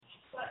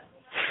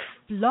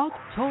Blog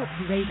Talk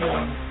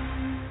Radio.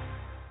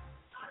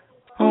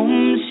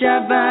 Om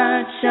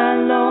Shabbat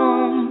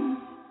Shalom,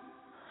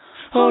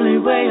 Holy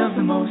Way of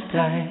the Most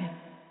High.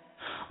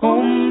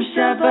 Om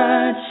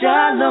Shabbat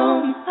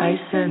Shalom, I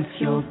sense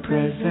your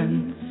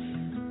presence.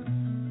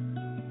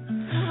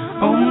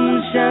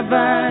 Om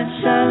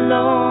Shabbat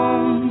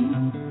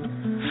Shalom,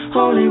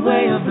 Holy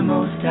Way of the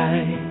Most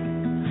High.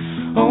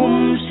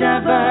 Om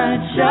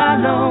Shabbat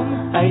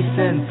Shalom, I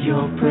sense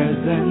your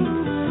presence.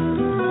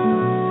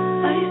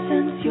 I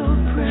sense your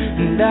presence.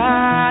 And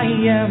I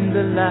am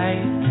the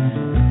light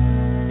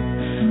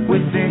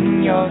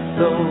within your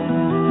soul.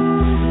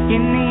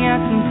 In the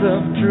essence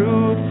of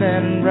truth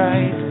and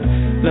right,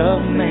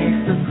 love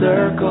makes the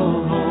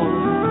circle whole.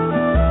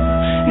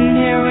 And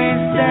here we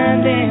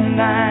stand in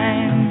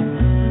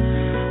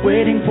line,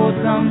 waiting for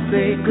some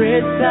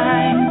sacred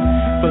sign.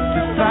 But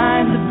to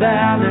find the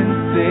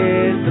balance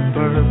is the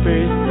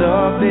purpose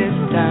of this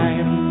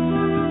time.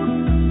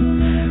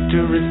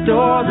 To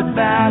restore the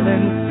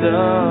balance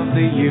of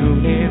the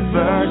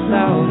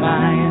universal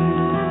mind.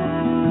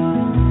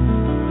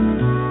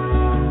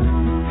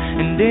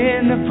 And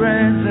in the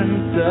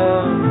presence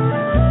of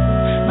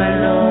my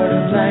Lord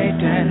of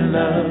light and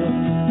love,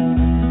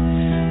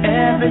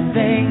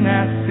 everything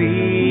I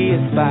see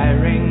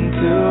aspiring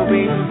to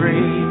be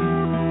free.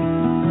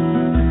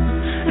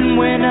 And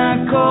when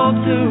I call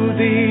to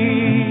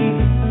thee,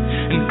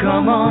 and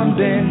come on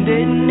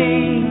bended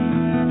knee,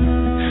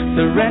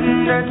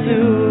 surrender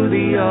to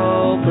the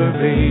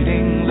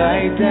all-pervading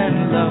light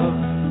and love.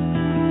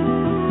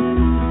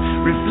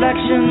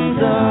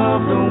 Reflections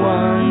of the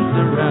one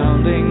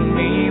surrounding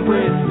me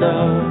with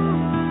love.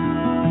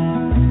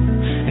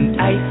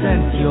 And I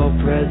sense your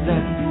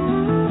presence.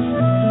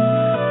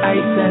 I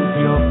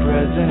sense your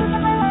presence.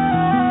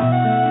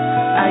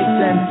 I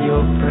sense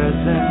your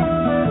presence.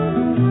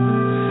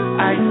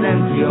 I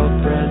sense your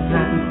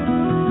presence.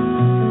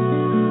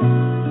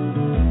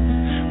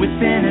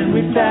 Within and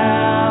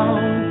without,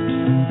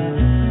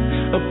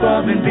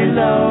 above and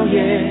below,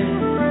 yeah.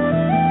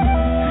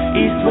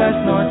 East,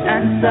 west, north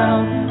and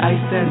south, I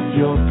sense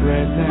your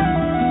presence.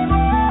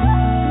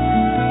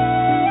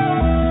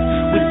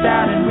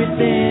 Without and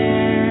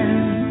within,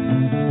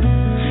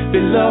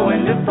 below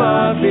and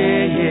above,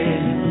 yeah.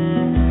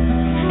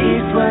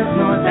 East, west,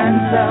 north and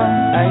south,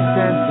 I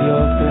sense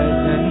your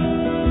presence.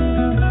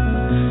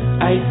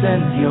 I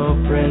sense your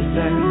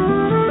presence.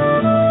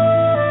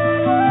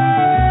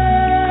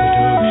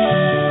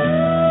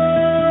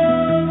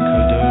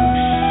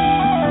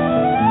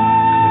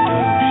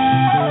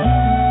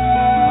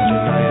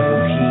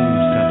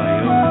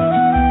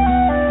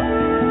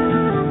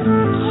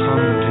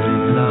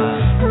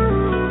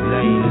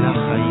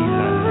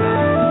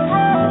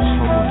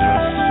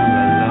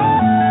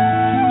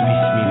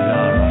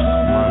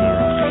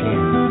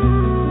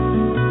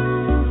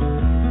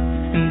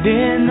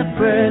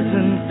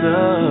 Presence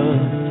of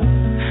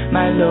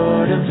my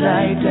Lord of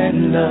light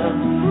and love,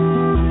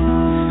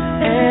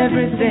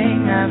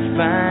 everything I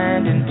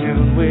find in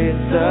tune with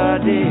the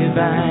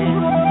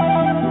divine.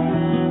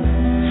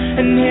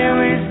 And here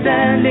we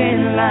stand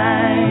in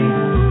line,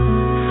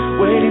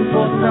 waiting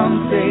for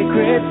some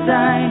sacred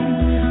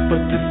sign.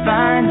 But to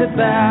find the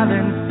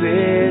balance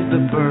is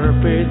the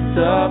purpose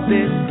of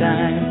this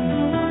time.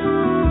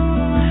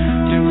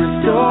 To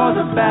restore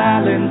the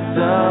balance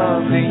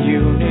of the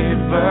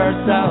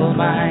universal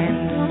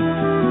mind.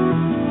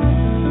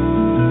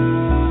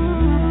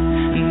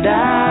 And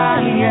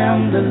I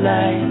am the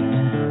light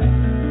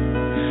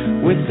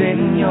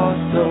within your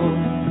soul.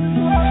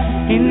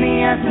 In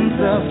the essence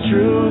of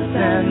truth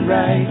and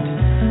right,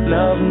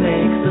 love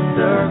makes the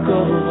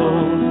circle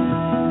whole.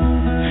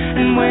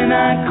 And when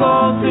I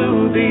call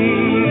to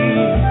thee,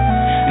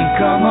 and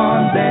come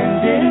on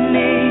bended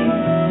knee,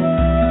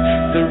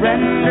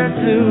 surrender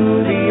to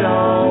the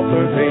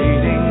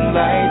all-pervading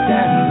light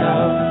and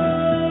love.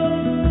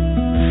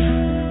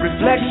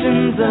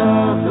 Reflections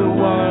of the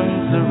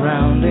one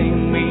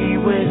surrounding me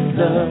with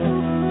love.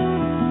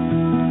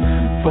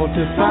 For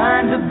to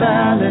find the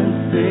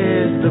balance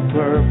is the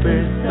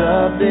purpose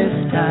of this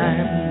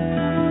time.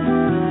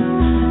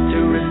 To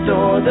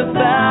restore the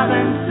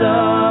balance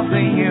of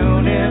the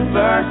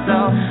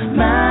universal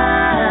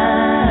mind.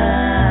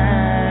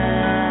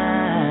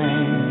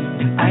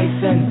 And I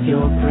sense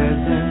your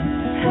presence.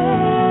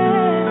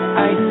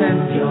 I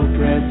sense your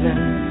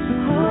presence.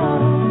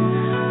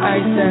 I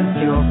sense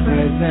your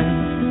presence.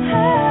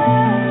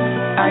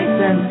 I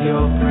sense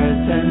your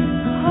presence.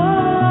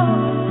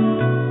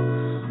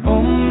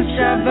 Om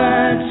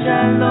Shabbat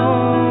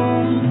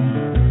Shalom,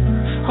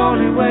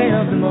 Holy Way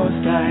of the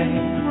Most High.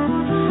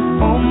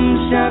 Om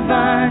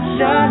Shabbat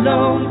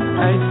Shalom,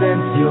 I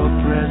sense your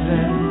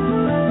presence.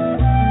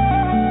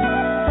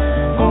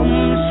 Om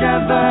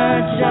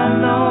Shabbat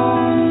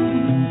Shalom,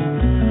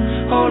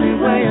 Holy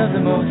Way of the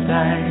Most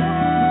High.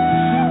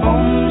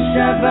 Om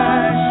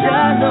Shabbat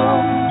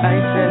Shalom, I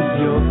sense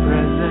your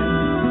presence.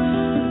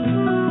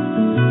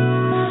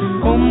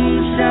 Om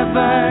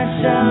Shabbat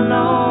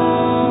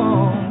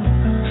Shalom,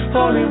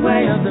 Holy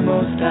Way of the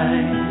Most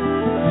High.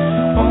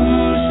 Om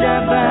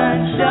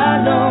Shabbat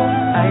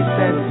I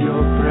sense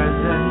your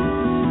presence.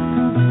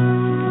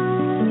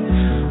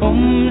 Om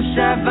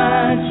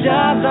Shabbat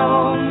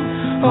Shalom,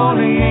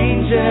 holy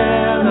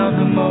angel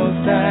of the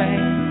Most High.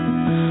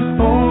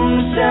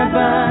 Om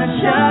Shabbat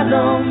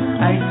Shalom,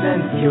 I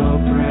sense your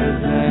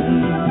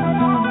presence.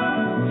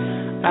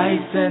 I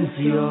sense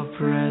your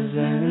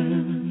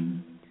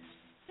presence.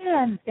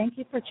 And thank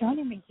you for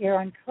joining me here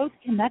on Code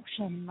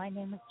Connection. My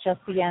name is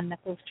Jessie Ann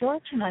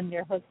Nichols-George, and I'm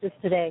your hostess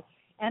today.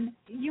 And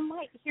you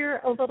might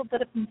hear a little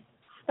bit of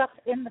stuff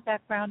in the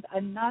background.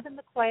 I'm not in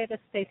the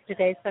quietest space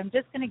today, so I'm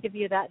just going to give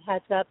you that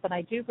heads up. And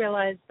I do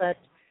realize that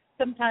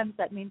sometimes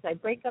that means I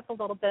break up a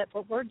little bit,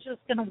 but we're just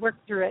going to work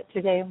through it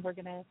today, and we're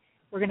going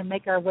to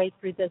make our way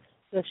through this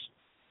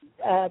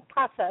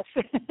process.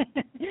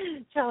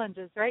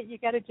 Challenges, right? You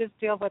got to just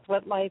deal with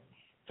what life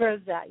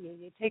throws at you.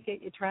 You take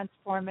it, you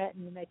transform it,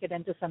 and you make it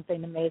into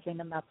something amazing,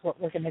 and that's what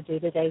we're going to do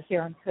today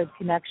here on Code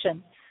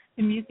Connection.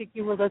 The music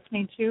you were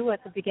listening to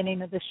at the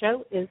beginning of the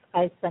show is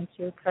I Sense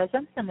Your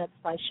Presence, and it's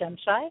by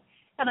Shemshai.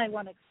 And I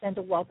want to extend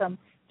a welcome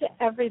to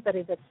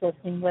everybody that's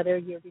listening, whether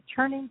you're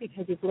returning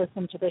because you've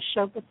listened to the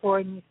show before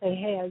and you say,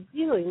 hey, I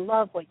really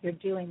love what you're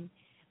doing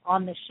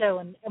on the show.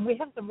 And we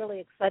have some really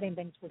exciting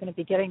things we're going to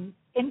be getting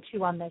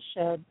into on this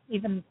show,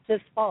 even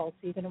this fall, so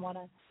you're going to want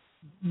to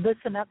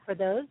listen up for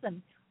those. And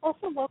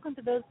also welcome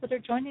to those that are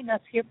joining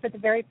us here for the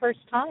very first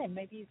time.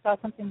 Maybe you saw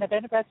something that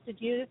interested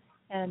you,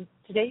 and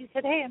today you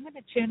said, hey, I'm going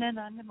to tune in,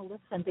 I'm going to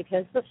listen,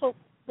 because this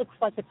looks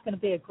like it's going to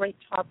be a great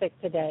topic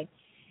today.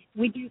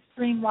 We do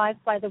stream live,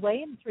 by the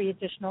way, in 3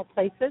 additional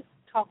places: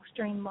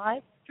 TalkStream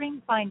Live,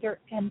 StreamFinder,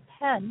 and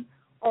Pen,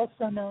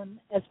 also known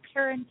as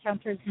Peer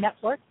Encounters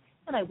Network.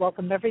 And I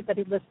welcome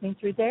everybody listening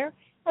through there,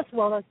 as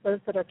well as those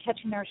that are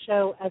catching our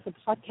show as a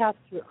podcast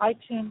through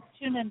iTunes,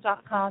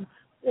 TuneIn.com,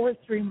 or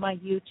through my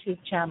YouTube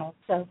channel.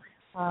 So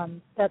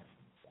that's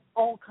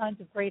all kinds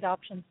of great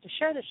options to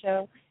share the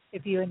show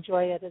if you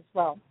enjoy it as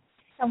well.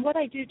 And what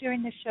I do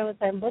during this show is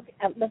I look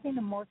at living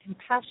a more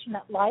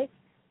compassionate life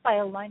by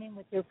aligning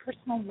with your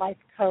personal life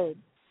code.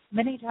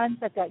 Many times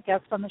I've got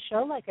guests on the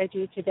show like I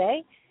do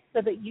today,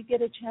 so that you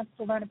get a chance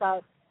to learn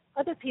about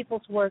other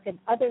people's work and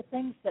other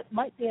things that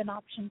might be an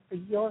option for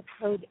your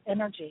code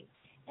energy.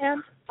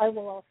 And I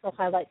will also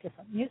highlight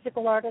different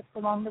musical artists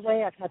along the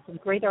way. I've had some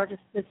great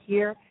artists this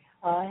year.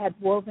 I had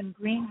Woven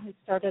Green, who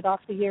started off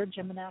the year,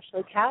 Jim and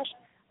Ashley Cash,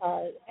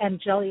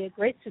 Angelia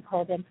Grace, who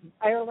called in from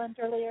Ireland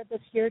earlier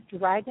this year,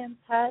 Dragons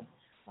Head,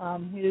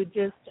 who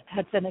just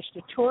had finished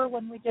a tour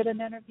when we did an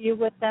interview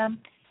with them,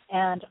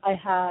 and I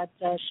had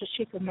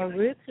Shashika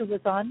Maruth, who was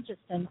on just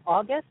in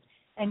August,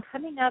 and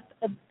coming up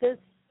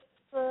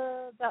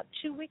about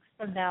 2 weeks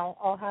from now,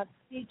 I'll have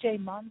C.J.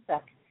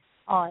 Monzek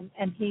on,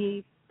 and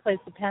he plays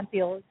the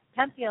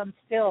Pantheon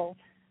Still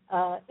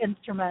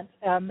instrument.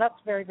 That's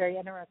very, very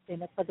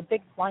interesting. It's like a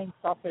big flying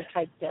saucer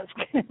type disc,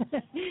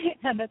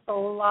 and it's a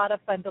lot of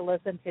fun to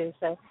listen to.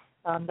 So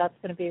that's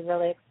going to be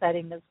really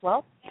exciting as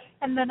well.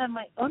 And then on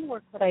my own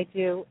work, what I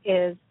do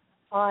is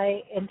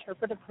I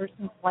interpret a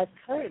person's life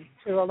code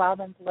to allow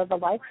them to live a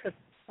life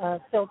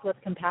that's filled with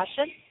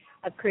compassion.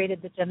 I've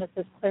created the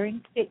Genesis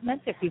Clearing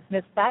Statement. If you've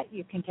missed that,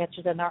 you can catch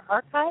it in our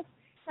archives.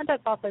 And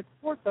I've authored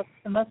 4 books,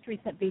 the most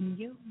recent being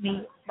You,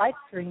 Me, Life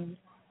Dreams,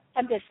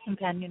 and its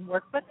companion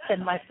workbook,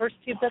 and my first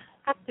 2 books,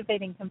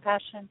 Activating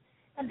Compassion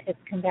and its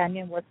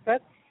companion workbook,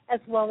 as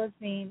well as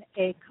being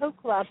a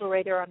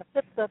co-collaborator on a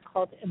 5th book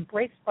called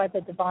Embraced by the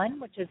Divine,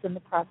 which is in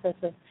the process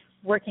of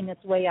working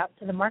its way out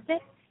to the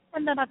market.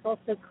 And then I've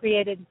also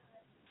created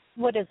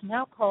what is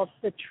now called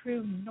the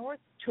True North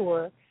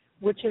Tour,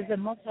 which is a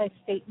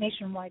multi-state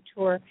nationwide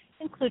tour,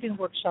 including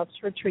workshops,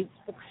 retreats,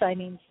 book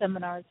signings,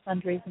 seminars,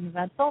 fundraising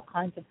events, all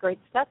kinds of great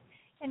stuff.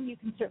 And you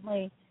can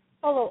certainly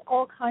follow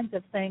all kinds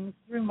of things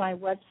through my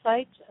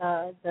website,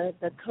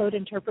 the code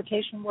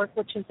interpretation work,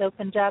 which has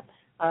opened up.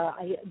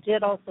 I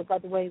did also, by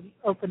the way,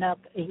 open up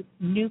a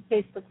new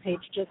Facebook page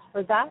just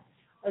for that,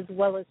 as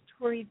well as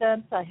tour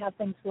events. I have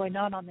things going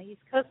on the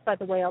East Coast. By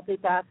the way, I'll be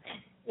back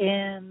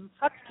in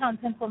Pottstown,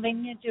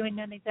 Pennsylvania, doing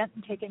an event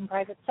and taking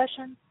private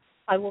sessions.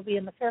 I will be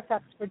in the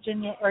Fairfax,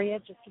 Virginia area,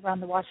 just around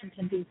the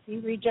Washington, D.C.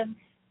 region,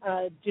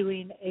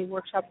 doing a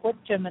workshop with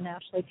Jim and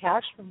Ashley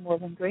Cash from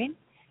Woven Green,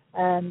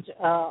 and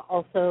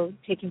also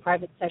taking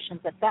private sessions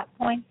at that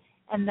point.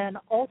 And then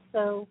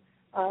also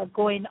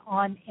going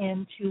on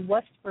into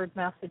Westford,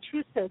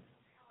 Massachusetts,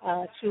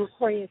 to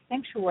Aquarius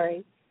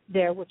Sanctuary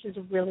there, which is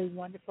a really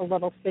wonderful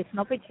little space. And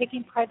I'll be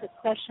taking private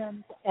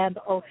sessions and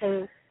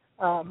also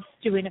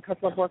doing a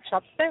couple of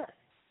workshops there.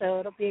 So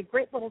it'll be a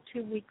great little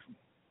 2-week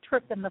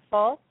trip in the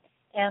fall.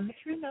 And the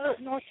True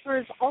North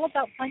Tour is all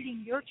about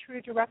finding your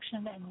true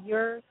direction and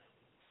your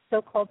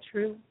so-called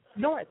true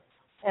north,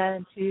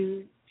 and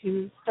to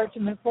start to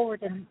move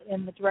forward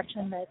in the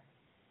direction that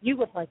you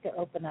would like to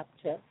open up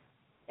to.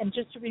 And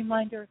just a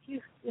reminder, if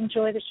you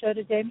enjoy the show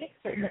today, make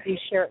certain that you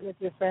share it with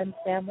your friends,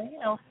 family. You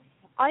know,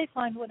 I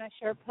find when I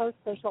share a post,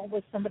 there's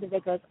always somebody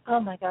that goes, oh,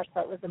 my gosh,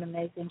 that was an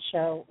amazing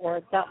show,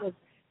 or that was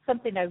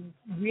something I've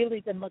really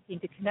been looking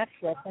to connect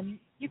with. And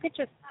you could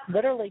just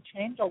literally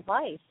change a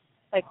life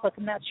by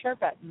clicking that share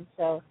button.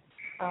 So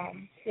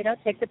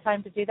take the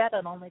time to do that.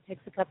 It only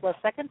takes a couple of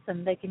seconds,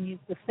 and they can use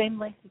the same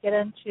link to get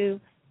into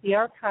the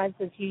archives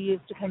as you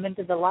used to come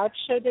into the live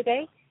show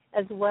today,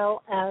 as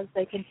well as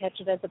they can catch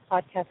it as a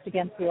podcast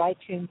again through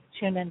iTunes,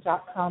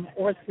 TuneIn.com,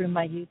 or through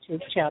my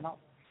YouTube channel.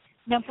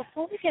 Now,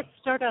 before we get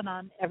started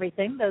on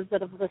everything, those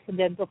that have listened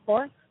in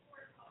before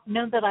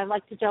know that I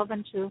like to delve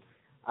into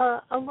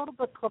a little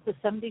book called The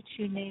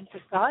 72 Names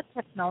of God,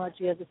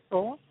 Technology of the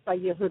Soul by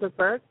Yehuda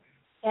Burl.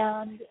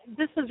 And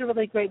this is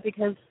really great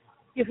because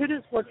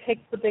Yehuda's work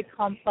takes the big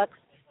complex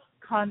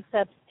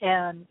concepts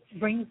and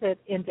brings it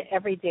into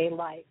everyday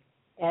life,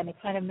 and it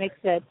kind of makes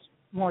it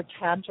more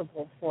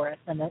tangible for us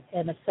in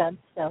a sense.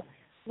 So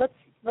let's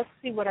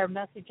see what our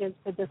message is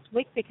for this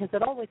week, because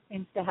it always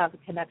seems to have a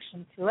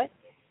connection to it.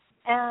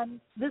 And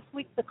this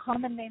week, the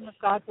common name of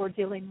God we're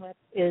dealing with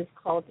is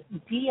called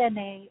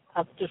DNA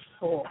of the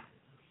Soul.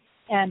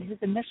 And his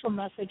initial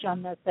message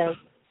on this is,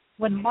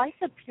 when life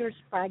appears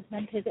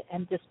fragmented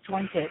and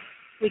disjointed,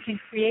 we can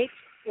create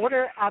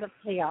order out of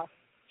chaos,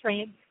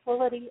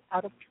 tranquility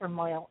out of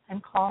turmoil,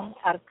 and calm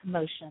out of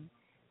commotion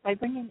by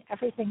bringing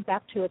everything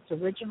back to its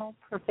original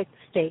perfect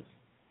state,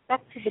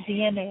 back to the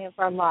DNA of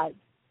our lives.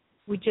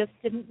 We just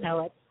didn't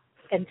know it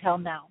until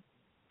now.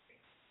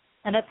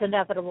 And it's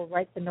inevitable,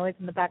 right? The noise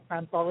in the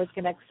background is always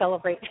going to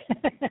accelerate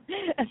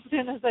as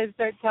soon as I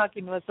start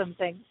talking with some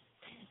things.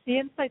 The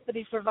insight that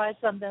he provides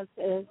on this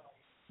is,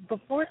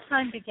 before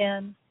time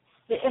began,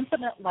 the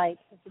infinite light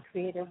of the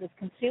Creator was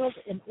concealed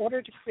in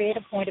order to create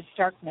a point of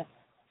darkness,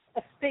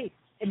 a space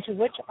into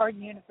which our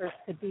universe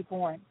could be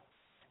born.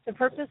 The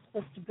purpose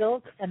was to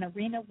build an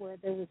arena where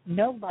there was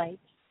no light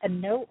and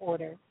no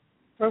order,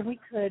 where we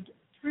could,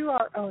 through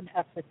our own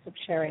efforts of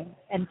sharing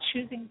and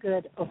choosing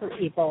good over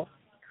evil,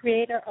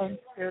 create our own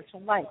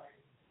spiritual life.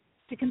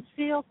 To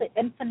conceal the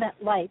infinite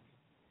light,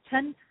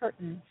 10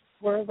 curtains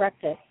were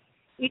erected,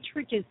 each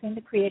reducing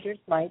the Creator's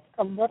light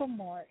a little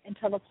more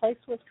until a place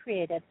was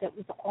created that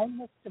was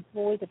almost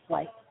devoid of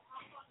light.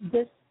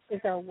 This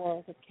is our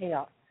world of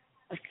chaos,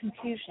 of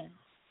confusion,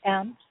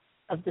 and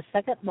of the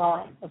second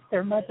law of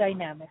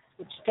thermodynamics,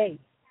 which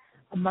states,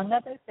 among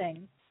other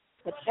things,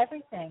 that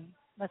everything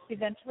must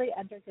eventually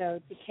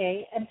undergo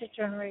decay and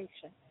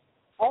degeneration.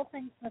 All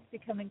things must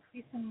become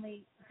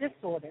increasingly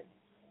disordered.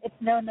 It's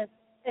known as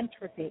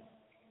entropy.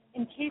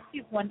 In case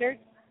you've wondered,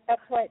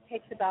 that's why it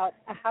takes about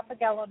a half a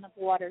gallon of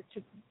water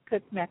to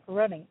cook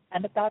macaroni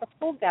and about a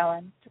full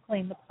gallon to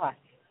clean the pot.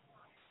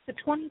 The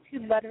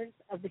 22 letters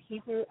of the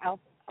Hebrew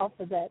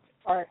alphabet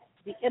are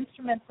the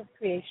instruments of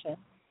creation,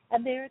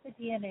 and they are the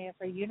DNA of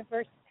our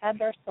universe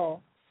and our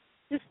soul.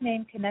 This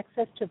name connects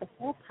us to the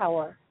full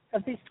power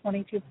of these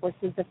 22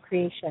 forces of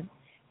creation,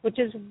 which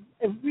is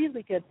a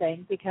really good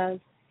thing because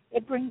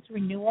it brings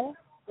renewal,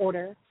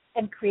 order,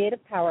 and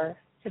creative power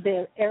to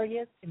the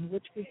areas in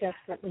which we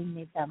desperately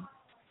need them.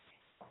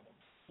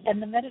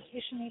 And the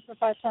meditation he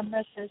provides on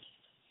this is,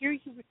 here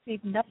you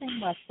receive nothing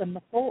less than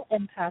the full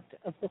impact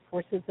of the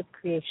forces of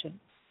creation.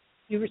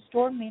 You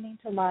restore meaning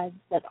to lives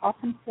that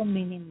often feel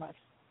meaningless,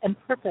 and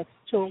purpose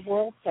to a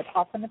world that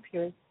often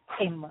appears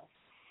aimless.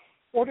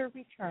 Order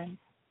returns,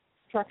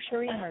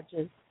 structure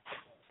emerges,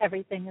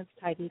 everything is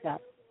tidied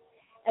up.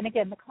 And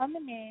again, the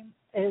common name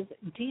is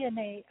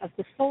DNA of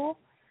the Soul,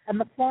 and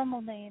the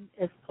formal name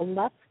is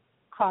Aleph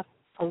Kaf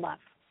Aleph.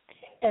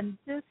 And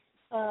this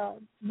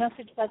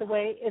message, by the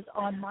way, is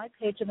on my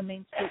page of the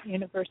Main Street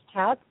Universe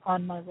tab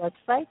on my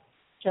website,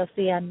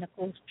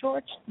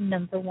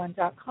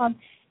 JosieAnnNicholsGeorge1.com,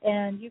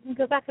 and you can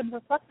go back and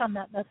reflect on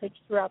that message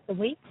throughout the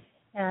week,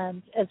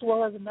 and as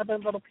well as another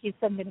little piece,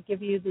 I'm going to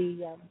give you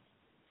the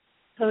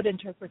code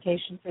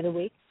interpretation for the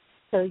week,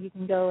 so you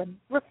can go and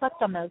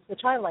reflect on those,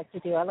 which I like to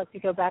do. I like to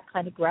go back,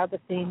 kind of grab a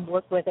theme,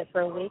 work with it for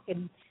a week,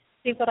 and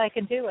see what I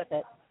can do with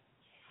it.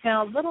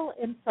 Now, a little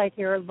insight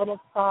here, a little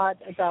thought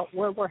about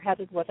where we're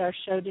headed with our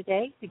show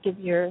today to give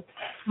your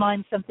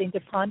mind something to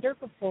ponder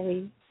before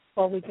we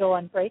go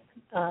on break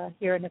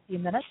here in a few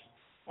minutes,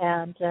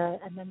 and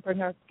then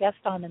bring our guest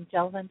on and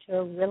delve into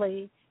a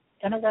really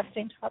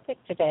interesting topic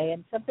today,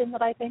 and something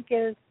that I think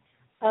is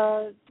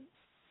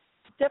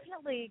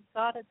definitely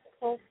got its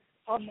pulse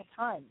on the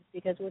times,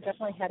 because we're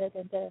definitely headed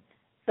into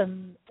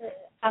some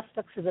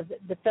aspects of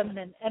the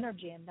feminine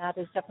energy, and that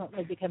is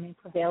definitely becoming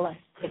prevalent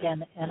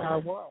again in our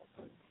world.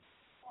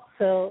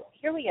 So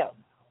here we go.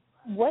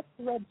 What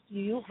threads do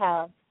you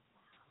have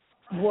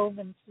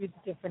woven through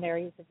the different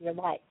areas of your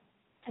life?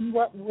 And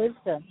what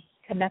wisdom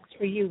connects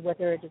for you,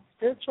 whether it is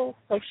spiritual,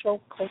 social,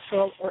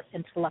 cultural, or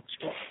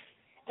intellectual?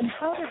 And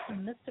how does the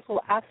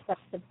mystical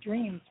aspects of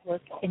dreams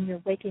work in your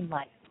waking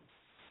life?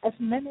 As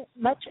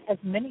much as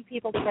many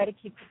people try to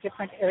keep the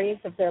different areas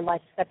of their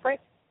life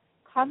separate,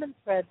 common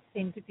threads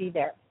seem to be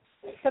there.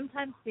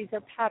 Sometimes these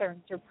are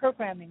patterns or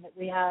programming that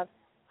we have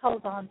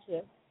held on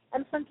to,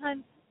 and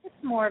sometimes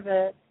it's more of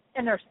an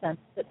inner sense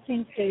that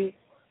seems to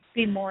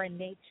be more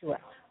innate to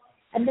us.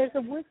 And there's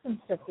a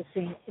wisdom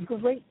surfacing a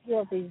great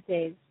deal these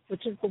days,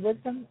 which is the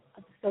wisdom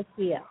of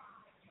Sophia.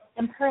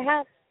 And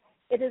perhaps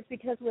it is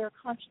because we are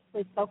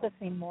consciously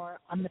focusing more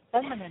on the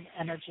feminine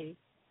energy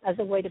as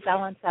a way to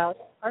balance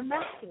out our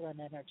masculine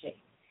energy.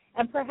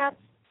 And perhaps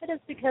it is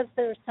because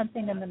there is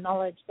something in the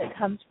knowledge that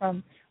comes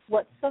from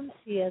what some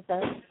see as a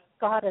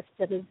goddess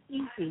that is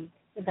easy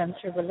for them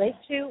to relate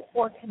to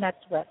or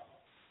connect with.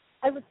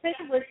 I would say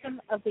the wisdom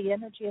of the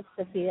energy of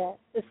Sophia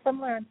is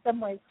similar in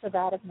some ways to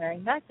that of Mary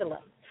Magdalene.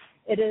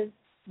 It is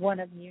one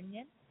of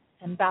union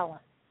and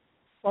balance.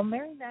 While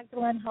Mary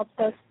Magdalene helps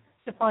us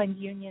to find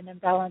union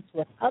and balance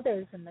with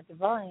others in the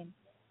divine,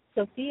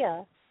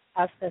 Sophia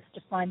asks us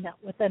to find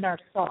that within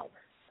ourselves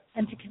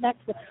and to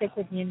connect with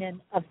sacred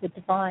union of the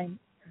divine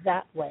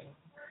that way.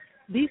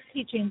 These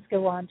teachings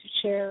go on to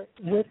share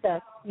with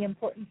us the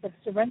importance of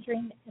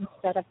surrendering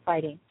instead of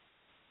fighting.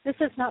 This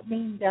is not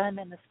being done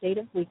in a state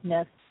of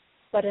weakness,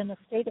 but in a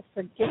state of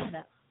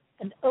forgiveness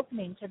and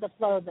opening to the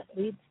flow that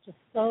leads to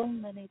so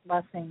many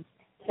blessings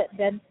that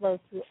then flow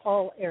through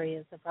all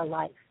areas of our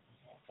life.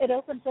 It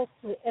opens us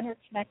to the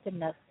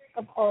interconnectedness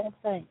of all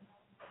things.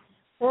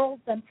 Burl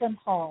Benson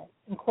Hall,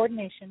 in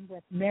coordination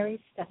with Mary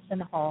Stetson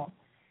Hall,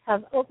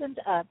 have opened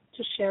up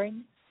to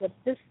sharing what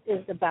this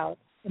is about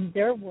in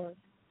their work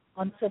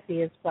on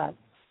Sophia's web.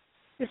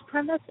 His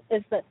premise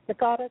is that the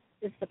goddess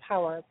is the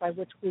power by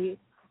which we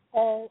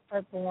all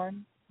are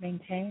born,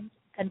 maintained,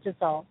 and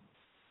dissolved.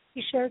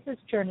 He shares his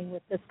journey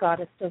with this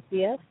goddess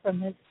Sophia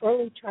from his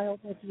early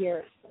childhood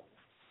years.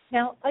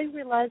 Now, I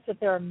realize that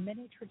there are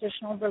many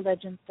traditional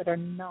religions that are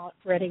not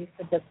ready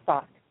for this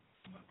thought.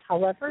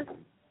 However,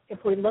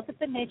 if we look at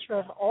the nature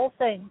of all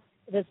things,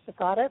 it is the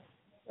goddess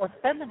or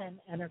feminine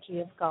energy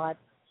of God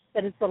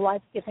that is the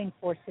life-giving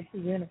force of the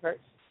universe.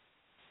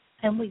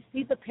 And we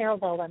see the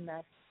parallel in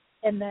this,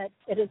 in that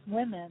it is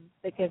women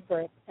that give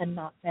birth and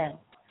not men.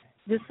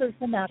 This is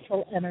the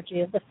natural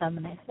energy of the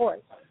feminine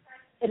force.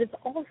 It is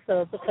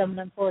also the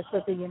feminine force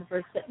of the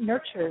universe that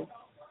nurtures,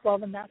 while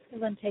the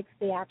masculine takes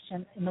the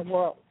action in the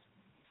world.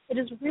 It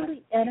is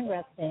really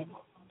interesting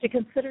to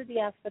consider the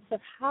aspects of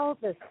how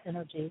this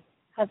energy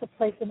has a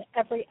place in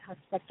every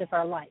aspect of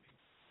our life.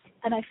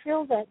 And I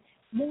feel that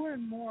more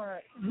and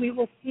more we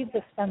will see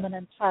this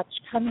feminine touch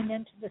coming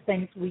into the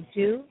things we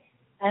do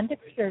and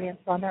experience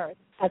on Earth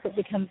as it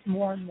becomes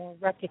more and more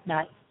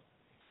recognized.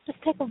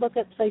 Just take a look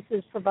at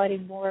places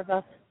providing more of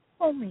a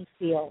homey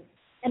feel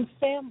and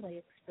family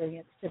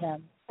experience to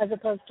them, as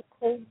opposed to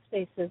cold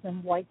spaces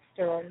and white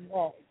sterile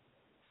walls.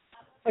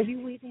 Are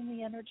you weaving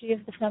the energy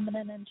of the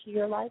feminine into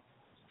your life?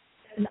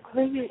 And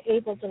are you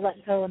able to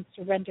let go and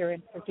surrender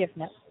in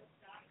forgiveness?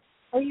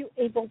 Are you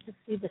able to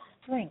see the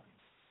strength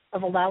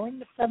of allowing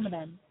the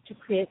feminine to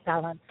create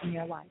balance in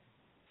your life?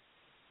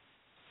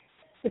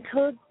 The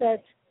code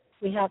that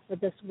we have for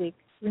this week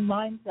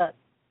reminds us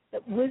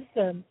that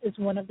wisdom is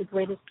one of the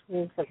greatest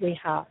tools that we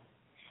have.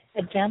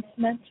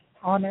 Advancement,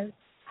 honors,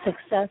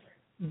 success,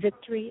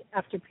 victory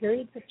after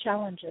periods of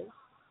challenges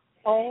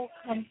all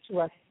comes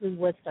to us through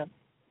wisdom.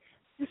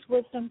 This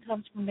wisdom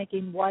comes from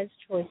making wise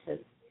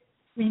choices,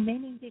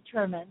 remaining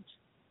determined,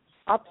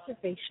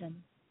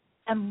 observation,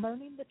 and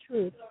learning the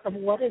truth of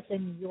what is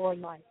in your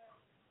life.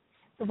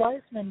 The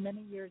wise men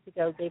many years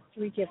ago gave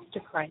 3 gifts to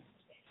Christ: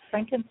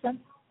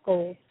 frankincense,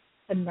 gold,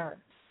 and myrrh.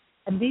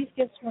 And these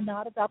gifts were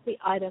not about the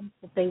items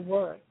that they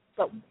were,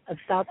 but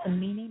about the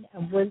meaning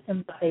and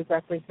wisdom that they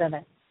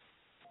represented.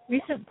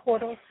 Recent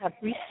portals have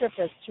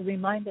resurfaced to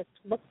remind us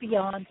to look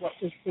beyond what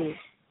we see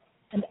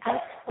and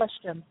ask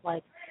questions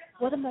like,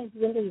 what am I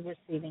really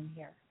receiving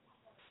here?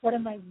 What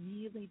am I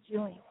really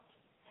doing?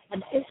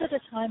 And is it a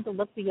time to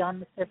look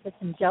beyond the surface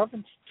and delve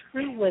into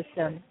true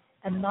wisdom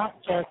and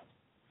not just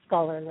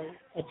scholarly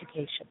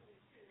education?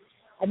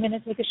 I'm going to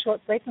take a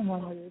short break, and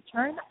when we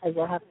return, I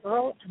will have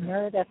Burl and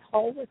Meredith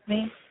Hall with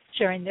me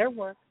sharing their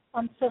work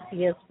on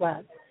Sophia's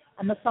web.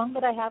 And the song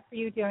that I have for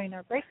you during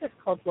our break is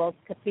called World's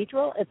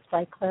Cathedral. It's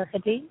by Claire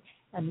Hadeen,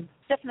 and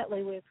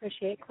definitely we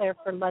appreciate Claire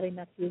for letting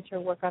us use her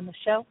work on the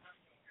show.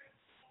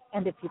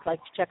 And if you'd like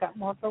to check out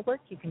more of her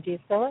work, you can do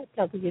so at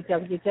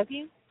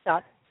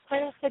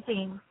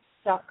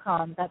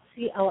www.clarehedin.com. That's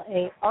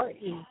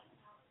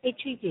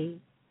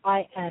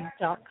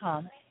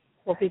CLAREHEDIN.com.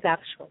 We'll be back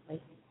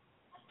shortly.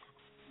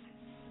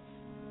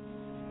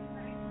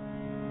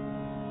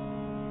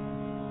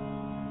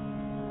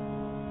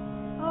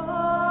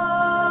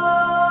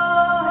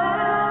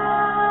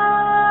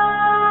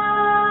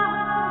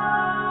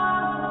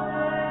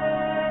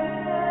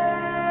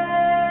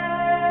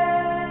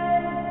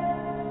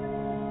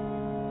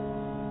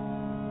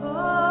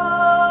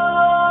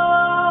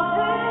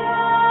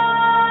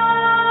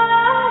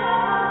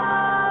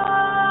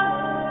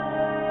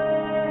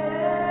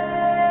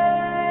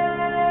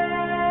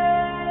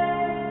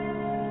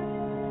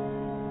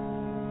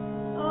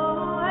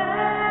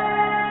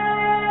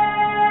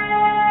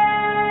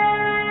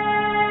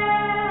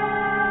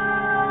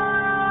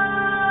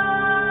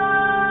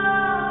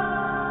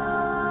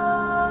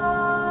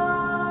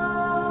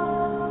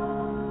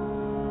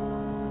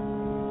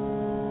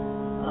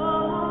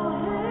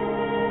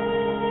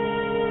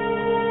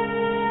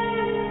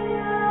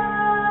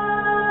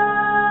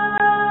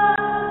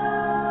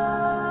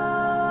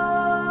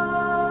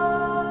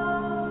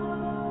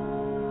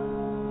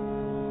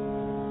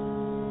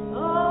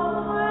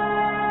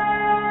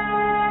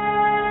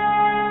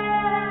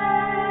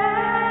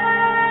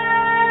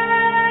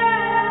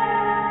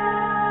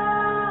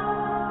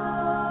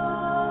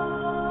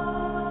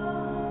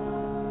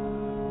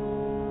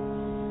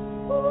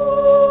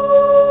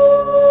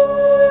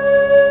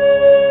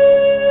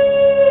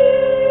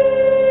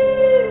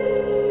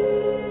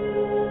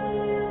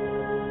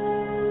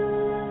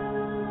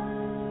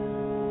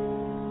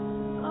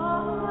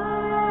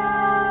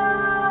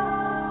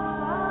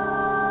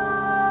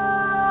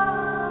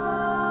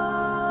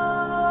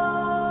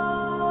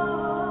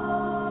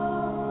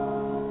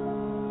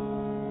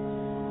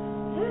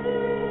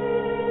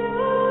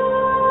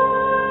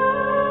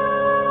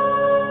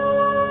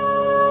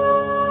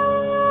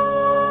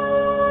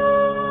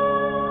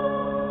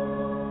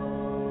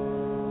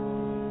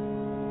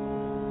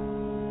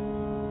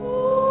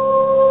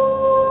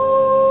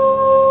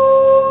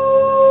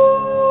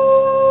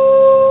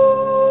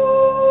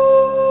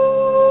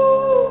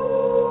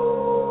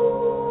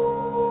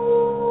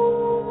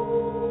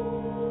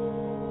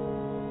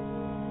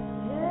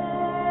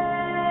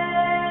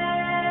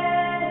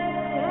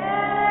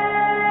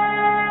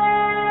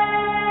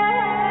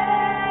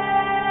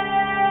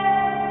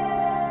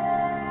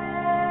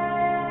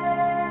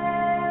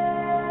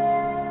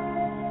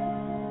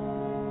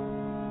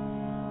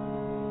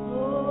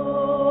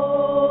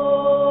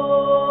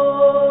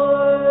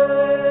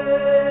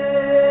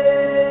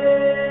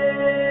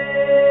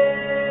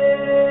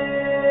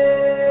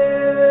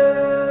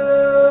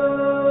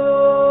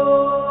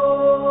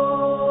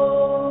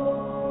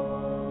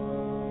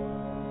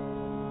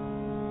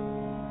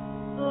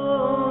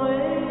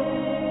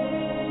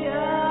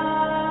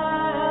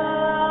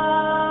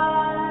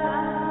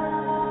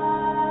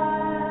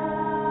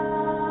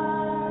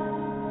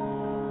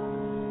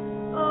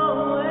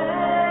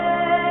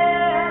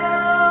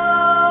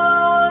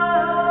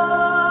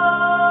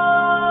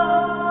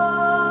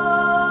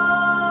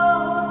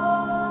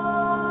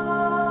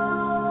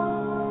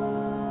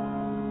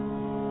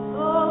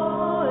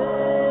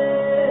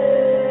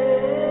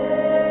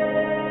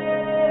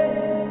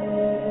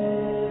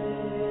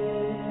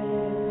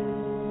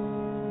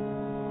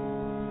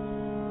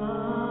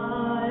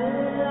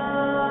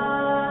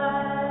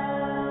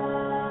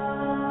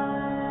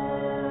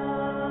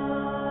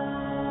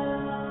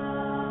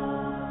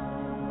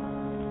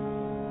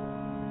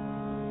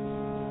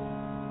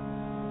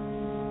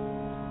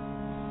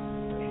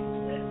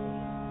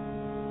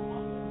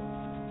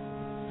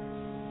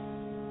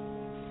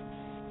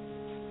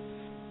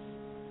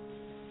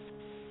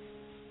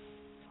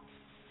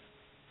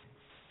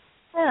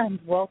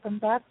 And welcome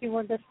back. You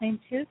are listening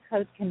to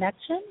Code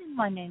Connection.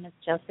 My name is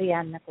Jessie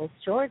Ann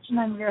Nichols-George, and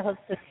I'm your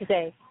hostess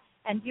today.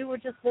 And you were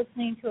just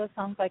listening to a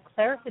song by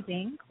Claire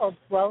Hedin called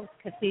Dwell's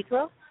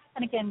Cathedral.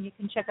 And again, you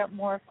can check out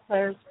more of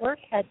Claire's work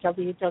at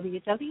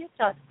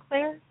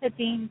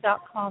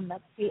www.clairehedin.com.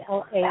 That's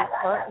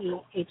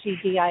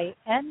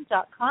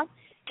CLAREHEDIN.com.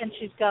 And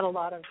she's got a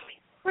lot of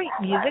great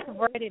music, a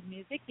variety of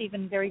music,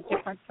 even very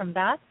different from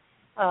that,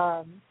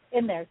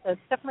 in there. So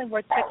it's definitely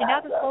worth checking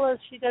out, as well as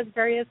she does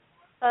various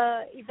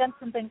events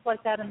and things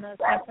like that in the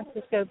San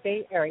Francisco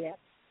Bay Area.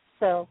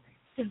 So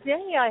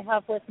today I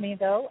have with me,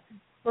 though,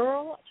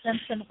 Burl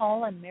Benson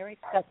Hall and Mary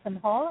Stetson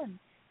Hall, and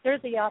they're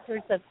the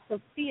authors of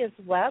Sophia's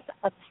Web,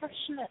 A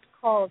Passionate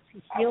Call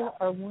to Heal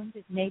Our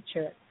Wounded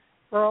Nature.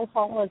 Burl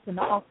Hall is an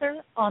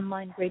author,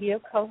 online radio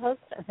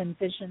co-host of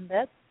Envision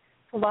This,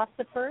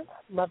 philosopher,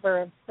 lover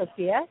of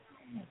Sophia,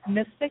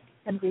 mystic,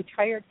 and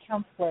retired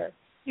counselor.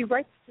 He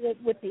writes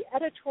with the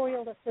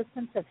editorial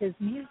assistance of his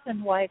muse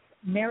and wife,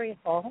 Mary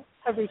Hall,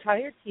 a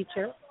retired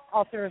teacher,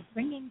 author of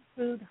Bringing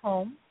Food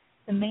Home,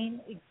 The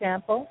Maine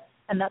Example,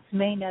 and that's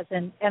Maine as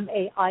in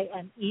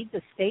M-A-I-N-E,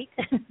 the state,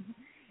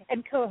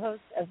 and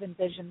co-host of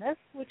Envision This,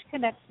 which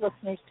connects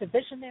listeners to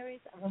visionaries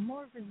of a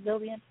more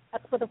resilient,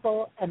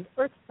 equitable, and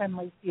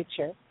earth-friendly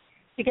future.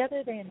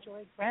 Together they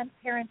enjoy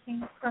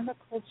grandparenting,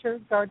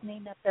 permaculture,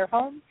 gardening at their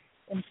home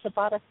in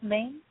Sabatas,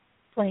 Maine,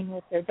 playing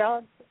with their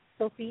dogs,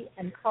 Sophie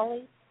and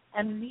Collie,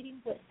 and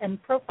meeting with and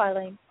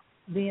profiling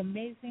the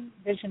amazing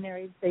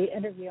visionaries they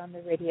interview on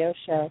the radio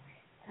show.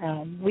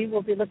 We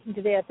will be looking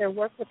today at their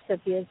work with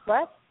Sophia's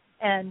Web,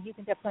 and you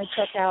can definitely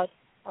check out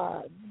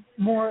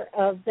more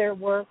of their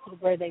work,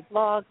 where they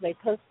blog, they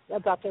post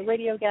about their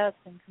radio guests,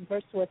 and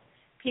converse with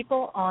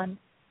people on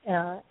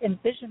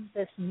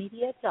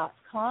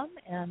envisionthismedia.com.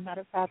 And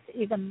matter of fact,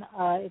 even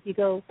if you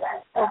go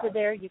over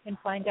there, you can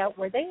find out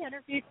where they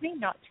interviewed me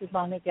not too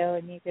long ago,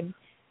 and you can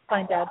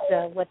find out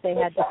what they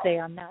had to say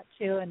on that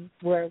too, and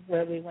where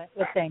we went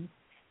with things.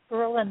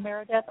 Burl and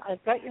Meredith,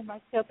 I've got your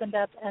mics opened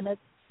up, and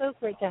it's so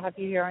great to have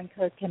you here on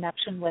Code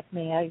Connection with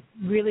me. I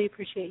really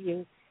appreciate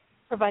you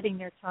providing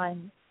your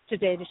time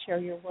today to share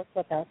your work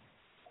with us.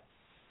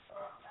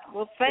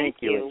 Well,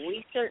 thank you.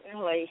 We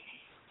certainly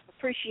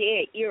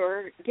appreciate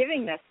your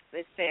giving us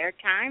this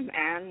airtime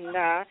and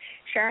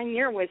sharing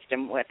your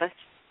wisdom with us.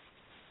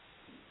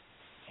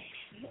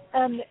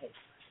 And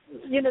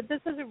you know,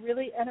 this is a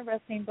really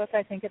interesting book,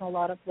 I think, in a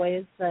lot of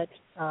ways that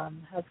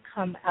has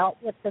come out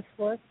with this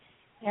work.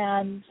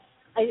 And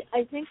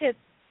I think it's,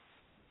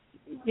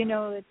 you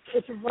know,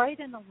 it's right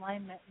in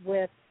alignment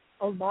with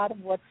a lot of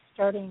what's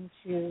starting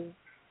to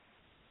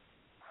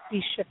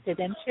be shifted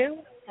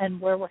into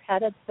and where we're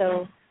headed.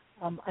 So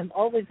I'm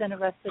always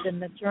interested in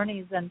the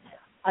journeys, and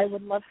I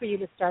would love for you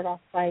to start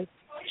off by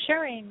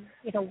sharing,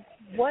 you know,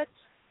 what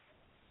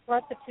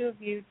brought the two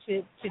of you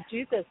to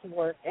do this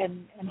work,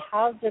 and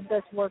how did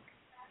this work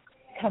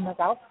come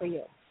about for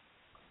you?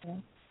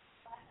 Yeah.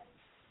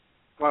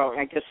 Well,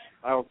 I guess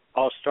I'll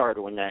start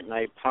on that, and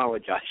I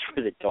apologize for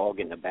the dog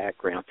in the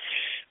background.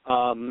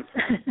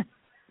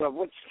 But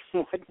what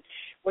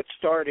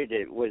started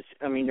it was,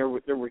 I mean, there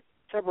were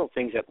several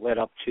things that led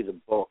up to the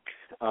book.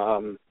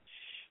 A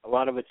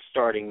lot of it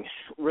starting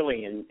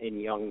really in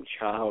young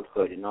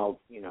childhood, and I'll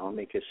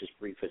make this as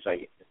brief as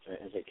I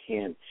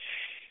can.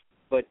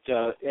 But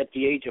at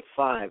the age of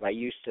 5, I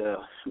used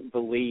to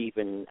believe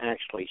and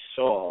actually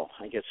saw,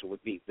 I guess it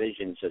would be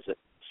visions as a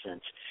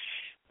sense,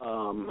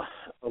 a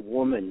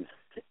woman,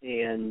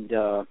 and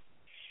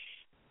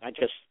I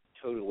just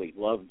totally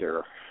loved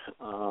her.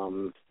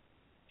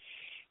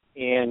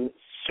 And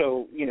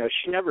so, you know,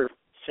 she never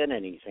said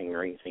anything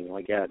or anything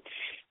like that.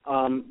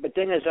 But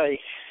then as I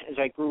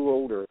grew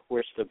older, of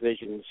course, the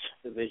visions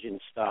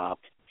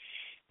stopped.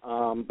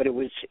 But it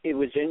was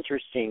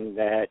interesting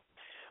that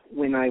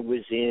when I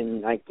was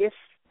in, I guess,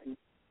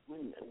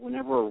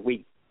 whenever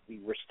we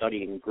were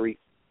studying Greek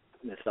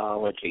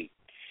mythology,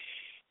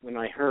 when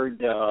I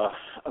heard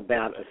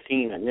about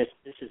Athena, and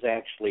this is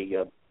actually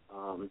a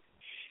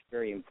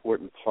very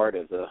important part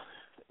of the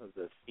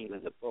theme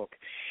of the book,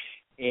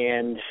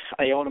 and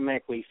I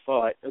automatically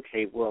thought,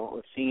 okay,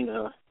 well,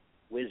 Athena,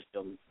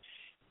 wisdom,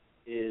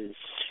 is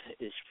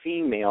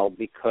female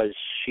because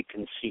she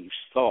conceives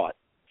thought,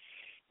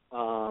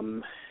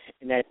 and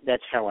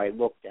that's how I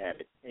looked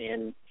at it.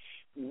 And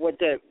what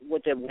that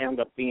wound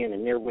up being,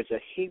 and there was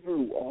a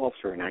Hebrew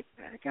author, and I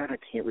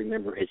can't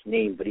remember his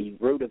name, but he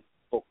wrote a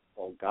book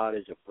called God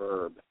is a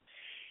Verb.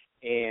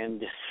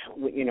 And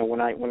you know,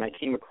 when I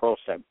came across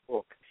that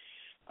book,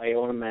 I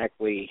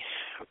automatically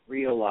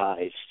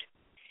realized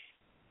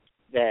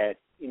that,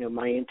 you know,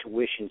 my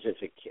intuitions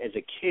as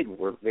a kid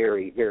were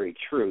very, very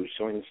true.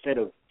 So instead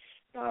of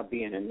God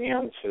being a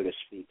noun, so to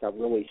speak, I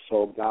really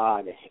saw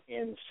God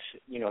and,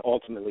 you know,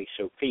 ultimately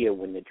Sophia,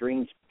 when the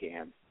dreams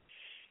began,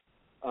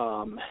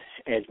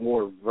 as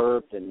more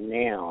verb than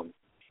noun,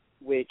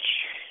 which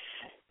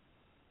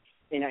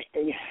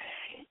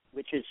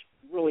is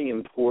really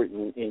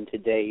important in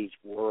today's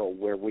world,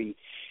 where we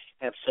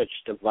have such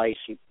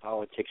divisive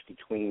politics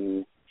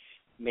between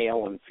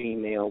male and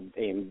female,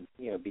 and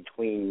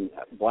between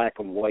black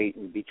and white,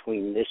 and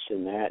between this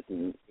and that,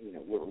 and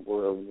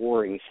we're a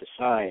warring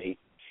society,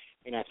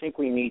 and I think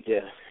we need to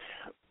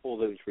pull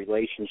those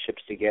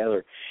relationships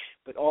together.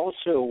 But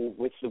also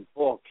with the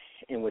book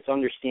and with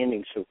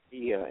understanding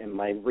Sophia and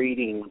my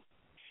reading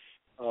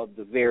of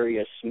the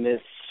various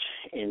myths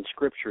and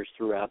scriptures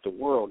throughout the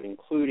world,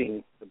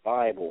 including the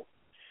Bible,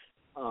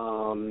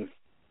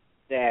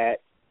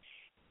 that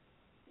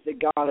the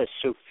goddess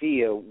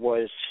Sophia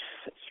was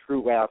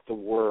throughout the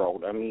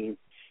world. I mean,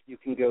 you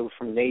can go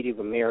from Native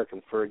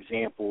American, for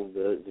example,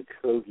 the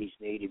Kogies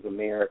Native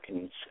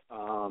Americans,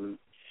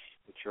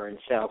 which are in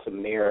South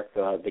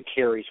America, the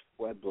Carries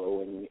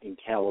Pueblo in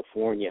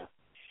California,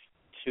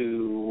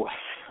 to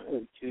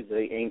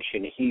the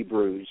ancient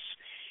Hebrews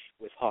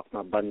with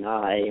Hakma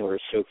Banai or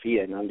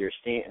Sophia and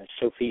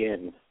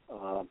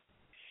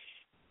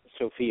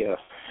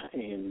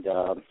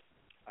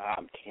I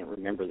can't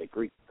remember the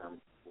Greek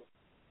term.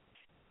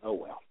 Oh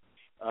well.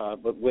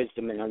 But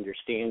wisdom and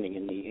understanding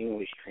in the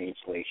English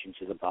translations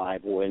of the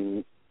Bible,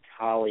 and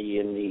Kali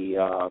in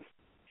the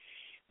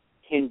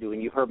Hindu.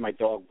 And you heard my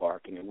dog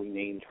barking, and we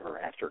named her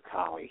after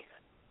Kali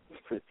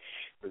for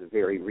the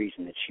very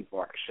reason that she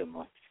barks so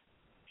much.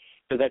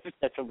 So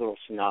that's a little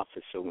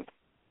synopsis of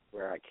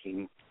where I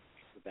came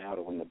about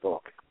in the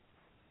book.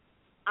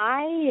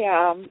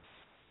 I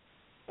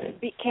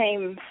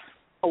became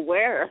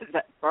aware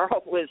that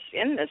Burl was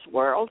in this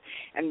world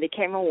and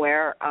became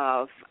aware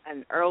of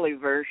an early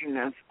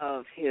version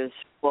of his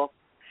book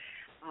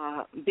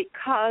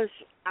because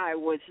I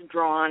was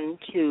drawn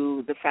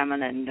to the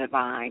feminine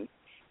divine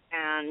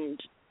and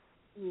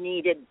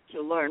needed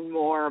to learn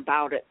more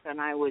about it than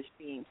I was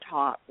being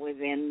taught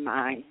within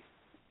my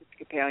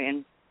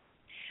Episcopalian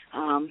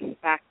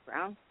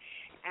background.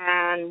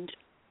 And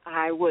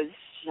I was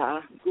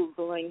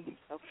Googling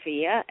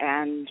Sophia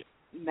and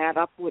met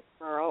up with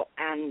Burl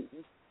and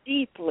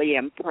deeply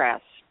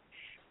impressed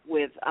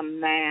with my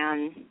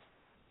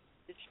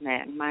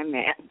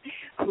man,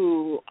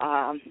 who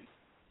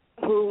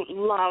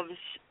loves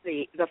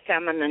the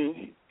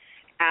feminine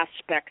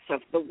aspects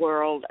of the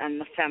world and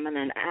the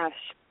feminine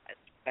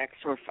aspects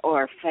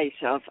or face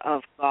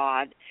of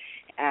God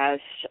as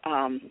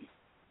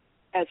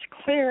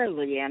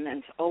clearly and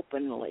as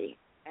openly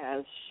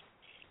as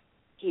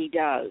he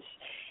does.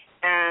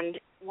 And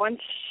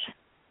once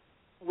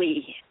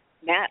we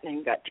met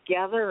and got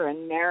together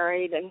and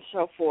married and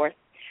so forth,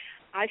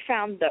 I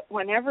found that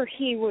whenever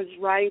he was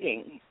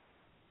writing,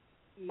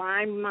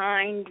 my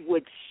mind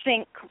would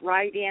sink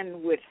right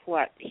in with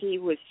what he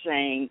was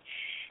saying,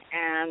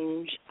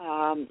 and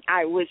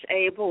I was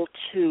able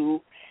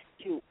to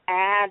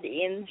add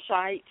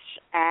insights,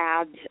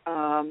 add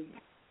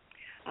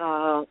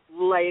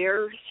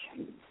layers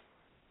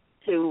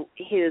to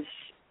his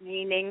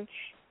meaning,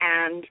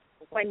 and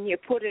when you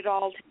put it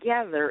all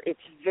together, it's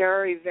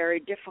very, very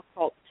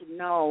difficult to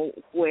know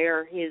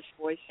where his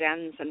voice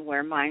ends and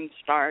where mine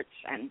starts,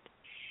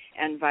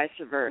 and vice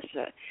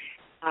versa.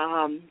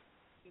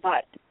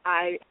 But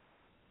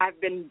I've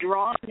been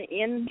drawn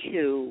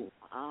into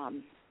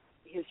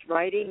his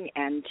writing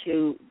and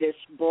to this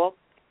book,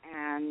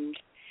 and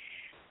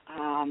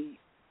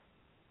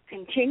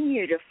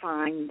continue to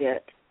find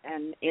it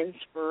an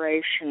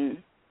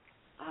inspiration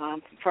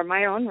for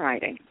my own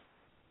writing.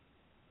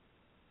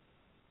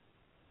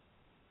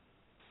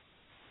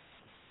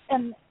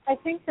 And I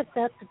think that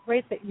that's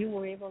great that you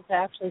were able to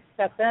actually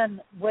step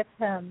in with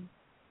him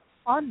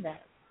on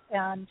this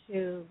and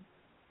to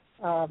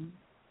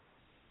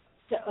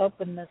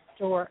open this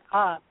door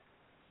up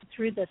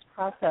through this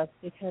process,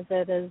 because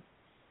it is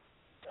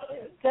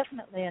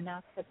definitely an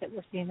aspect that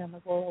we're seeing in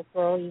the world.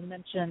 Burl, you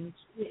mentioned,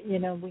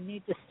 we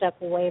need to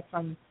step away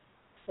from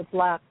the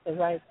black, the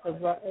right, the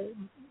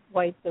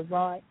white, the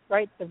right,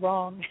 the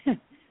wrong,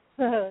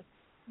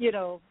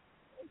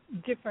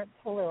 different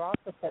polar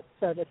opposites,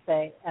 so to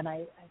say. And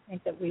I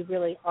think that we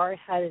really are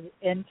headed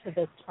into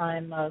this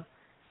time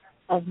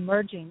of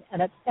merging.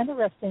 And it's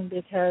interesting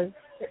because,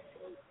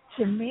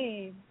 to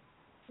me,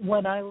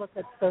 when I look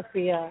at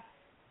Sophia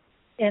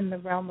in the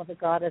realm of the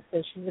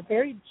goddesses, she's a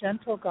very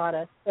gentle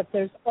goddess, but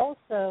there's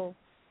also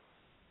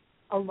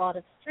a lot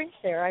of strength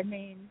there. I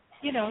mean,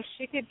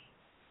 she could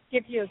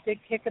give you a big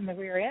kick in the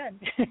rear end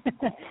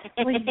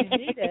when you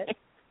need it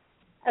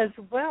as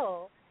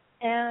well.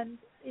 And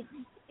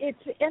it's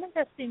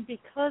interesting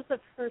because of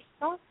her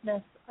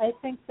softness. I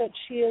think that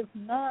she has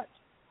not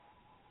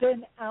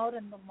been out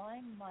in the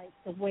limelight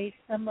the way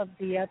some of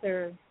the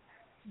other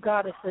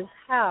goddesses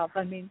have.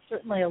 I mean,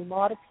 certainly a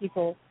lot of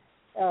people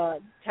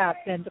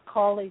tapped into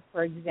Kali,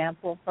 for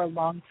example, for a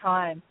long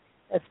time,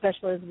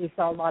 especially as we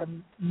saw a lot of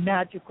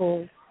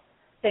magical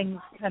things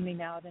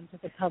coming out into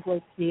the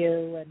public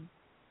view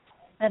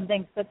and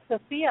things. But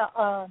Sophia,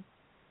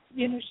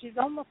 she's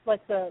almost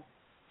like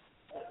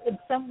in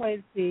some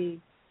ways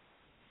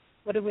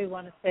what do we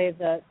want to say,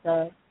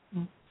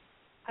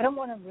 I don't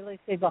want to really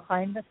say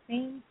behind the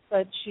scenes,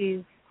 but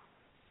she's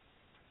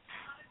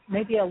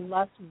maybe a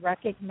less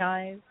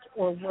recognized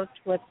or worked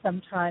with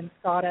sometimes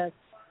goddess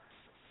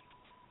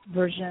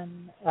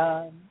version,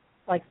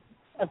 like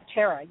of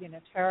Tara. You know,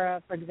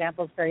 Tara, for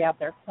example, is very out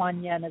there.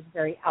 Kuan Yin is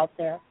very out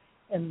there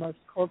in most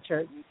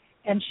cultures,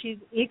 and she's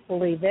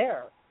equally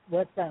there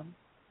with them.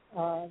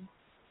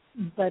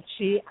 But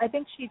I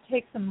think she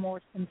takes a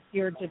more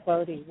sincere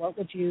devotee. What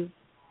would you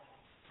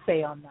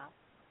say on that?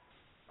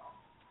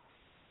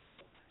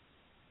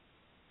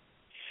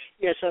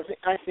 Yes,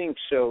 I think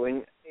so,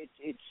 and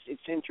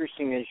it's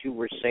interesting as you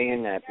were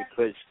saying that,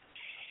 because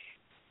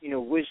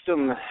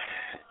wisdom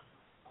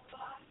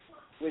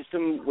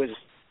was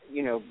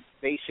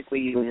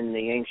basically even in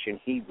the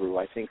ancient Hebrew,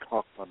 I think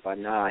Chokmah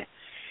Banai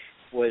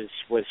was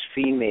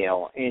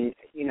female, and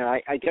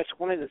I guess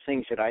one of the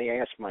things that I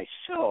ask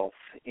myself,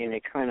 and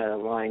it kind of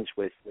aligns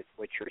with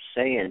what you're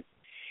saying,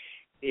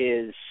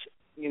 is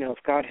if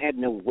God had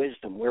no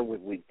wisdom, where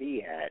would we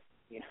be at?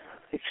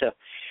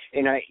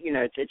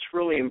 It's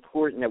really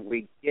important that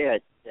we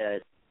get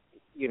that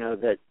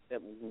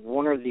that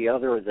one or the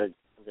other of the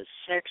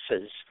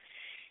sexes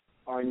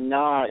are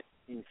not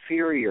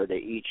inferior to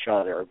each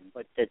other,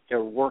 but that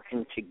they're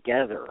working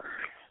together.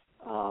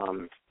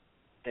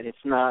 That it's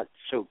not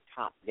so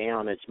top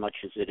down as much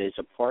as it is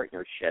a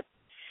partnership,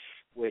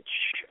 which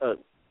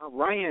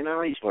Ryan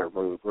Eisler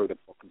wrote a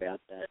book about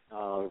that,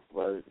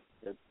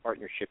 the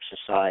Partnership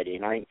Society,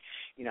 and I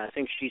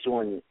think she's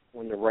on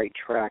the right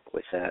track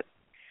with that.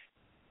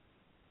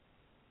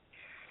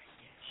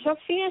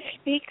 Sophia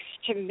speaks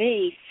to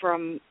me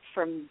from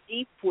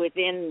deep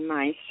within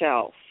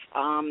myself,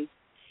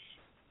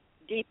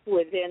 deep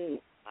within,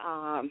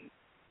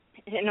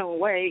 in a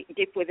way,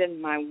 deep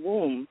within my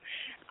womb.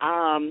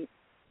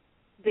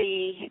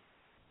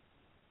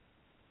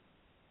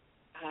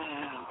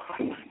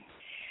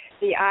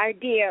 The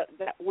idea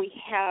that we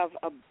have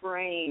a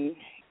brain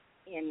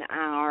in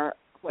our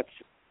what's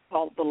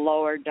called the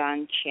lower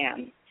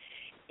dantian,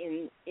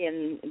 in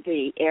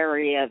the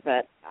area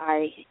that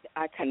I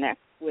connect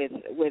with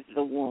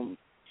the womb,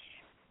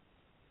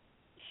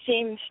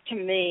 seems to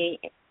me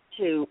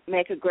to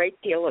make a great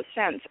deal of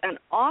sense. And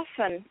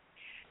often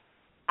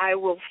I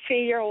will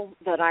feel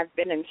that I've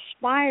been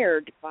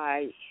inspired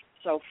by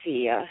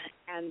Sophia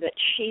and that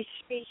she's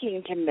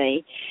speaking to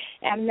me,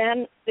 and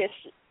then this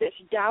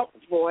doubt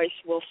voice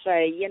will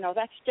say,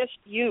 that's just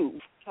you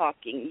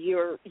talking.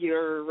 You're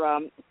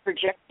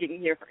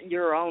projecting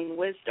your own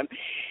wisdom.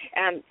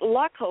 And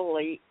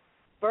luckily,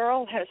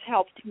 Burl has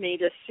helped me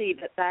to see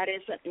that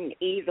isn't an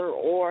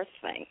either-or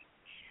thing,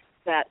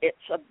 that it's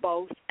a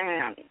both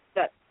and,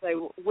 that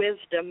the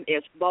wisdom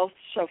is both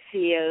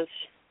Sophia's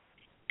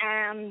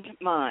and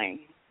mine,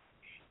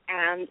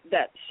 and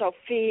that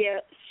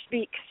Sophia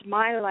speaks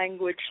my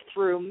language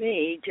through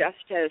me,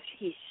 just as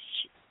she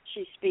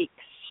speaks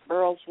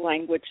Burl's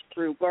language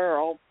through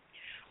Burl,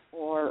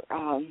 or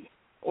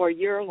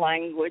your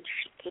language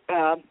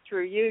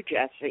through you,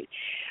 Jesse.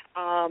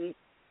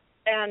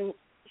 And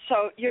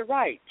so you're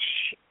right.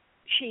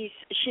 She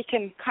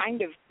can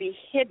kind of be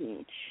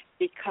hidden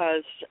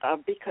because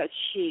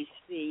she's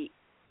the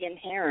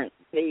inherent,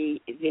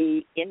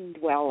 the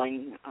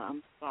indwelling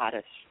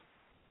goddess.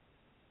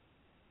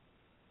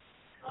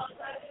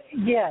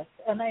 Yes,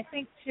 and I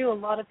think, too, a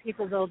lot of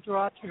people, they'll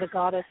draw to the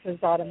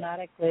goddesses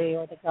automatically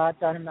or the gods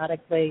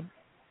automatically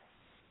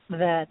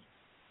that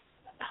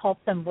help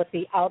them with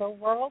the outer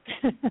world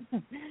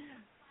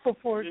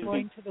before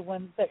going to the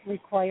ones that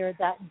require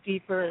that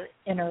deeper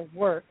inner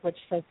work, which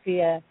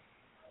Sophia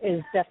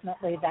is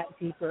definitely that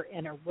deeper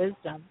inner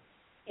wisdom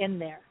in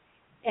there.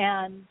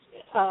 And,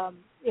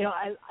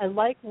 I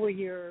like where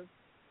you're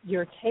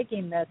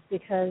taking this,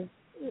 because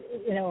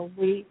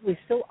we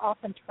so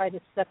often try to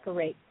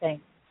separate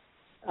things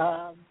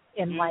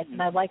in life,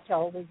 and I like to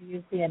always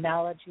use the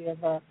analogy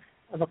of a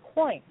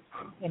coin.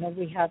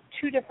 We have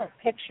two different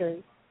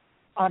pictures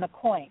on a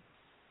coin,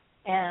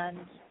 and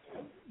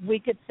we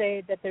could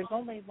say that there's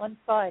only one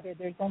side or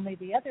there's only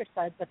the other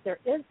side, but there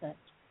isn't.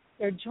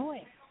 They're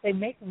joined. They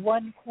make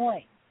one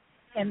coin,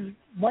 and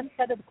one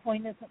side of the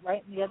coin isn't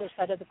right and the other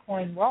side of the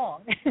coin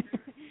wrong.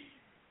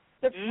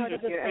 They're part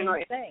of the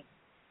same thing.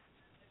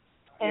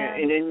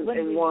 And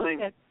in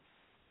line.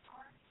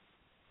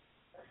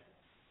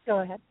 Go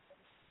ahead.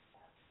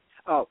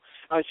 Oh,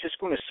 I was just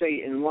going to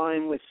say, in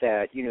line with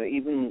that,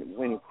 even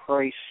when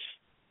Christ,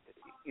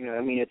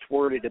 it's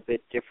worded a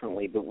bit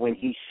differently, but when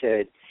he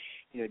said,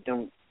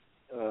 don't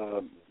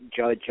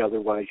judge,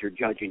 otherwise you're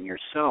judging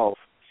yourself,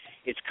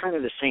 it's kind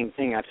of the same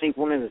thing. I think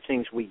one of the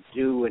things we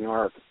do in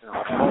our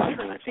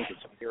culture, and I think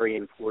it's a very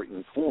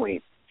important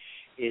point,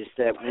 is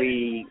that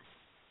we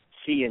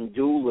see in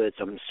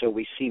dualism, so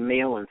we see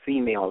male and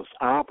female as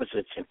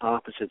opposites, and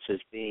opposites as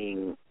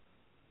being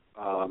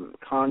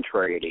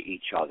contrary to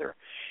each other,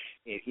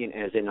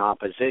 as in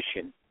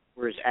opposition,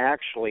 whereas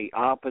actually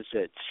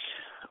opposites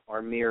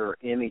are mirror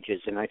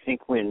images. And I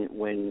think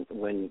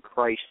when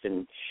Christ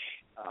and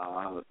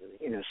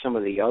some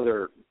of the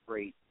other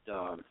great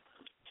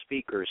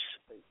speakers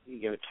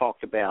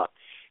talked about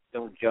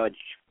don't judge,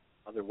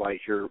 otherwise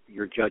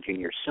you're judging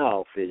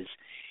yourself, is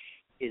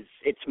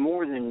it's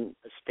more than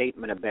a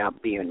statement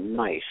about being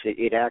nice.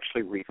 It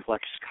actually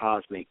reflects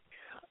cosmic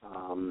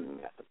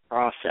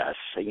process,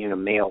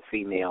 male,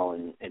 female,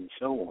 and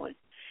so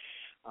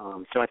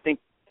on. So I think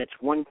that's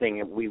one thing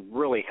that we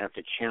really have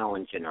to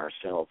challenge in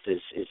ourselves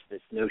is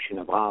this notion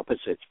of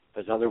opposites,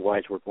 because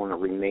otherwise we're going to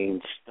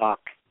remain stuck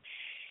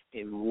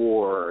in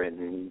war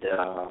and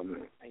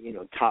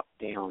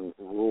top-down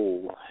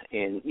rule.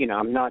 And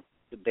I'm not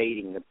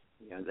debating that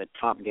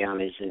top-down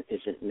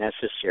isn't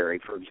necessary.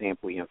 For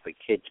example, if a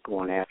kid's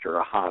going after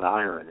a hot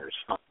iron or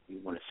something,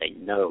 you want to say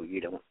no. You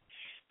don't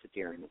sit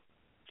there and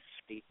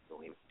speak to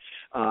him.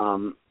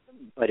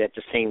 But at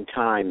the same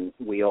time,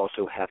 we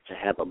also have to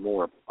have a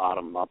more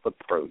bottom-up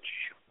approach.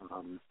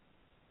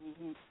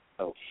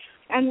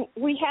 And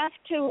we have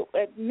to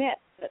admit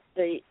that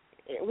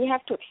we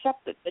have to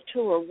accept that the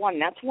two are one.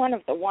 That's one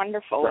of the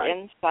wonderful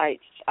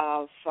insights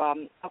of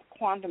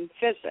quantum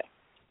physics,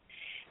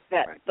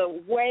 that the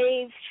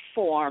wave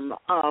form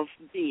of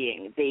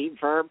being, the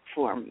verb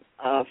form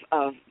of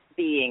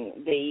being,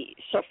 the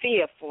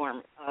Sophia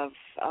form of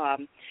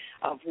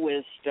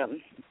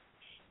wisdom,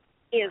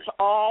 is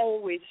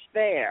always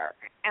there,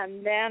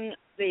 and then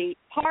the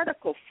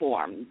particle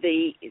form,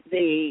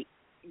 the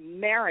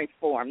Mary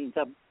form,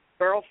 the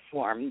Burl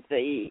form,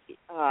 the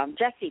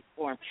Jesse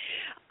form,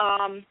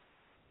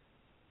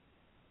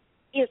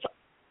 is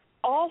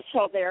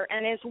also there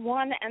and is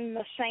one and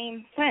the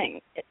same thing.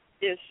 It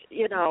is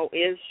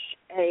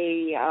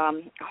a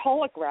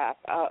holograph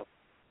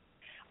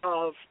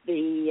of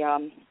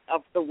the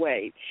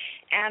wave,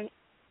 and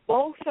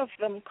both of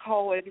them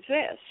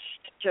coexist,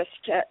 just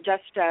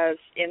as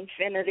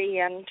infinity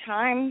and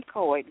time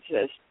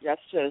coexist,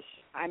 just as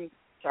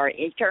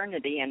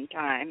eternity and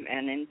time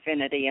and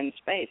infinity and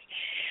space.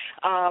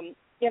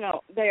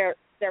 They're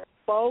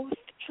both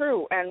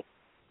true,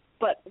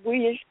 but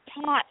we've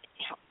taught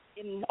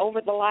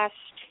over the last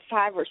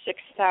 5,000 or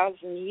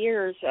 6,000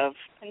 years of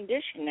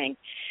conditioning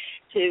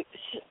to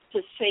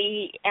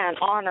see and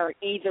honor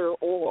either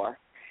or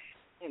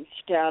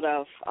instead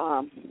of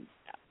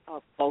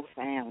both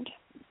and.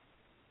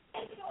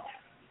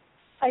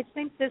 I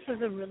think this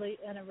is a really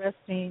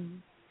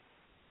interesting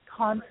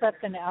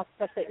concept and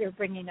aspect that you're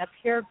bringing up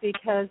here,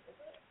 because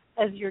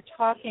as you're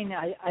talking,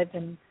 I've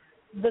been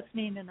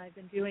listening and I've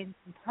been doing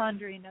some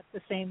pondering at the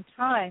same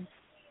time,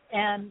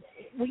 and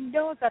we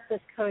know about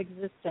this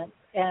coexistence,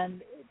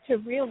 and to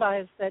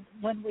realize that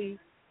when we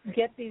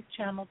get these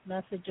channeled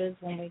messages,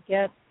 when we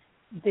get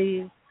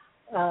these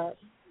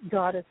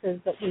goddesses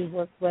that we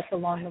work with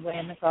along the way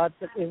and the gods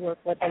that we work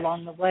with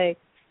along the way,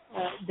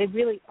 they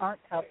really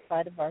aren't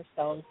outside of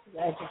ourselves.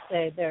 As you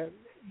say, they're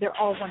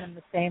all one and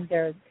the same.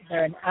 They're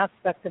an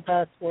aspect of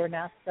us. We're an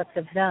aspect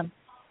of them.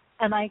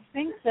 And I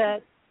think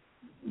that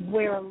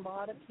where a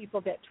lot of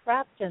people get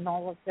trapped in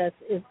all of this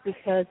is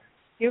because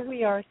here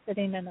we are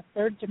sitting in a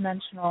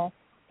third-dimensional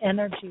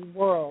energy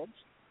world,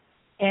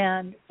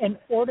 and in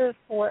order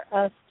for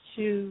us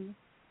to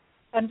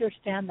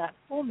understand that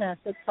fullness,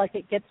 it's like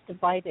it gets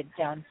divided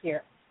down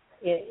here,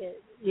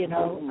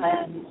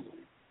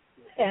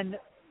 and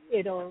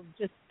it'll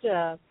just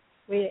you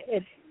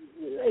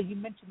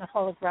mentioned the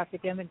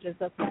holographic images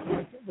that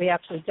we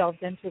actually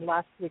delved into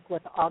last week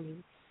with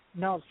Augie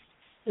Mills,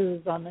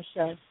 who's on the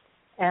show,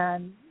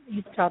 and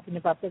he's talking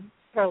about the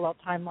parallel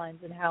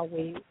timelines and how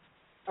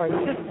our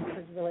existence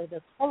is really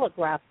this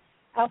holograph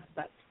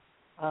aspect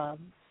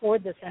for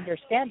this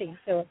understanding.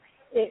 So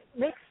it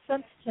makes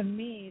sense to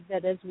me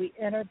that as we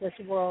enter this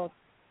world,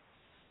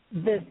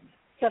 this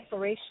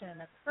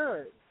separation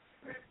occurs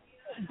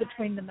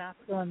between the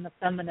masculine and the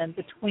feminine,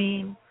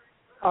 between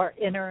our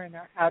inner and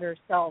our outer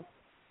self,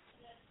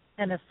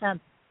 in a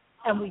sense.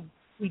 And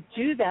we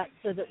do that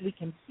so that we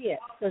can see it,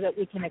 so that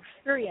we can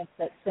experience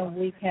it, so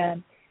we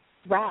can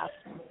grasp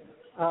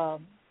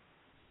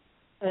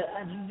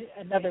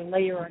another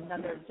layer,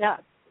 another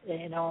depth.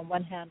 On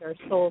one hand, our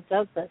soul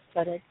does this,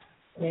 but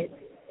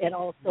it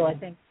also, I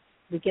think,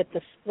 we get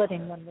the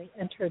splitting when we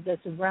enter this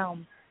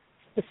realm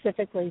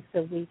specifically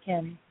so we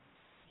can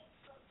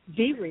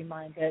be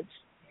reminded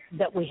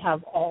that we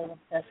have all of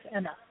this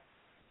in us.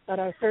 But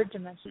our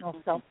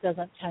third-dimensional self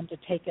doesn't tend to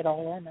take it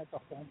all in as a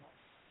whole.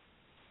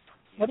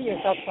 What are your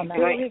thoughts on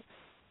that?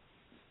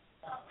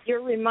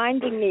 You're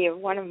reminding me of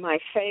one of my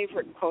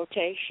favorite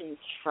quotations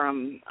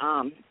from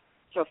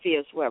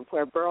Sophia's Web,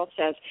 where Burl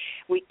says,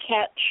 "We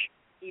catch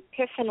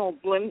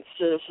epiphanal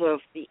glimpses of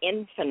the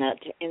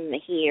infinite in the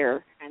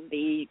here and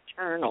the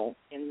eternal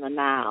in the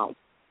now."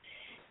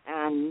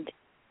 And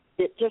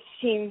it just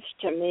seems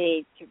to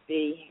me to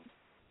be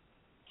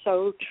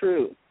so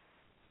true.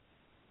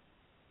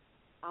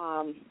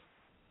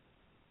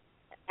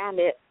 And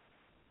it,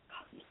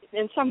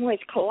 in some ways,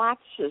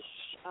 collapses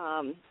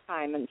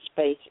time and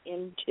space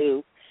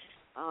into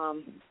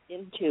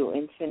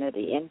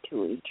infinity,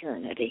 into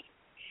eternity,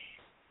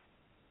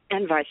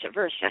 and vice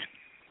versa.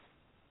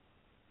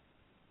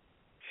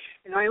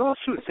 And I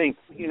also think,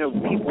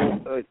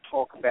 people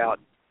talk about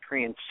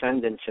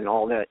transcendence and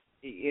all that.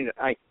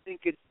 I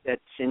think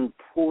that's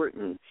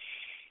important.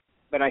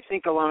 But I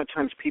think a lot of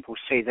times people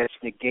say that's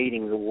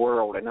negating the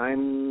world, and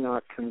I'm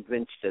not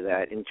convinced of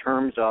that in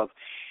terms of,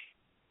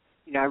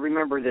 I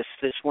remember this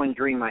one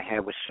dream I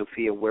had with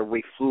Sophia where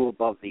we flew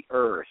above the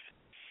earth,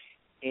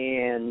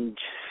 and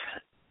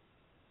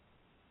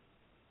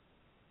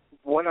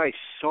what I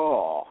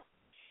saw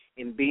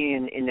in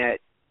being in that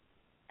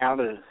out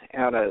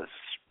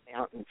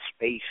in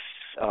space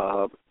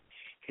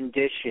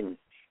condition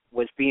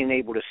was being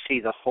able to see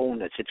the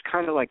wholeness. It's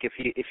kind of like if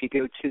you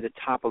go to the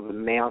top of a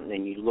mountain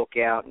and you look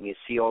out and you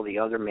see all the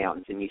other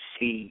mountains and you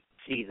see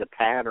the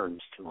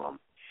patterns to them.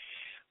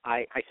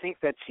 I think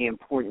that's the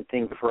important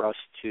thing for us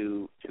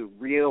to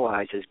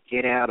realize is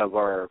get out of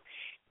our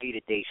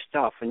day-to-day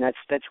stuff, and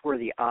that's where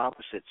the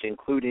opposites,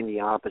 including the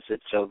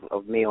opposites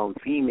of male and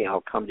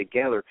female, come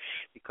together.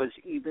 Because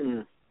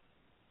even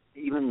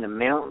the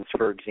mountains,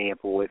 for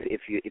example,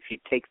 if you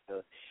take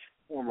the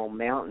formal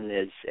mountain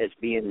as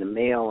being the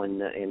male and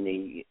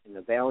the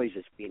valleys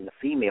as being the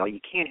female, you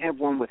can't have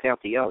one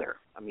without the other.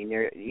 I mean,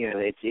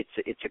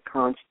 it's a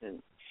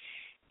constant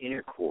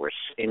intercourse,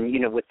 and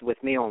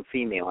with male and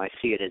female, I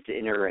see it as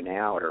inner and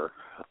outer,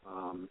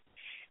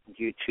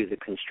 due to the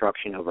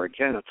construction of our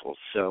genitals.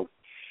 So,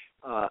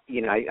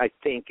 I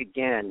think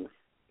again,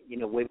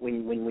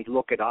 when we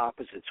look at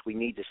opposites, we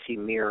need to see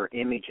mirror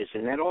images,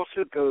 and that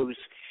also goes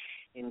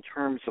in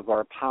terms of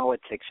our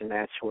politics and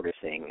that sort of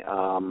thing.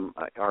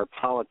 Our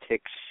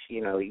politics,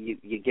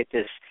 you get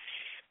this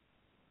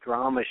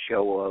drama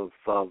show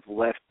of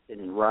left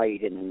and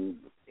right and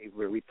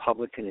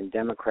Republican and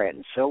Democrat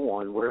and so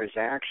on, whereas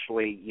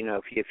actually,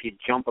 if you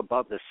jump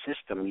above the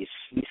system, you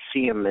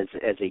see them as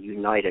a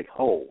united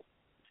whole.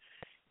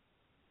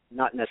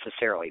 Not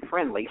necessarily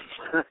friendly,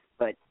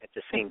 but at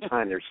the same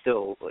time, they're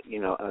still,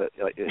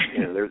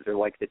 they're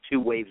like the two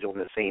waves on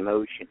the same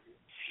ocean.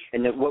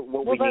 And that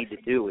what we need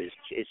to do is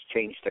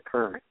change the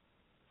current.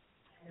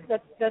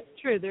 That's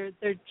true.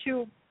 They're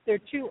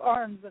two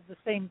arms of the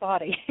same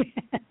body.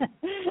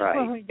 Right.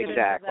 When we get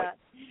exactly. Into that.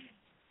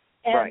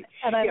 And, right.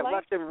 And I yeah, like,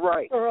 left and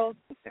right. Burl,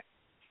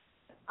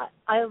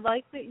 I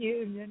like that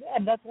you,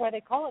 and that's why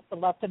they call it the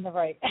left and the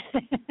right.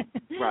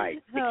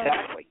 Right.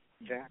 Exactly.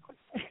 Exactly.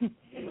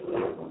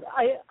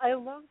 I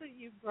love that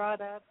you brought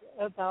up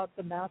about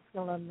the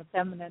masculine and the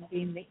feminine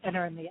being the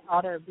inner and the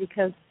outer,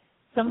 because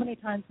so many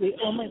times we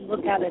only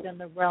look at it in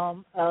the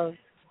realm of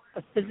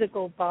a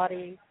physical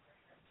body,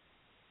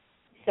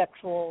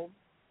 sexual,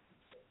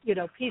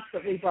 piece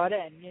that we brought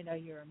in.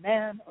 You're a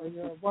man or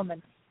you're a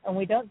woman, and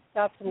we don't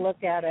stop to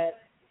look at it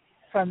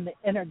from the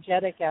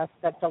energetic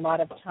aspect a lot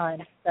of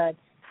times, that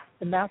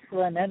the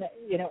masculine, and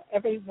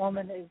every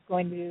woman is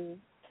going to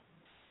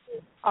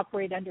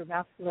operate under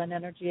masculine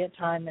energy at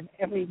time, and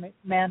every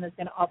man is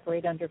going to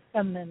operate under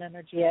feminine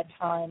energy at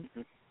time.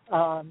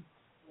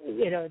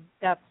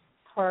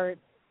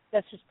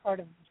 That's just part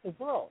of the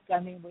world. I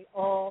mean, we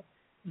all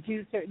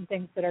do certain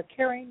things that are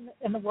caring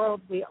in the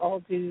world. We all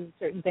do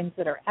certain things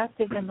that are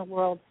active in the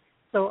world.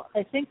 So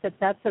I think that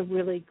that's a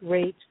really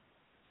great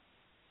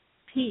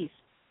piece.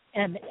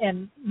 And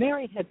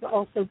Mary had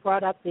also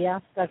brought up the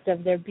aspect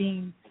of there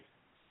being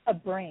a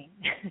brain,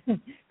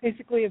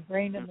 basically a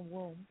brain in the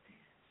womb.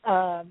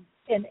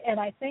 And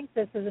I think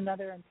this is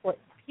another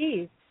important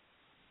piece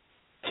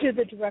to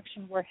the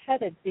direction we're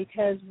headed,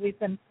 because we've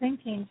been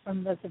thinking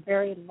from this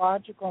very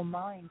logical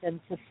mind in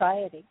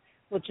society,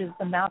 which is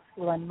the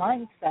masculine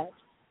mindset,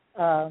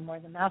 or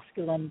the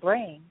masculine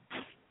brain.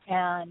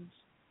 And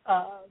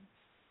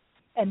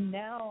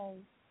now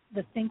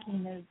the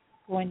thinking is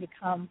going to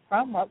come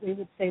from what we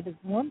would say the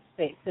womb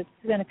space. It's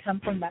going to come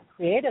from that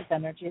creative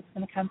energy. It's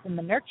going to come from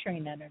the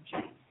nurturing energy.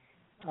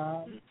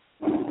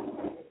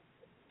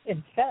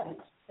 Instead,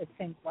 it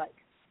seems like.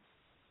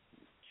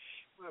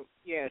 Well,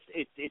 yes,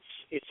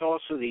 it's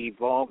also the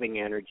evolving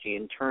energy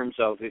in terms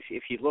of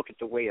if you look at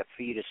the way a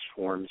fetus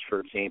forms,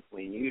 for example,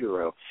 in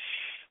utero,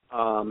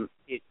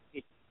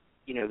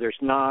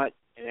 there's not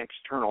an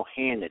external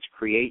hand that's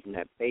creating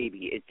that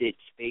baby. It's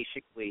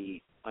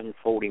basically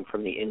unfolding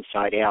from the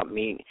inside out.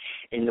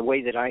 And the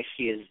way that I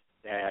see is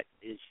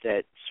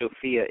that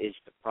Sophia is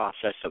the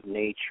process of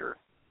nature.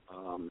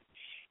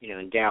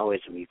 In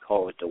Taoism, you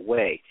call it the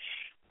way.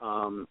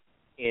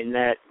 And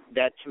that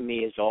to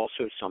me is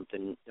also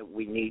something that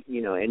we need,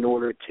 in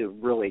order to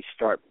really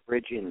start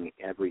bridging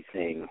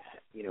everything.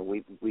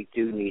 We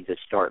do need to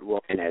start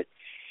looking at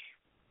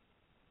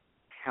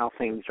how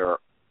things are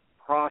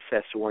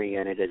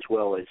process-oriented as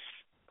well as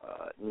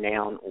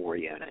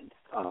noun-oriented.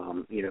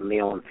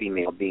 Male and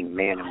female being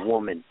man and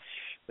woman,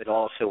 but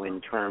also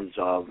in terms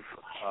of,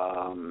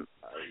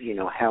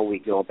 how we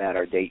go about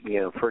our day.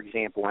 For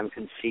example, I'm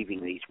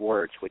conceiving these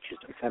words, which is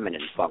the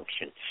feminine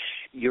function.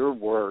 Your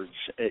words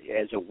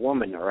as a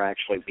woman are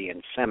actually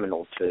being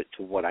seminal to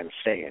what I'm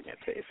saying,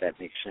 if that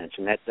makes sense.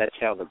 And that's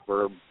how the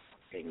verb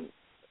thing,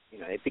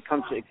 it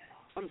becomes a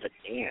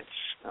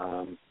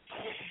dance.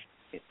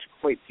 It's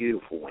quite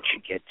beautiful once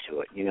you get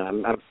to it.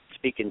 I'm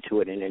speaking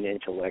to it in an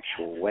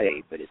intellectual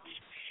way, but it's,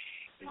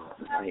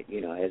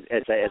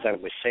 as I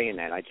was saying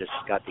that, I just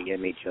got the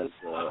image of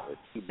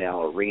two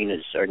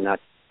ballerinas, or not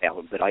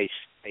ballerinas, but ice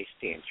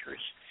dancers,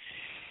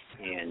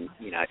 and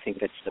I think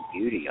that's the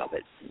beauty of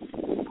it.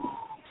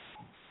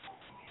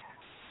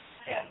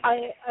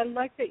 I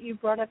like that you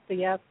brought up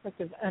the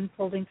aspect of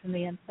unfolding from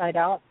the inside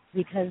out,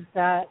 because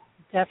that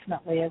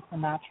definitely is the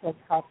natural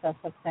process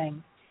of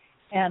things.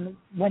 And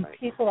when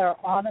people are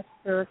on a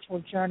spiritual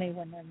journey,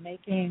 when they're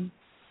making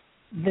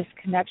this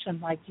connection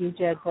like you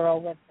did,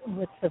 Burl,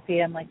 with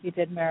Sophia, and like you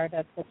did,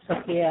 Meredith, with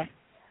Sophia,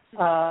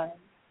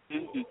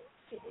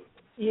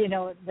 you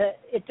know,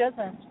 it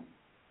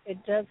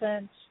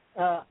doesn't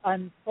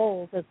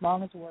unfold as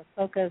long as we're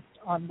focused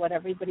on what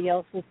everybody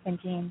else is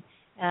thinking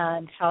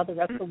and how the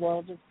rest of the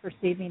world is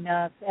perceiving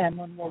us, and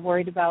when we're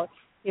worried about,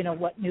 you know,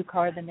 what new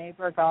car the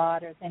neighbor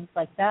got or things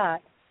like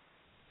that.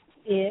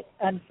 It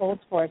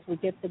unfolds for us. We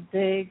get the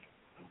big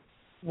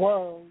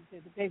whoas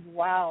or the big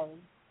wows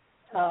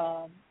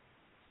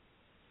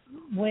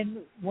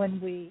when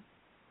we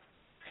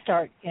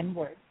start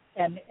inward,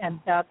 and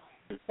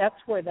that's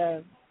where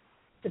the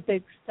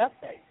big stuff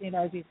is. You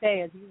know, as you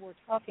say, as you were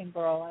talking,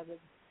 Burl,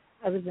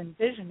 I was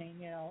envisioning,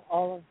 you know,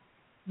 all of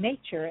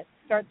nature. It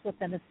starts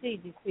within a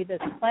seed. You see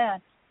this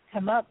plant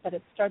come up, but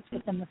it starts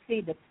within the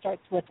seed. It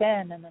starts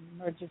within and then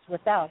emerges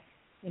without.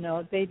 You know,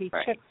 a baby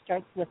chick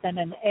starts within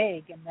an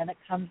egg and then it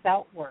comes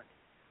outward.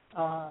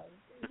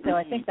 So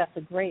I think that's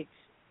a great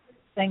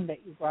thing that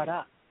you brought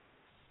up.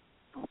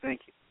 Oh,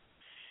 thank you.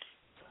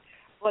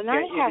 Well,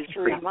 I have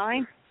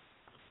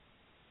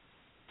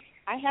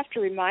to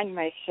remind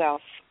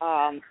myself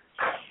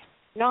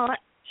not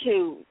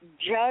to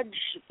judge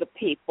the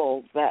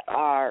people that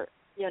are,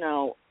 you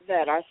know,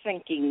 that are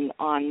thinking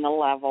on the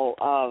level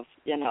of,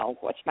 you know,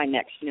 what's my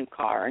next new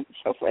car and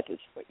so forth, is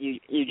what you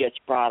just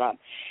brought up.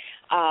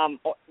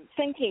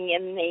 Thinking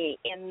in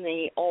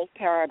the old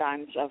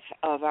paradigms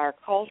of our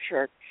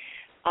culture,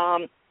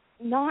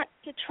 not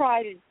to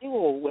try to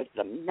duel with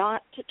them,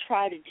 not to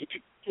try to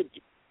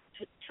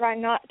try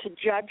not to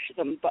judge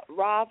them, but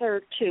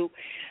rather to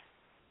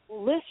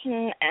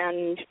listen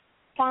and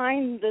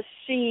find the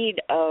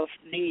seed of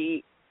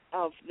the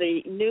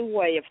new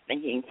way of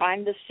thinking,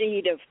 find the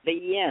seed of the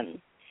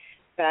yin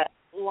that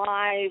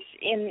lies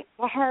in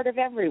the heart of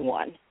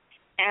everyone,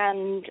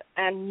 and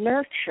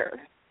nurture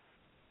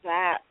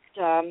that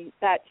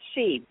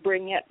seed,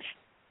 bring it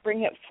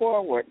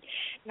forward,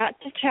 not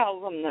to tell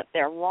them that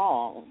they're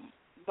wrong,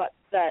 but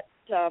that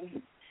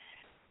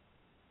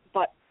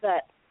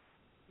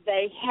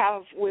they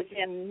have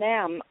within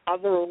them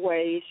other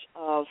ways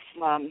of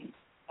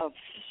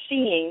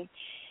seeing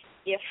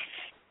if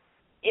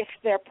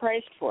they're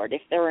praised for it,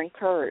 if they're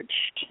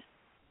encouraged.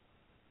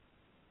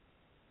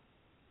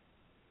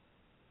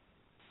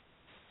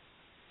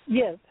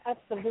 Yes,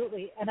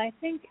 absolutely. And I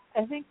think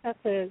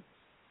that's an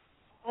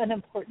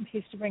important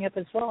piece to bring up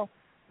as well,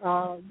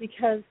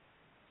 because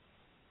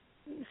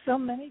so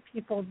many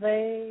people,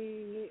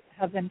 they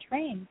have been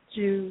trained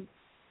to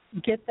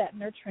get that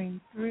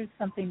nurturing through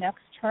something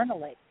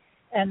externally.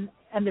 And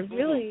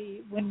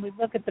really, when we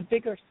look at the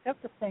bigger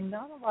scope of things,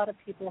 not a lot of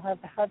people have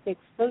had the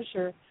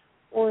exposure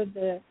or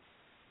the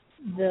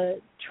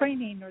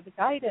training or the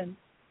guidance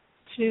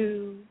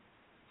to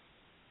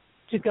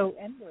go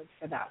inward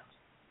for that,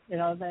 you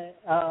know,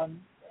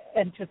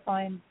 and to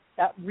find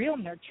that real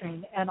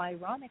nurturing. And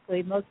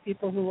ironically, most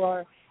people who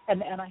are,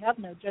 and I have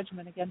no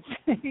judgment against,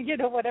 you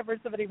know, whatever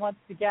somebody wants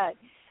to get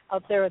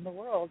out there in the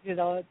world, you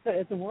know,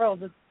 it's a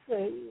world that's,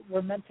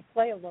 we're meant to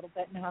play a little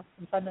bit and have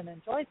some fun and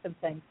enjoy some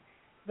things.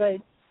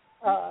 But,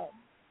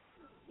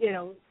 you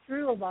know,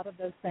 through a lot of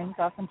those things,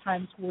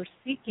 oftentimes we're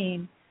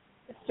seeking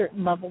a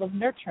certain level of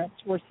nurturance.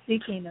 We're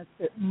seeking a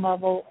certain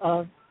level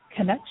of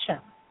connection.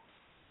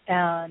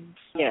 And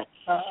yes.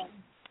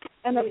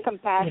 And of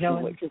compassion, you know,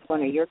 which is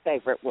one of your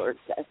favorite words,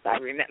 as I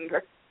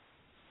remember.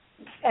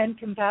 And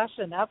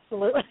compassion,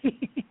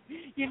 absolutely.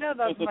 You know,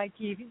 that's my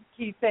key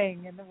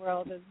thing in the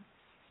world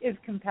is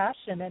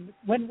compassion. And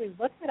when we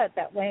look at it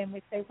that way and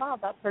we say, wow,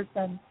 that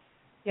person,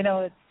 you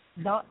know, it's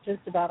not just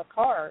about a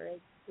car.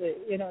 It's,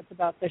 you know, it's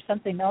about there's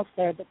something else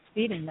there that's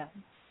feeding them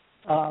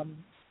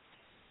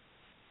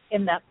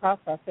in that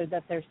process, or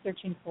that they're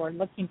searching for,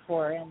 looking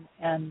for,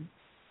 and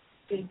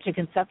to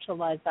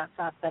conceptualize that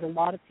fact that a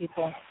lot of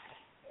people,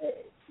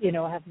 you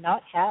know, have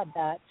not had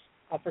that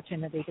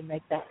opportunity to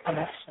make that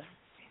connection.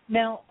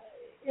 Now,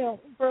 you know,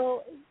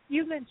 Burl,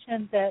 you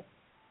mentioned that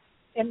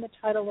in the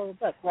title of the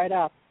book, right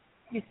up,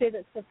 you say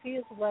that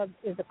Sophia's Web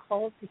is a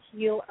call to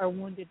heal our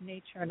wounded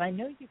nature. And I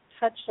know you've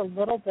touched a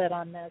little bit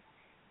on this,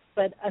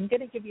 but I'm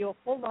going to give you a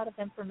whole lot of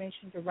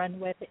information to run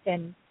with,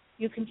 and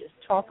you can just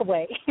talk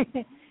away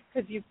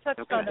because you've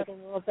touched on it a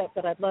little bit,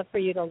 but I'd love for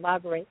you to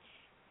elaborate.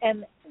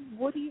 And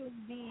what do you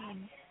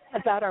mean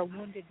about our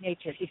wounded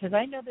nature? Because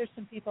I know there's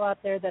some people out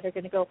there that are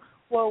going to go,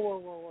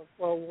 whoa,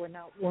 we're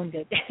not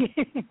wounded,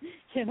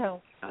 you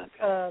know.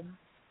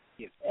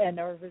 And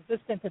are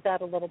resistant to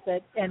that a little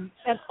bit, and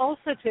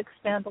also to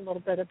expand a little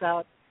bit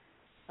about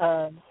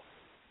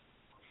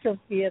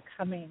Sophia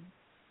coming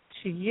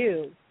to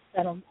you,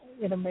 that'll,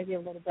 you know, maybe a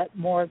little bit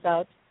more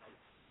about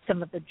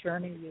some of the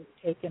journey you've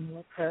taken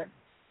with her.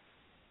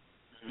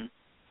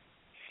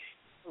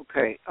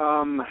 Okay.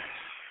 Where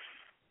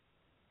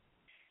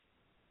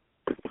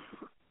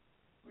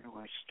do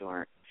I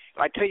start?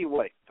 I tell you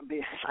what,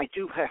 I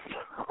do have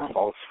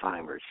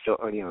Alzheimer's, so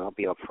I'll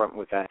be upfront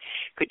with that.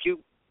 Could you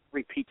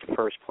repeat the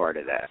first part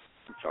of that?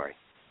 I'm sorry.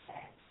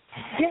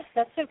 Yes,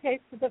 that's okay.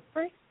 So the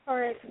first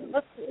part,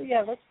 let's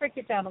break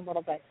it down a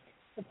little bit.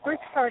 The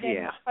first part in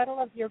the title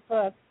of your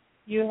book,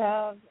 you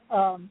have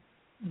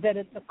that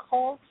it's a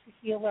call to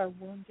heal our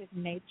wounded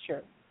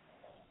nature.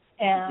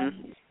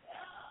 And,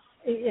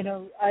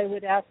 I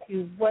would ask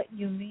you what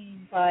you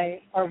mean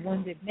by our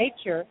wounded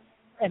nature,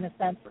 in a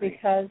sense,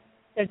 because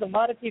there's a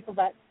lot of people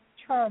that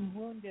term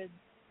wounded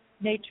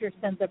nature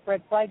sends up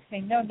red flags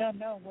saying, no,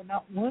 we're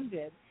not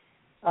wounded.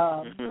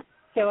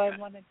 So I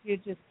wanted you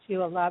just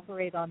to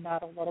elaborate on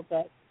that a little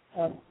bit,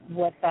 of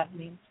what that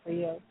means for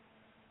you.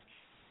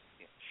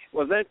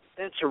 Well,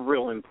 that's a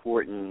real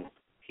important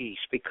piece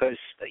because,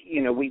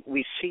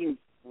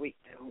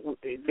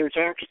 there's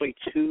actually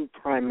two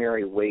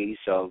primary ways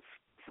of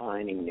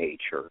defining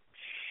nature.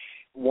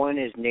 One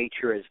is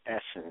nature as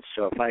essence.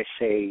 So if I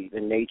say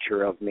the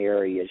nature of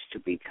Mary is to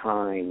be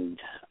kind,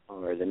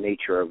 or the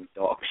nature of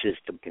dogs is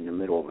to be in the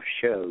middle of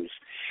shows,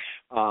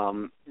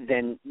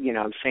 then,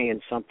 I'm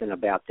saying something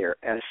about their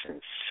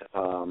essence,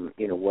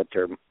 what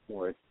they're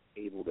more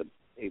able to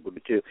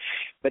do.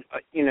 But,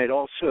 it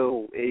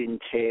also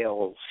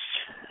entails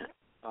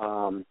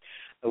the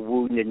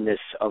woundedness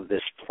of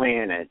this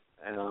planet,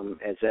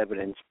 as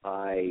evidenced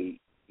by,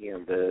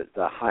 the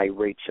high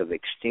rates of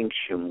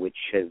extinction, which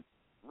have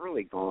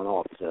really gone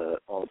off the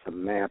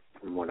map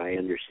from what I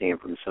understand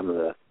from some of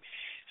the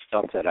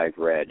stuff that I've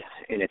read,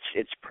 and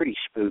it's pretty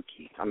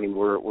spooky. I mean,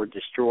 we're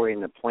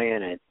destroying the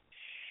planet,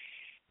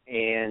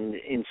 and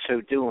in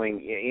so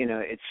doing,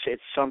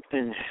 it's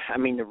something. I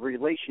mean, the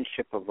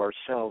relationship of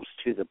ourselves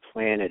to the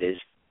planet is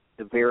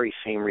the very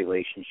same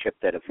relationship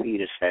that a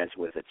fetus has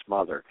with its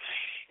mother.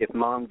 If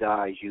mom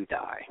dies, you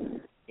die,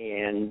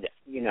 and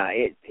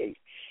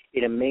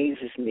it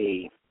amazes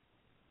me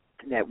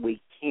that we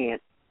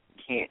can't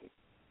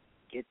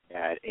get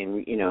that,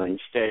 and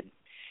instead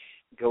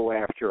go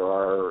after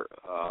our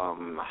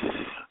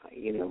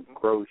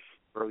growth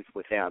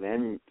without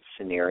end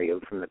scenario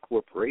from the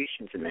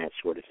corporations and that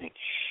sort of thing.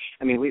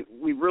 I mean,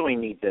 we really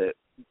need to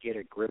get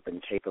a grip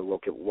and take a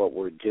look at what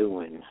we're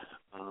doing.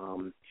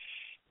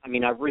 I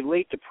mean, I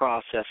relate the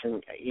process,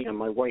 and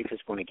my wife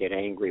is going to get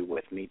angry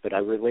with me, but I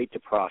relate the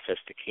process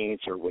to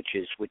cancer, which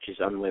is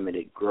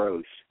unlimited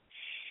growth,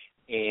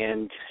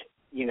 and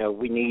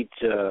we need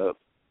to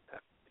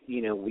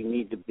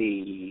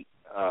be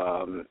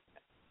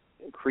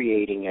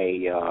creating a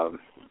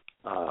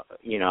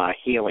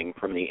healing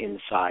from the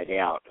inside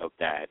out of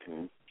that,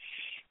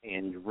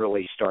 and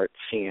really start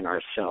seeing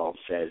ourselves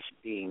as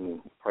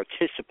being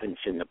participants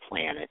in the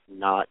planet,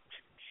 not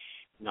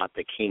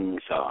the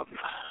kings of.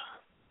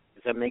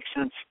 Does that make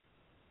sense?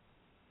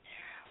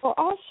 Well,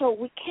 also,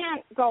 we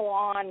can't go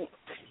on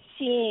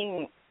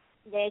seeing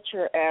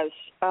nature as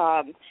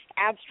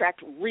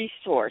abstract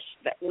resource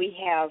that we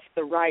have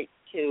the right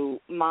to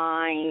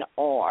mine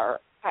or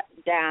cut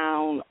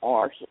down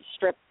or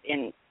strip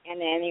in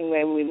any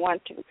way we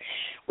want to.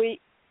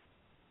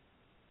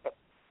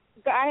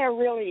 Gaia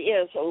really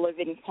is a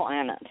living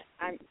planet.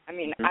 I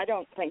mean, I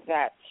don't think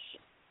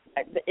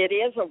it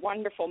is a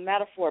wonderful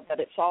metaphor, but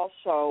it's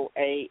also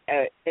a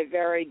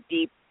very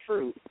deep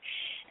truth.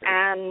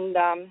 And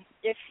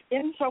if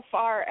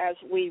insofar as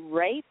we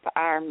rape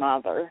our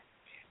mother,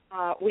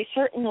 we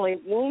certainly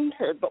wound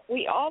her, but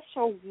we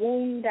also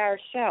wound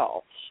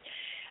ourselves.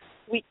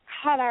 We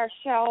cut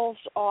ourselves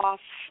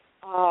off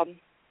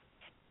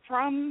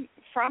from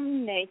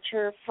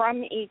nature,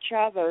 from each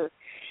other,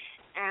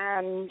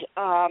 and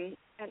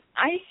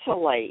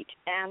isolate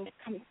and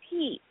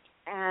compete.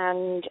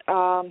 And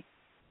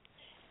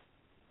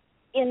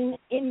in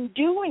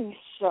doing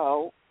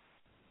so,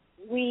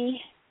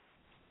 we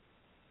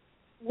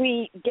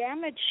wound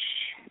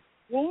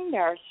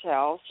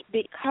ourselves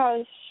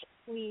because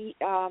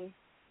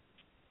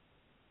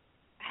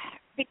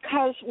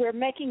we're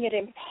making it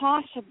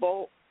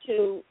impossible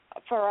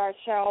for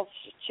ourselves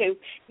to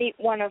meet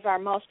one of our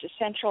most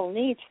essential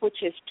needs,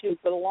 which is to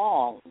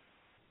belong.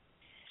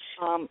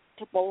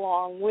 To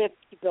belong with,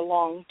 to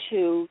belong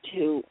to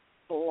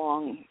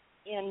belong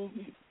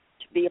in,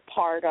 to be a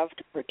part of,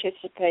 to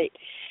participate.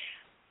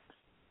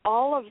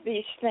 All of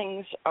these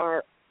things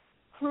are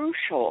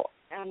crucial,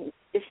 and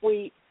if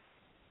we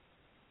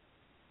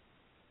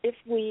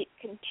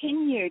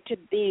continue to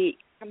be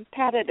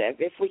competitive,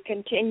 if we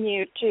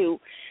continue to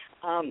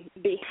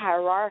be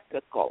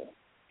hierarchical,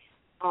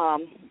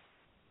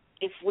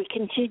 if we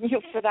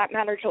continue, for that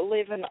matter, to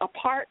live in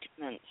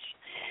apartments,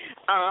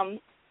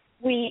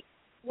 we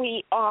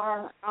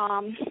are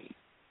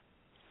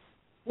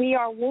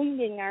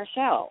wounding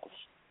ourselves,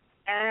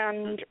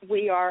 and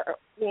we are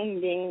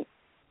wounding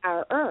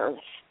our earth,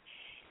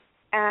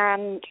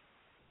 and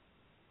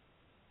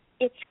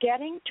it's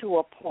getting to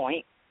a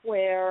point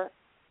where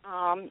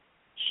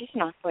she's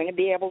not going to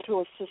be able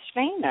to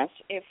sustain us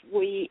if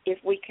we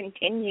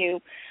continue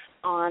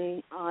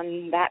on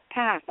that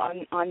path,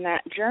 on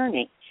that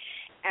journey.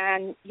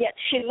 And yet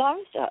she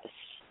loves us.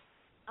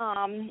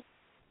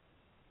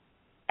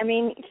 I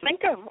mean,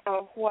 think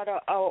of what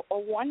a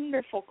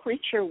wonderful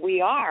creature we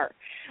are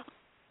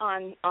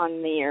on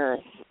the earth.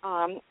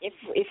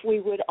 If we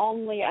would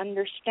only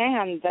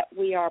understand that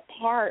we are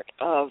part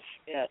of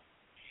it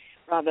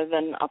rather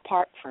than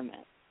apart from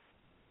it.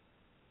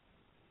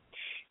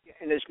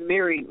 And as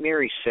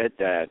Mary said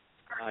that,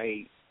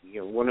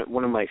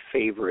 one of my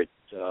favorite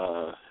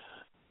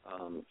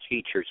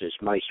teachers is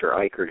Meister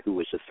Eichert, who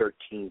was a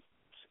 14th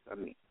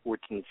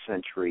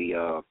century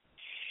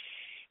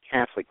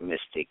Catholic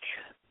mystic,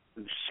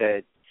 who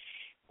said,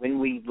 when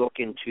we look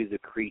into the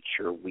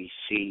creature, we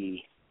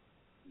see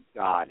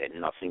God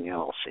and nothing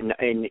else. And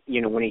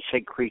when he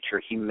said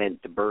creature, he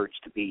meant the birds,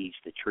 the bees,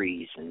 the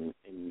trees, and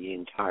the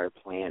entire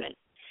planet.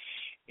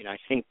 And I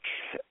think,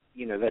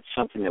 that's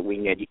something that we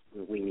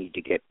need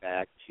to get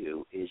back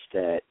to, is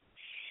that,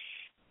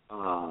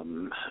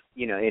 and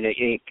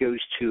it goes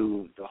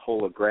to the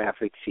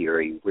holographic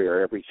theory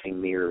where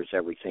everything mirrors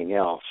everything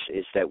else,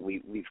 is that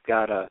we've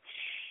got to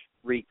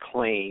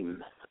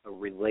reclaim a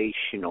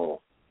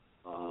relational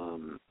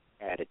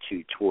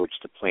attitude towards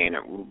the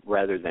planet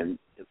rather than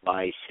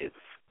divisive.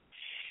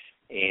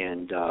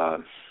 And,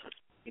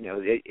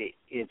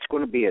 it's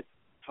going to be a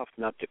tough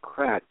nut to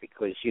crack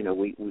because,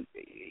 we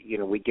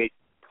get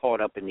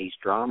caught up in these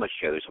drama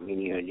shows. I mean,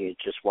 you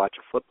just watch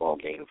a football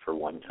game for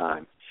one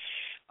time.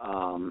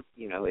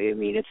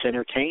 It's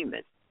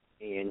entertainment.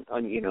 And,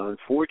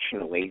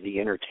 unfortunately, the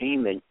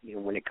entertainment,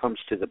 when it comes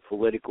to the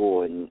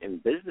political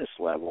and business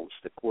levels,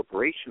 the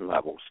corporation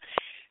levels,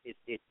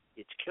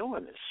 it's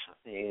killing us.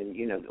 And,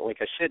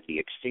 like I said, the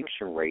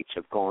extinction rates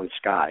have gone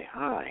sky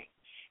high,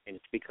 and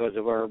it's because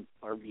of our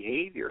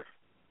behavior.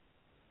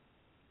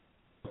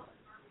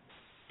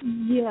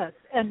 Yes,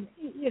 and,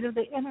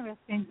 the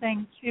interesting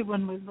thing, too,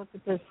 when we look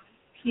at this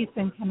piece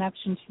in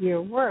connection to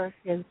your work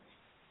is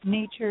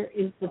nature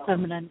is the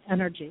feminine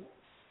energy.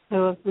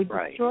 So if we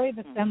destroy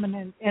the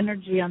feminine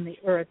energy on the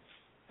earth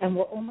and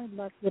we're only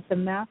left with the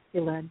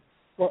masculine,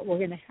 what we're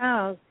going to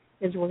have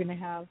is we're going to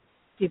have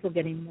people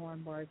getting more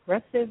and more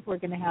aggressive. We're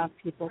going to have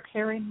people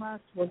caring less.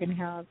 We're going to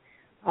have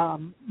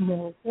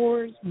more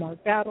wars, more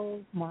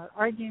battles, more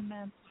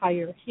arguments,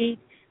 higher heat.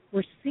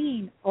 We're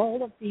seeing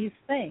all of these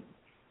things.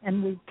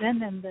 And we've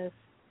been in this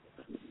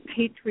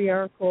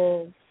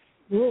patriarchal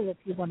rule, if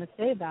you want to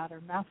say that,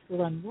 or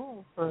masculine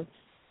rule for,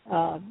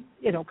 a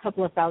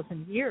couple of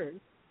thousand years.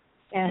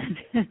 And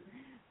and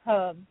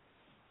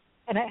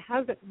it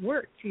hasn't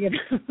worked,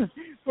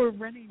 We're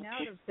running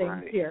out of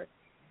things here.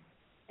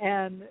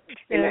 And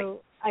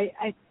so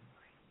I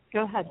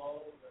go ahead.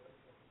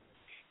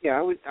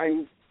 Yeah,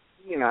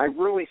 I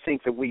really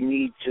think that we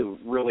need to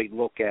really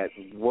look at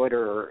what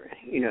are,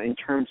 in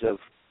terms of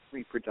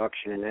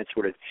reproduction and that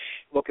sort of,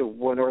 look at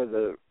what are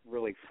the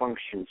really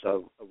functions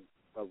of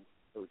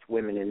both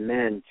women and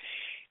men.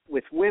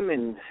 With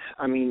women,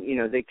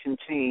 they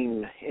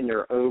contain in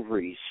their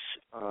ovaries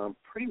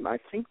pretty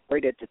much, I think,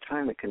 right at the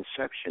time of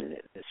conception,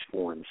 this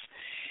forms.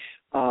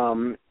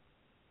 The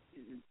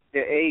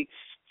eggs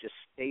just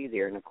stay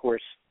there, and of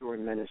course,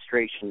 during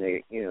menstruation,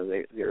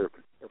 they're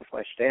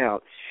fleshed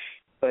out.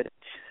 But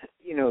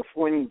if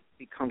one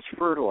becomes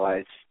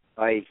fertilized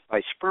by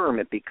sperm,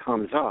 it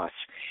becomes us.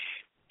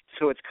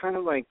 So it's kind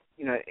of like,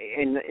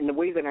 in the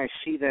way that I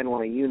see that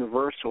on a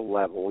universal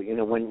level,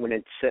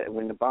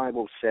 when the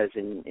Bible says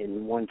in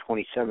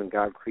 127,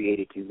 God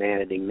created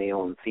humanity,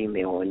 male and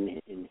female,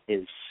 in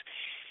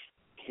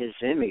His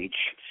image,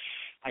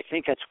 I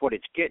think that's what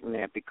it's getting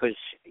at, because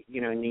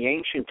in the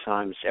ancient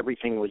times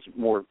everything was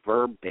more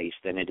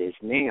verb-based than it is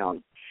now.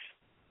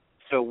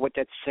 So what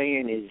that's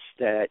saying is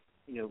that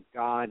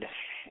God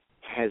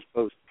has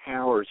both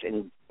powers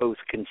and both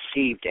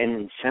conceived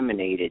and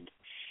inseminated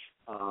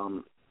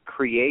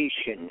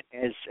creation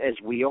as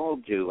we all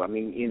do.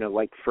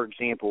 Like, for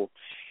example,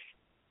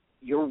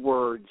 your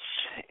words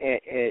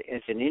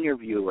as an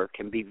interviewer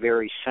can be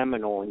very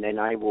seminal, and then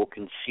I will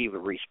conceive a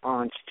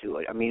response to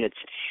it.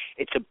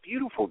 It's a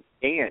beautiful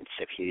dance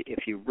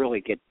if you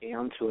really get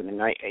down to it.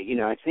 And I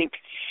think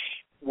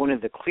one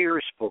of the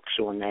clearest books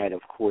on that,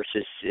 of course,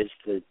 is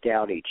the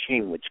Tao Te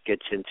Ching, which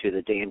gets into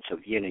the dance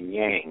of yin and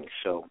yang.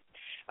 So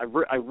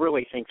I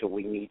really think that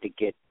we need to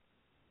get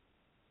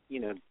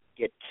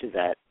to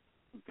that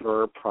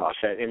verb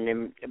process, and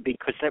then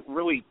because that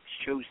really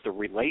shows the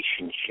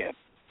relationship,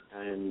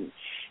 and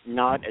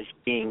not as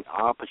being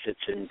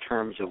opposites in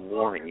terms of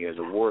warring.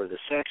 The war of the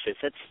sexes.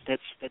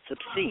 That's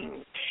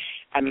obscene.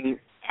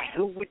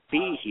 Who would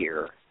be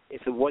here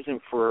if it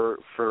wasn't for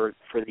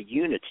the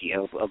unity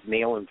of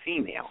male and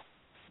female?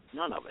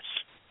 None of us.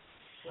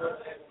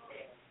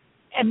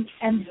 And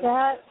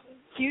that,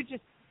 you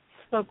just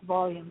spoke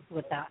volumes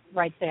with that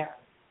right there,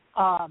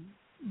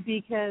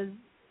 because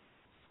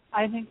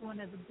I think one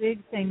of the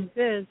big things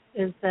is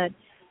that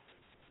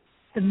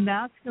the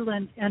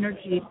masculine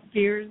energy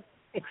fears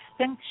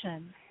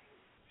extinction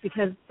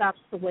because that's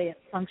the way it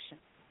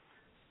functions.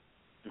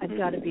 I've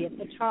got to be at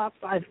the top.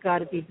 I've got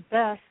to be the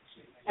best.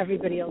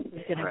 Everybody else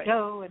is going to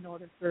go in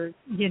order for,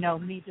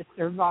 me to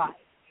survive.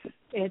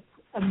 It's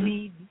a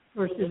me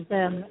versus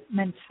them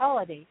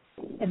mentality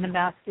in the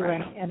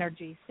masculine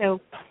energy. So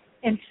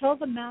until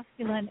the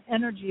masculine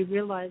energy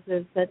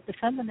realizes that the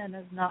feminine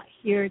is not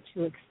here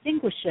to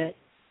extinguish it,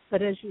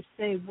 but as you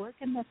say, work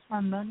in this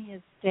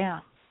harmonious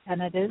dance,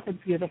 and it is a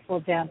beautiful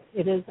dance.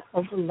 It is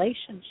a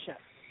relationship.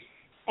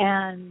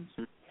 And,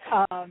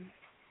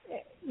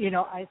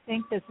 I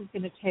think this is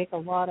going to take a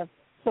lot of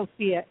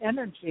Sophia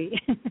energy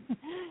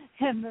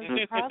in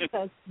this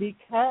process,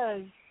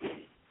 because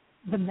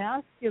the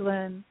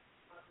masculine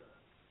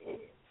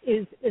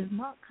is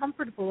not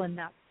comfortable in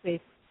that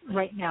space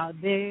right now.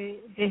 They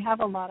have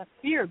a lot of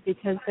fear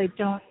because they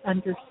don't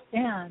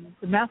understand.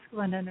 The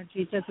masculine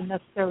energy doesn't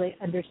necessarily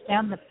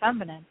understand the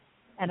feminine,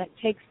 and it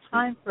takes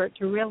time for it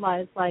to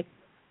realize, like,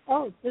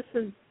 oh, this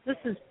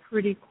is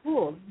pretty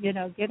cool.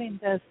 Getting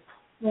this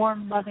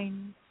warm,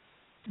 loving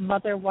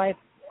mother-wife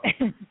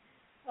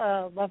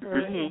lover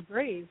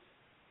embrace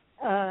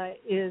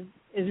is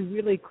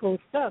really cool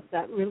stuff.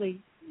 That really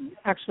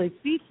actually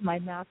feeds my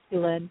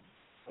masculine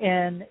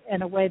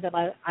in a way that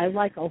I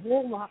like a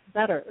whole lot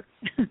better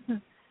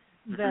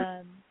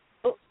than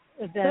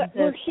this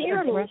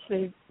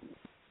aggressive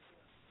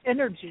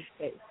energy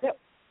space.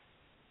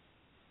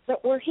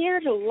 But we're here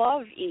to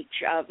love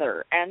each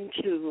other and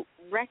to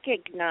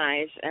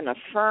recognize and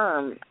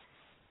affirm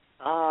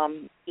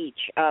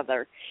each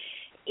other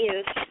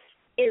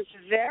is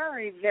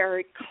very,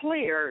 very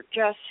clear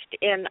just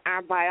in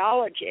our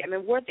biology. I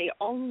mean, we're the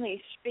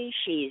only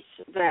species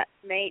that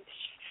mates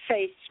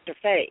face to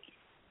face.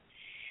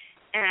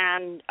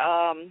 And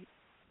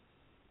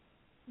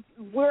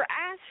we're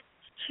asked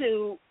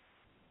to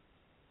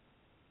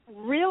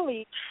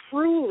really,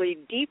 truly,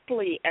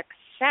 deeply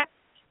accept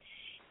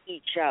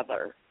each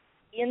other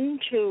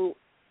into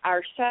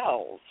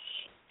ourselves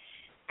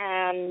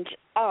and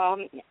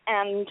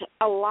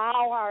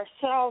allow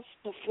ourselves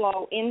to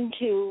flow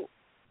into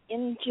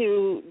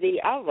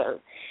the other.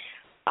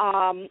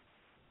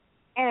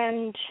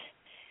 And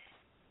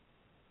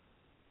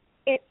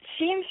it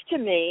seems to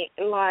me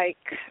like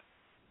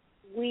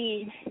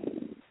we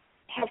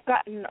have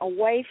gotten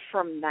away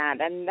from that,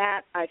 and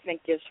that, I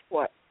think, is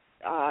what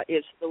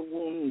is the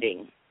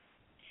wounding.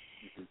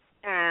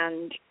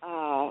 And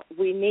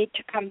we need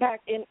to come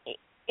back.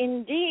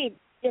 Indeed,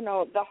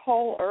 the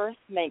whole earth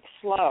makes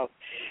love.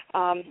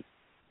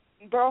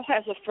 Burl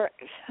has a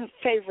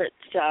favorite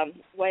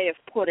way of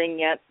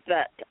putting it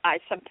that I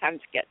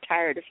sometimes get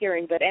tired of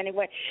hearing. But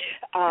anyway,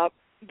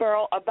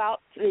 Burl, about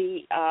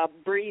the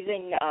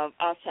breathing of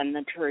us and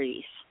the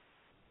trees.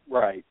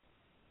 Right.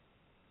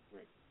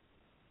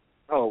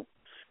 Oh,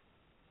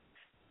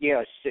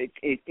 yes,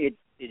 it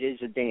is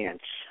a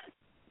dance.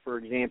 For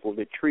example,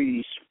 the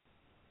trees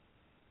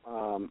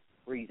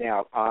breathe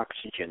out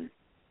oxygen,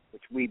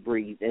 which we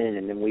breathe in,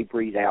 and then we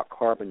breathe out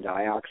carbon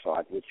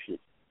dioxide, which the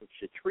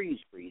trees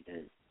breathe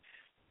in.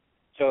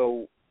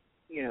 So,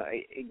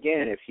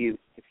 again, if you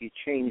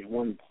change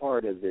one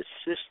part of this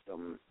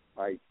system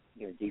by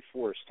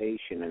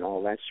deforestation and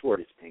all that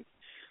sort of thing,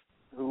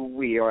 who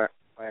we are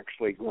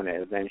actually going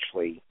to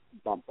eventually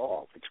bump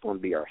off. It's going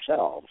to be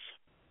ourselves.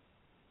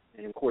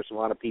 And of course, a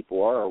lot of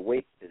people are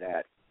awake to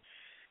that.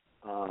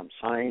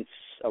 Science,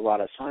 a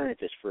lot of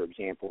scientists, for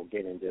example,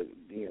 get into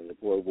the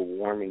global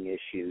warming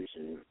issues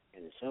and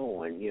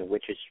so on,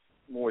 which is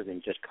more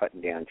than just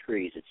cutting down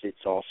trees.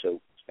 It's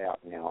also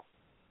spouting out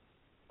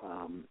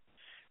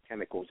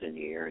chemicals in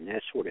the air and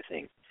that sort of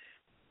thing.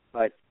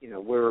 But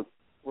we're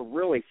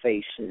really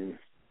facing,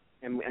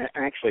 and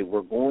actually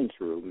we're going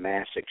through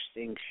mass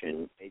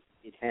extinction.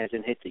 It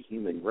hasn't hit the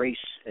human race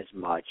as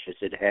much as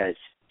it has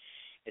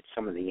at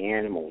some of the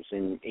animals.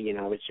 And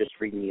I was just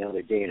reading the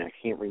other day, and I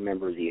can't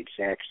remember the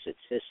exact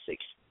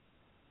statistics,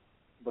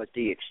 but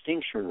the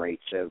extinction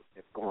rates have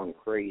gone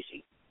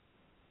crazy.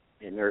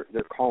 And they're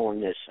calling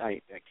this,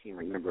 I can't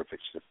remember if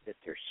it's the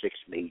fifth or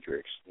sixth major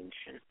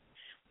extinction.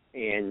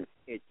 And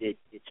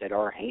it's at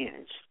our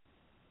hands.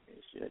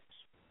 It's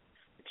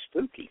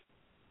spooky.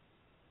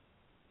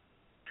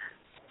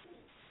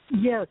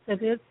 Yes,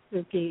 it is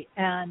spooky.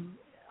 And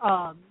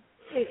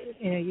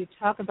you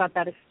talk about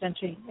that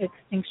extinction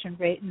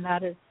rate, and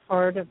that is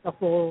part of the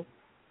whole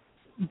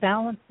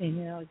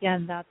balancing.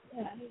 Again, that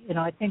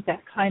I think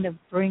that kind of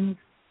brings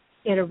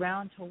it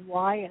around to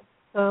why it's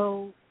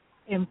so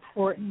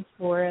important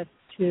for us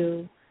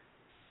to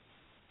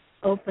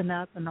open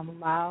up and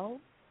allow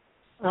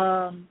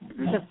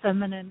the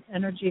feminine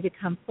energy to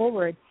come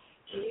forward.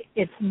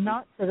 It's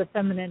not so the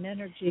feminine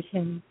energy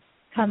can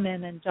come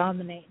in and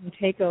dominate and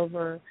take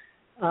over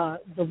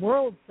the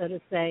world, so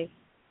to say.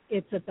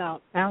 It's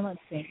about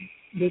balancing,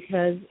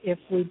 because if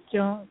we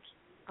don't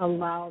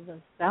allow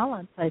this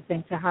balance, I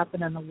think, to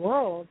happen in the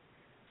world,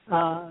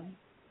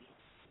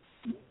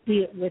 be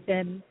it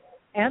within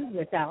and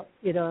without,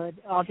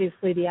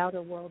 obviously the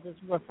outer world is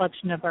a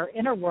reflection of our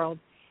inner world,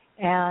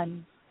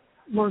 and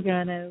we're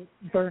going to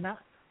burn up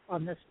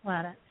on this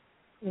planet.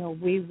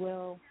 We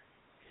will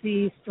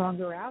see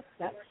stronger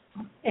aspects,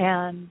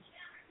 and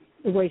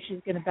the way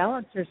she's going to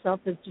balance herself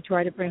is to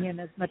try to bring in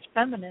as much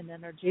feminine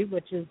energy,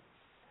 which is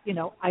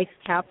ice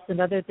caps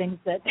and other things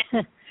that,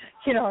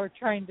 are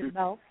trying to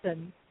melt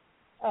and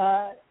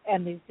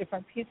these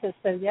different pieces.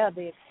 So, yeah,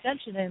 the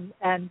extension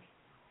and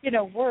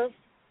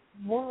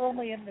we're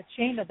only in the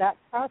chain of that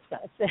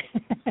process.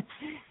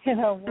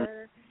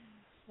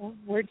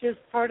 We're just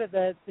part of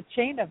the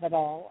chain of it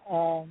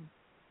all,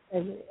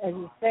 as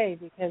you say,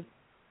 because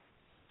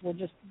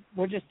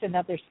we're just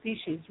another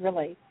species,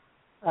 really,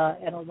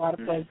 in a lot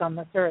of ways on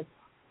this earth.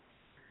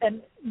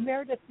 And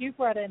Meredith, you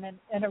brought in an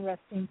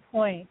interesting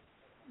point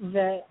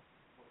that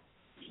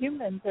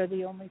humans are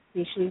the only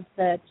species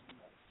that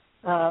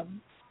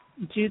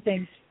do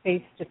things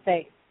face to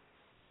face,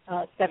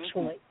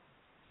 sexually,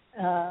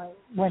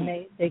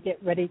 when they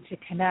get ready to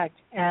connect.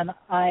 And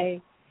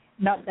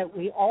not that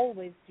we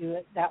always do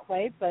it that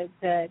way, but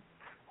that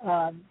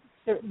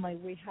certainly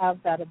we have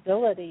that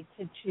ability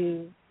to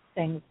do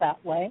things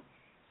that way.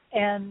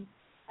 And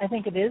I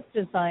think it is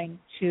designed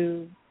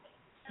to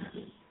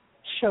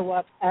show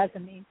up as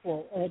an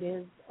equal. It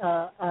is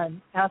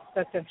an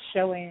aspect of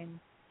showing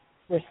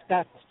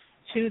respect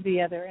to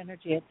the other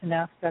energy. It's an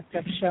aspect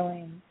of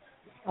showing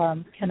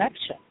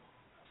connection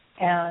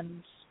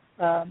and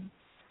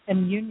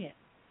union,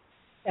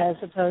 as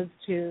opposed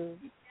to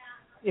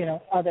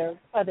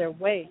other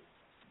ways.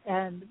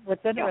 And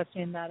what's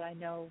interesting that I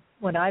know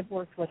when I've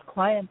worked with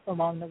clients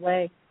along the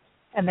way,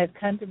 and they've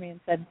come to me and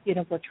said,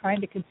 we're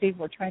trying to conceive,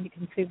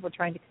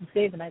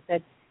 and I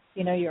said,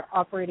 you're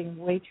operating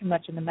way too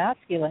much in the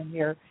masculine.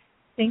 You're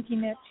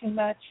thinking it too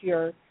much.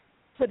 You're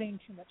putting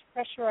too much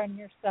pressure on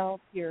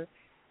yourself. You're,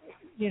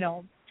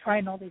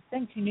 trying all these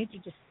things. You need to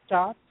just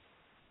stop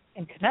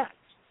and connect.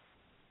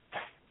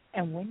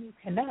 And when you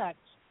connect,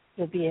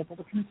 you'll be able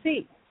to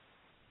conceive.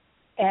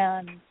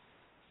 And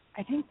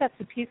I think that's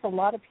a piece a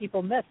lot of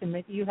people miss, and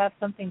maybe you have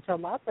something to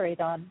elaborate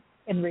on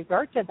in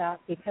regard to that,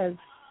 because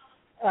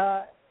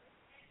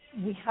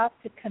we have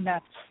to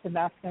connect the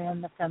masculine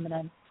and the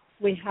feminine.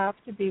 We have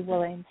to be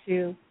willing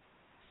to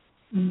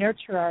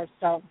nurture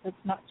ourselves. It's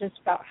not just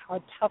about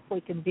how tough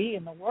we can be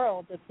in the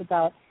world. It's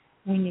about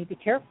we need to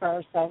care for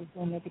ourselves.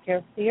 We need to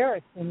care for the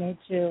earth. We need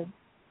to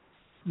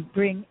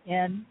bring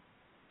in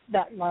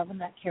that love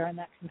and that care and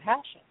that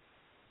compassion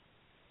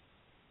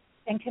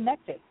and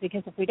connect it.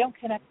 Because if we don't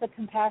connect the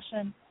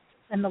compassion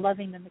and the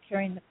loving and the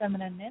caring, the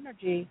feminine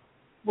energy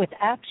with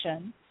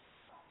action,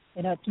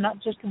 it's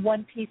not just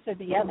one piece or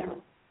the other.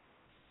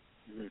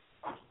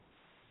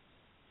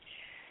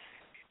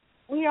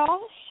 We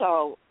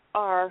also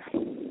are,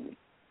 and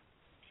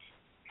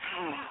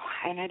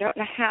I don't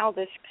know how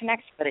this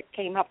connects, but it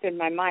came up in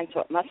my mind,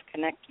 so it must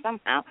connect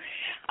somehow.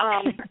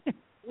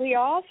 We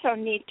also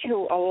need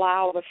to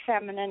allow the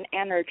feminine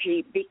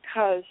energy,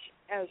 because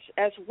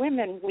as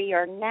women, we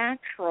are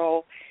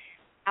natural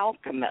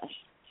alchemists.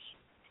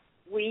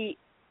 We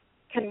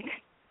can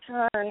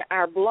turn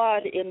our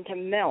blood into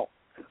milk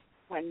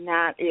when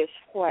that is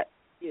what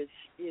is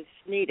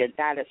needed.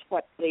 That is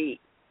what the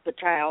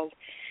child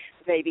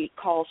baby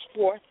calls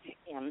forth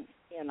in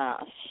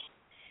us.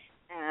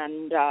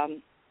 And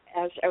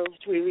as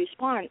we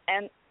respond,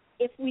 and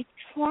if we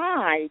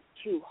try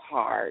too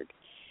hard,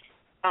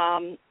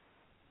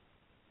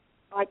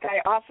 like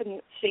I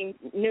often see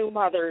new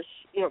mothers,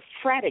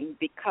 fretting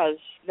because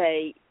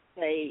they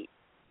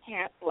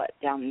can't let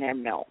down their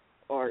milk,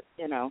 or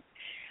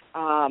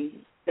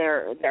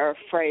they're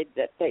afraid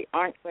that they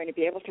aren't going to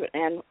be able to.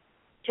 And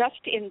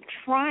just in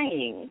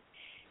trying,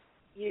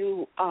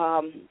 you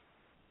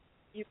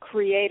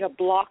create a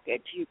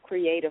blockage, you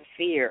create a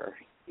fear,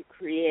 you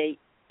create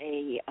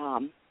a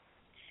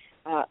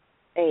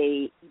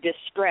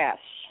distress.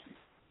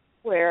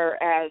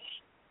 Whereas,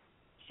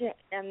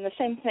 and the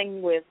same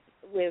thing with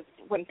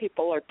when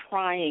people are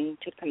trying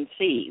to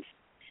conceive,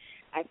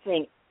 I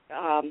think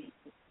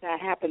that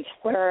happens.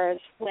 Whereas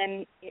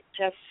when it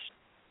just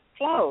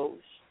flows,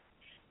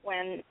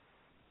 when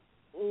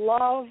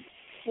love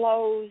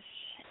flows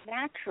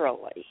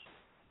naturally,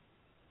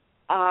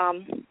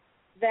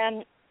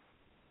 then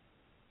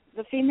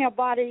the female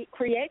body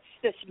creates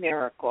this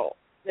miracle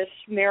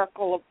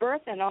of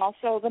birth, and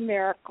also the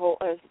miracle,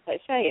 as they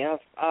say,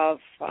 of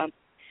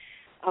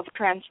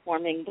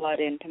transforming blood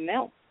into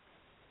milk,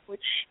 which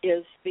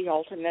is the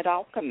ultimate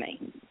alchemy.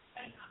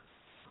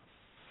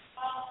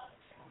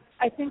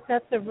 I think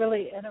that's a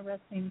really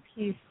interesting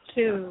piece,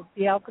 too,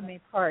 the alchemy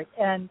part.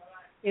 And,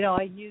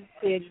 I use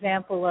the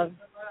example of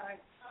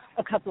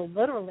a couple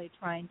literally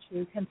trying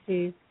to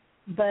conceive,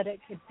 but it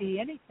could be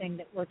anything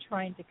that we're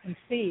trying to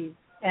conceive.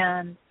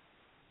 And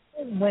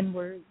when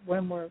we're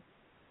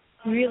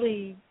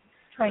really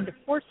trying to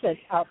force it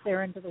out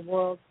there into the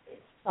world,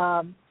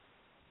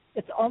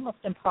 it's almost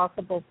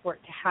impossible for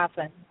it to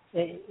happen,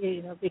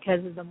 because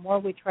the more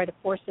we try to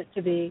force it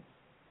to be,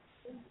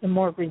 the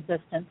more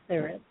resistance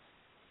there is.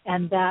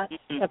 And that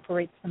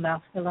separates the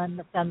masculine,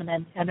 the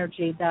feminine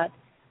energy that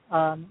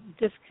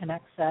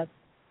disconnects us,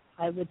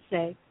 I would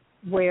say.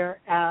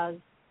 Whereas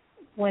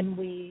when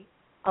we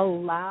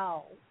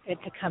allow it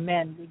to come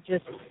in, we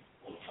just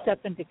step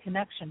into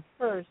connection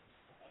first,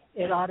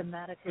 it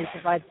automatically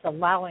provides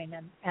allowing,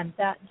 and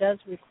that does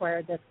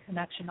require this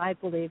connection, I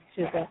believe,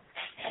 to the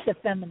the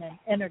feminine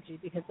energy,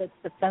 because it's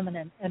the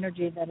feminine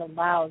energy that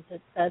allows,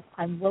 it says,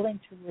 I'm willing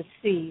to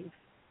receive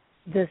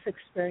this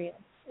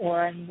experience,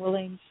 or I'm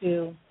willing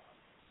to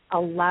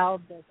allow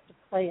this to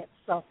play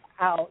itself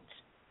out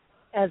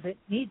as it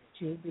needs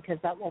to, because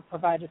that will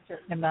provide a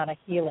certain amount of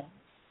healing.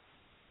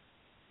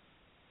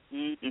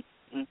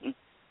 Mm-hmm. Mm-hmm.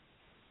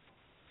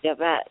 Yeah,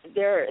 that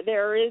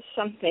there is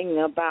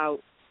something about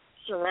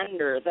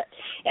surrender that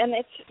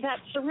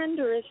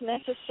surrender is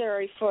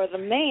necessary for the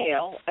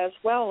male as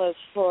well as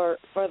for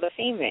the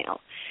female,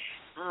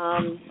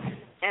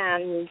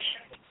 and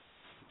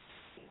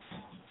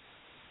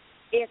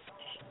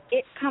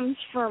it comes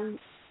from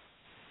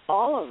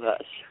all of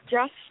us,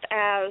 just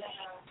as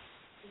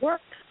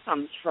work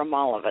comes from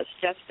all of us,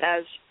 just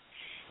as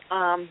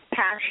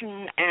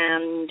passion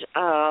and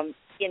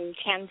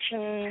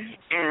intention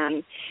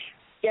and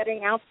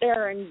getting out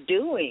there and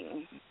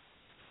doing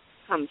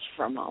comes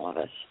from all of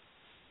us.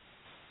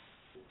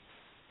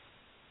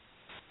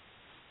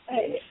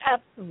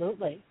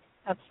 Absolutely,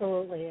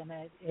 and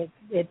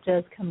it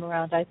does come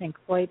around, I think,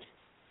 quite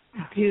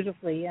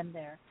beautifully in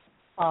there.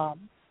 And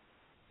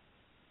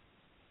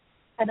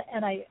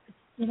I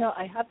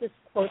have this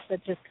quote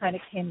that just kind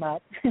of came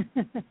up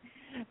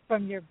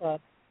from your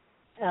book,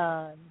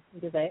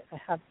 because I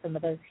have some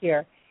of those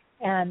here.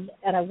 And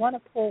I want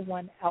to pull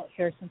one out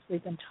here, since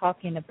we've been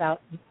talking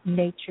about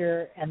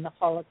nature and the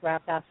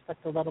holograph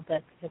aspect a little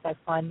bit, because I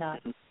find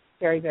that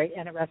very, very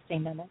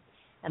interesting in it.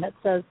 And it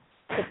says,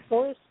 the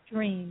forest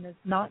dream is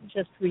not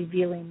just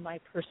revealing my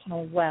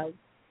personal web.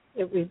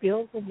 It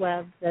reveals a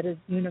web that is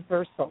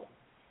universal.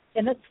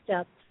 In its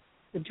depths,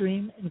 the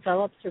dream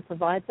envelops or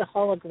provides a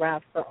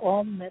holograph for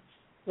all myths,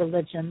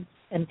 religions,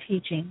 and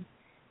teachings,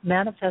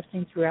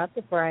 manifesting throughout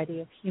the variety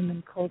of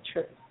human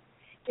cultures.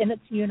 In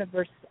its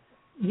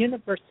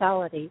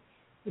universality,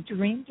 the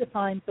dream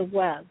defines a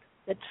web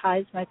that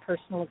ties my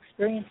personal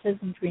experiences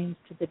and dreams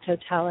to the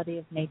totality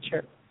of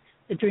nature.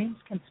 The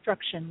dream's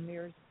construction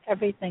mirrors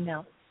everything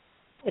else.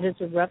 It is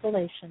a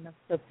revelation of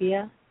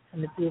Sophia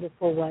and the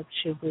beautiful web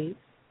she weaves.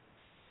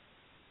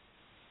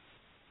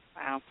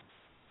 Wow.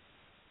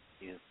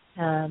 Yeah.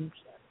 And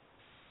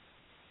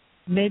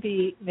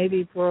maybe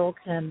Burl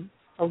can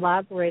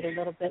elaborate a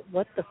little bit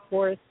what the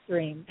forest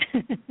dream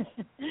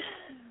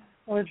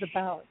was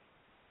about.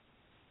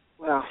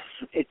 Well,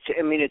 it's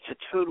a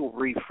total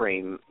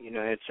reframe.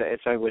 As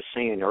I was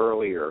saying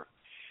earlier,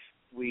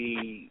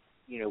 we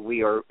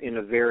are in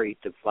a very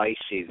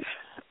divisive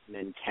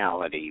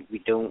mentality. We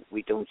don't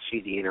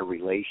see the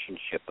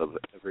interrelationship of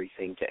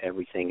everything to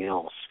everything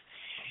else.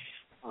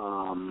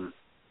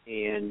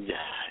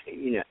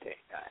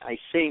 I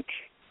think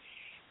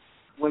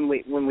when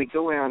we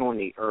go out on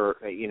the earth,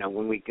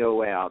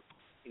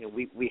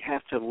 we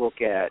have to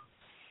look at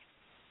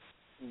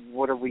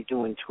what are we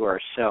doing to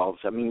ourselves.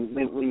 I mean,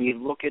 when you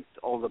look at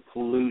all the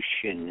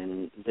pollution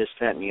and this,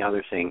 that, and the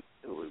other thing,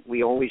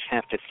 we always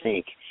have to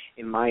think,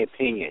 in my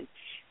opinion,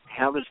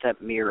 how does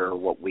that mirror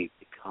what we've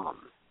become?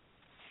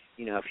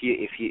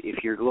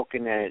 If you're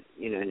looking at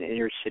an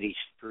inner city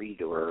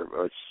street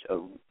or a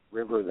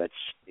river that's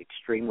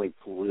extremely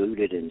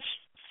polluted and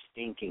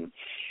stinking,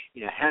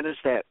 how does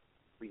that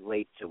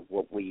relate to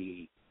what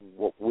we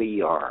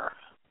are?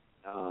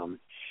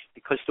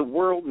 Because the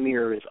world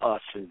mirrors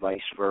us and vice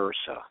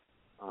versa.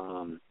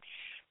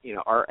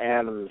 Our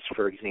atoms,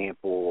 for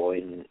example, are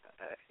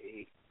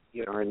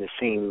in the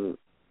same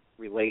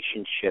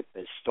relationship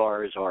as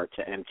stars are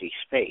to empty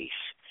space.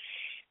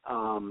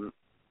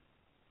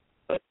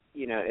 But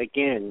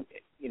again,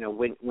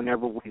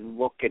 whenever we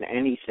look at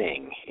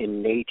anything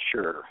in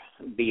nature,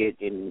 be it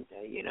in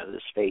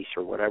the space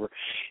or whatever,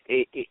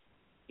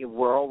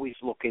 we're always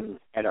looking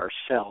at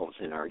ourselves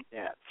in our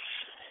depths.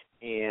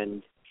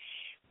 And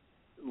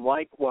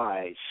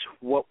likewise,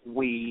 what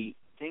we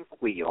think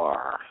we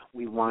are,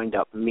 we wind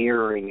up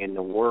mirroring in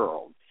the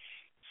world.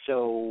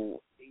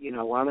 So,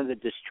 a lot of the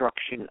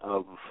destruction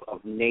of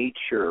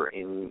nature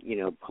and,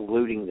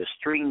 polluting the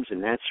streams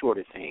and that sort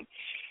of thing,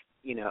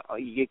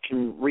 you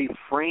can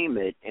reframe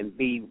it and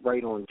be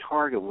right on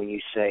target when you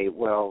say,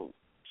 well,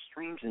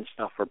 streams and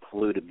stuff are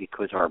polluted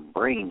because our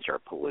brains are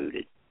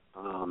polluted.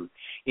 And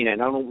I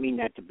don't mean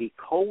that to be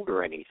cold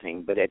or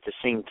anything, but at the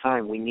same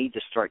time, we need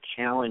to start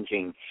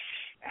challenging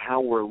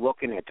how we're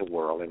looking at the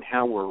world and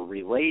how we're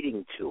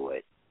relating to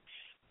it.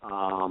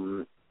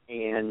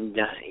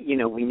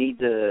 We need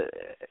to,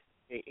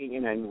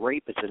 and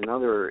rape is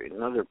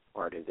another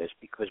part of this,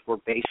 because we're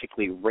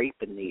basically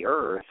raping the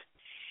earth.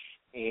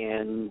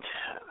 And,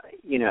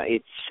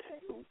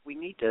 we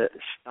need to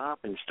stop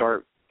and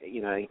start,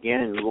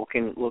 again,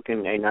 looking,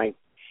 and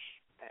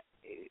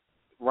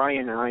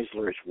Ryan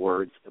Eisler's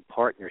words, the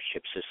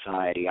partnership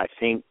society, I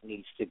think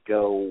needs to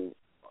go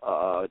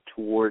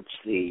towards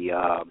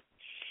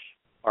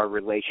our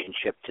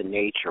relationship to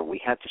nature. We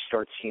have to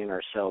start seeing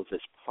ourselves as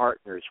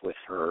partners with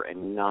her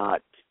and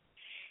not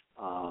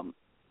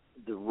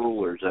the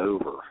rulers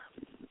over.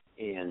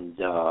 And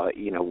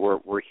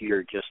we're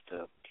here just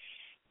to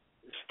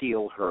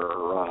steal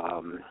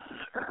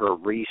her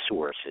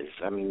resources.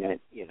 I mean,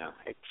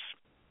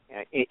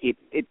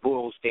 it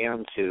boils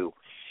down to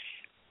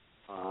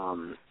a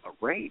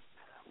rape,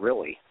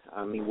 really.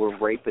 I mean, we're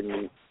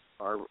raping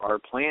our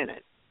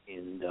planet,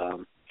 and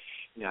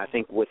I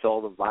think with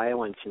all the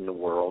violence in the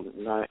world,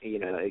 not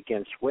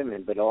against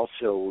women, but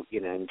also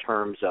in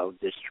terms of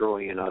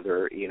destroying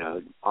other,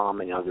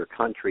 bombing other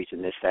countries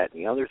and this, that,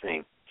 and the other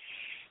thing.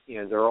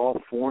 They're all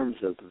forms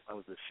of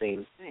the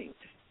same thing.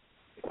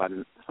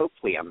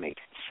 Hopefully I'm making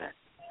sense.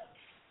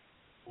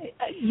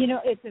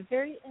 It's a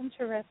very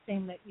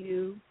interesting that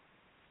you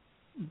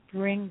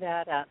bring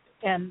that up.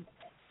 And,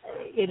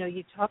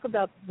 you talk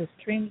about the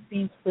streams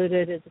being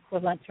polluted is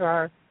equivalent to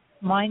our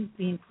minds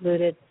being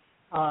polluted.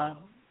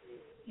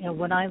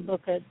 When I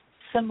look at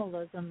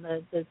symbolism,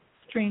 the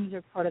streams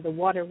are part of the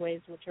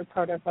waterways, which are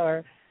part of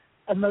our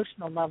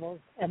emotional levels,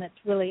 and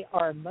it's really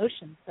our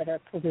emotions that are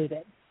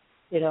polluted,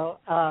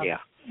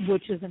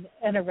 which is an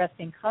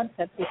interesting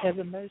concept because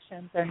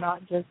emotions are not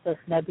just this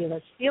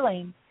nebulous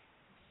feeling.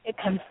 It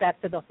comes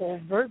back to the whole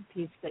verb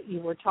piece that you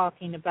were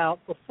talking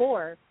about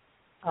before,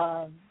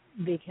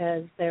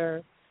 because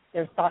they're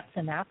thoughts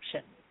and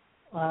actions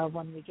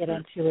when we get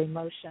into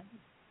emotions.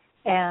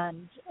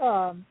 And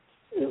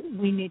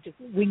we need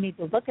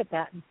to look at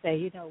that and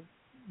say,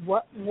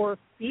 what we're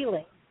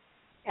feeling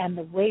and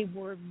the way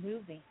we're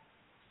moving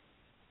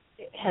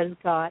has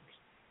got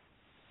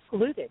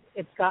polluted.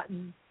 It's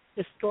gotten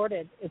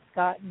distorted. It's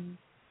gotten,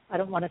 I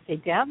don't want to say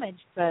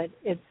damaged, but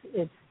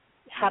it's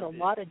had a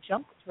lot of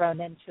junk thrown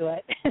into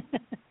it,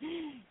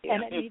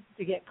 and it needs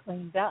to get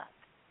cleaned up,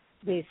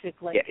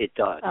 basically. Yeah, it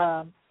does.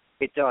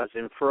 It does,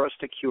 and for us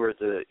to cure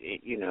the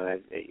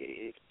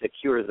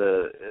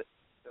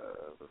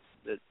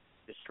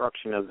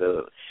destruction of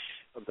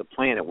the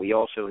planet, we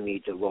also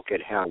need to look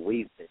at how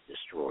we've been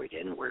destroyed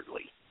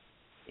inwardly.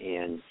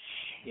 And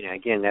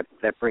again,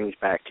 that brings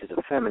back to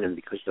the feminine,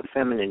 because the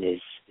feminine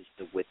is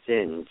the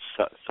within.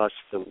 Thus,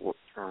 the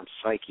term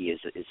psyche is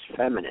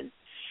feminine.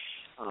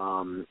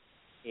 And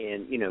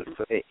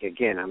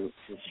again, I'm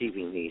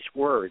conceiving these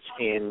words,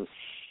 and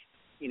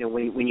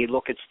when you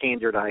look at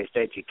standardized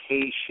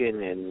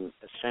education and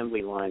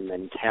assembly line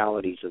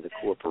mentalities of the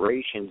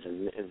corporations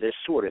and this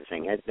sort of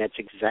thing, that's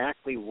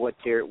exactly what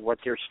they're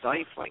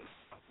stifling.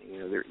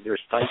 They're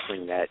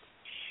stifling that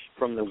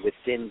from the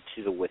within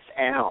to the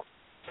without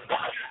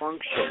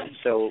function.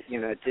 So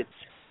it's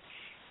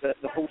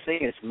the whole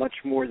thing is much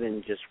more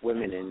than just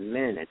women and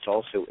men. It's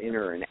also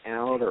inner and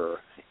outer,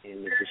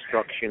 in the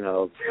destruction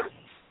of,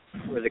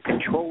 or the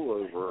control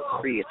over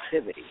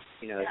creativity.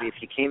 If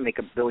you can't make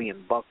 $1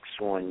 billion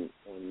on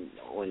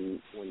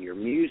your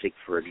music,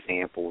 for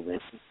example, then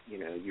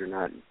you're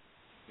not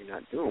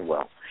doing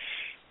well.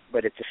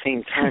 But at the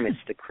same time, it's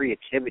the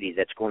creativity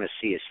that's going to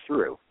see us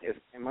through.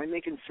 Am I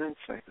making sense?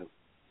 I hope.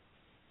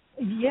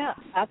 Yeah,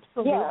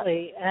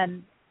 absolutely. Yeah.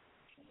 And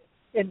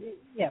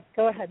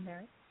go ahead,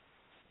 Mary.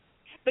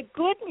 The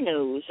good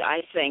news,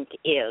 I think,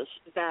 is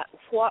that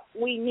what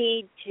we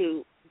need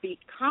to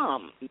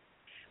become,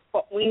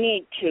 what we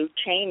need to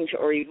change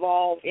or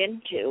evolve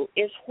into,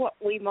 is what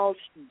we most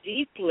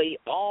deeply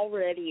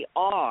already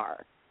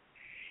are.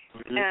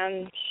 Mm-hmm.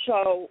 And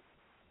so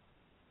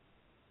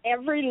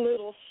every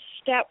little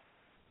step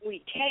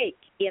we take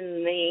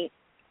in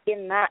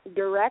that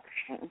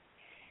direction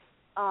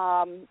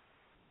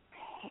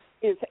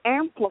is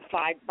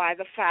amplified by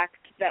the fact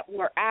that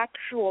we're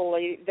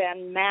actually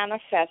then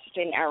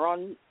manifesting our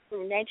own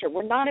true nature.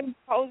 We're not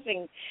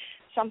imposing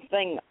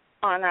something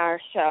on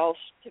ourselves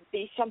to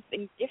be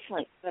something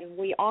different than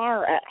we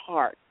are at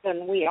heart,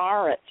 than we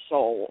are at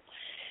soul,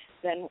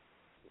 than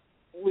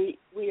we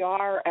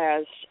are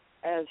as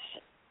a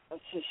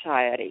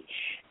society.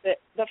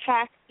 The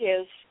fact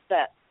is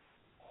that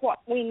what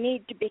we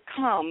need to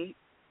become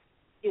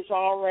is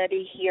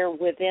already here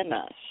within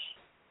us.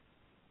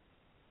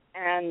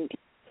 And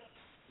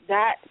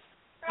that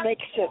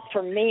makes it,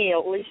 for me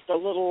at least, a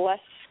little less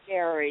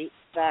scary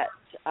that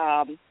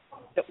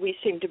we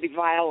seem to be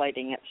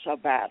violating it so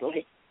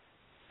badly.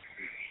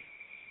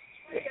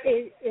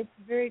 It's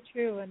very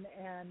true, and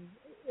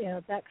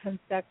that comes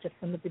back to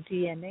some of the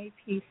DNA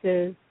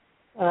pieces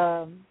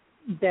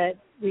that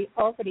we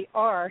already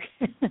are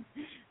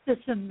this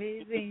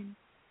amazing,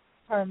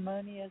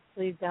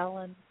 harmoniously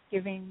balanced,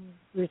 giving,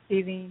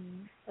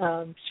 receiving,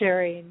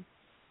 sharing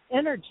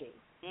energy.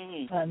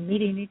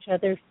 Meeting each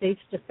other face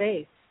to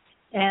face,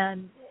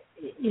 and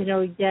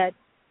yet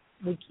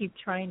we keep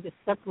trying to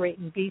separate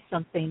and be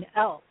something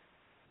else.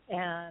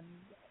 And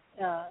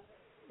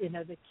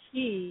the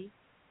key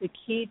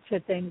to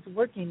things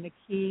working, the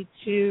key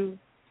to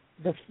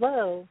the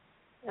flow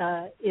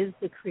is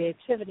the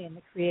creativity, and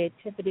the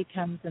creativity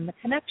comes in the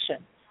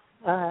connection,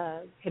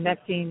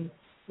 connecting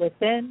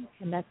within,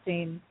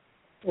 connecting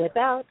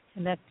without,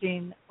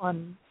 connecting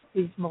on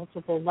these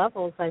multiple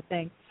levels, I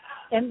think,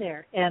 in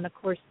there. And of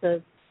course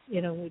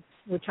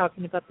we're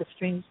talking about the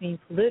streams being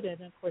polluted,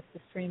 and of course the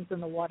streams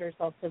and the waters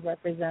also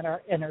represent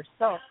our inner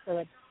self. So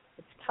it's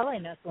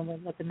telling us, when we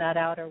look in that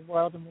outer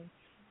world and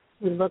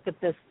we look at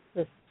this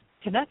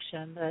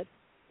connection, that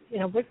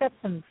we've got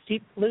some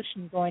deep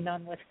pollution going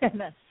on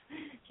within us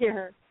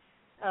here.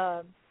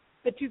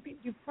 But you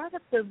brought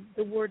up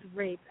the word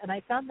rape, and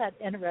I found that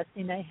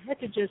interesting. I had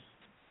to just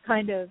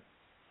kind of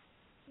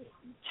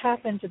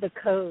tap into the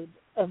code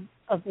of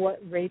what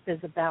rape is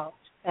about.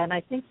 And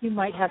I think you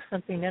might have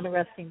something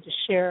interesting to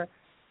share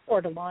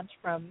or to launch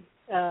from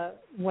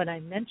when I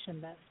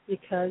mention this,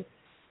 because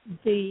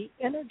the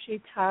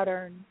energy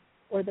pattern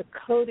or the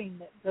coding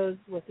that goes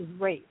with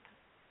rape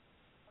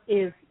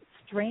is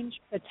strange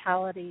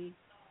fatality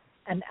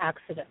and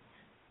accidents.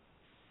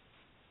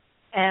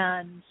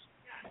 And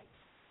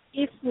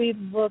if we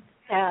look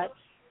at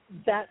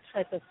that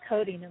type of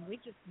coding and we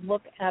just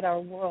look at our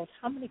world,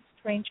 how many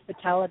strange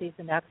fatalities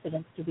and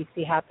accidents do we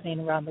see happening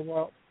around the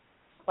world?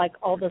 Like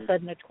all of a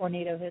sudden a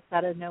tornado hits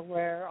out of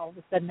nowhere, all of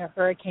a sudden a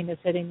hurricane is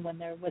hitting when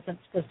there wasn't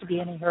supposed to be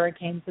any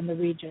hurricanes in the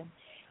region.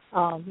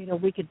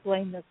 We could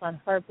blame this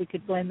on HAARP, we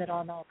could blame it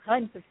on all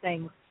kinds of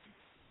things,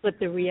 but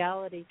the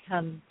reality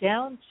comes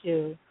down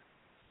to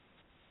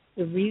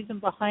the reason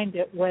behind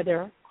it,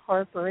 whether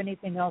HAARP or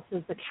anything else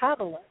is the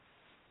catalyst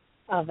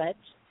of it,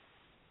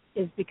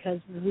 is because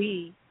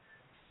we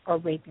are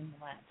raping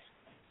the land.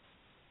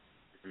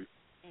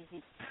 Mm-hmm.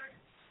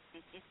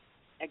 Mm-hmm.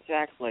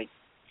 Exactly.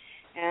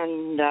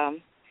 And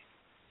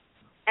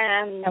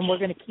we're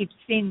going to keep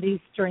seeing these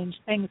strange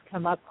things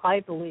come up, I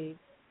believe,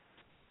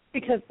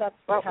 because that's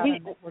the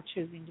pattern that we're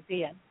choosing to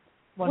be in.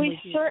 We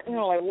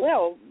certainly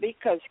will,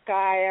 because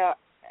Gaia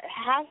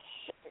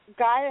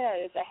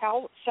is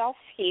a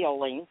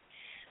self-healing,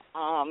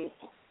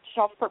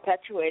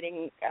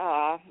 self-perpetuating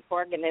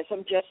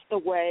organism, just the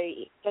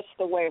way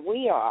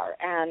we are.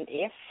 And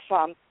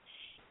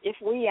if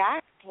we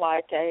act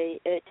like a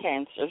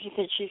Cancer,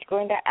 then she's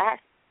going to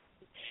act.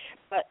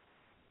 But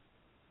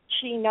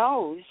she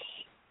knows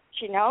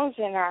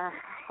in her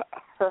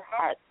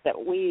heart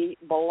that we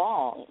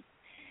belong,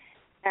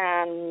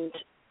 and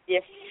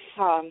if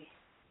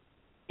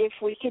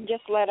we can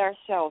just let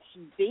ourselves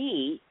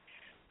be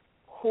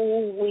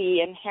who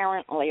we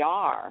inherently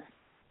are,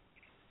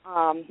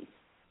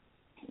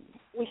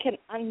 we can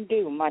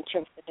undo much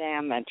of the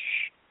damage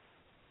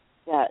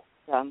that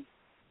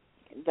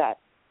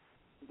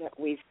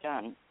we've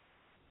done.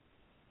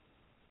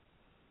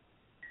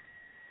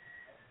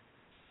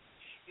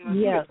 I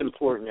think it's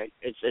important.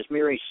 As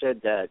Mary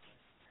said, that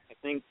I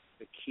think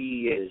the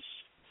key is,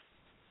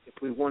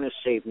 if we want to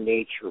save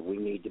nature, we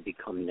need to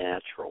become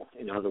natural.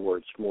 In other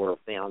words, more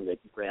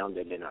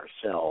grounded in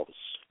ourselves.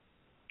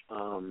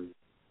 And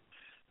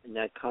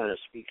that kind of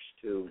speaks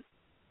to,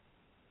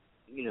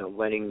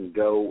 letting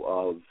go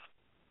of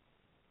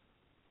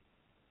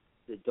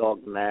the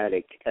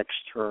dogmatic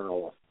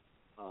external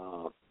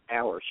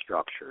power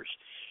structures.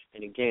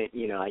 And again,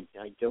 I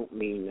don't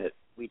mean that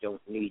we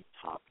don't need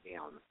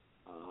top-down.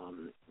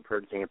 For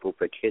example,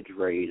 if a kid's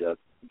ready to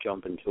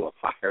jump into a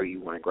fire, you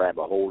want to grab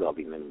a hold of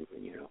him and,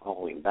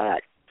 haul him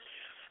back.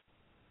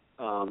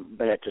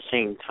 But at the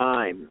same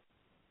time,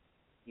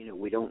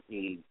 we don't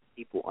need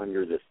people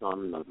under the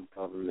thumb of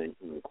government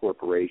and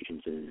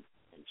corporations and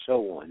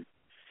so on.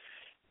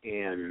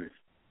 And,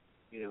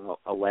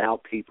 allow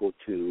people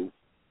to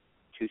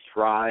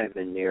thrive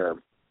in their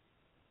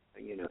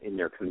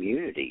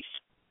communities.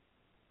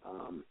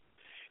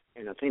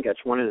 And I think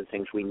that's one of the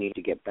things we need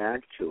to get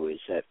back to, is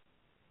that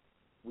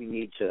we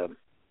need to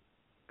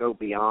go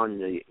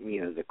beyond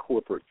the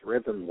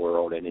corporate-driven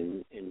world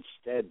and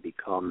instead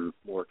become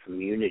more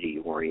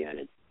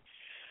community-oriented.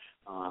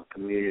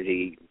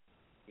 Community,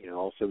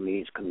 also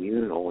means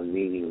communal and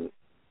meaning,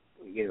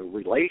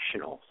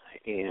 relational.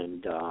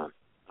 And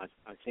I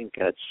think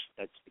that's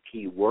the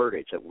key word.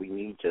 It's that we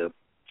need to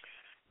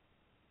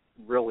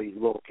really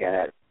look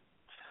at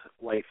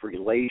life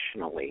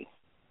relationally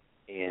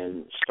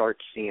and start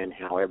seeing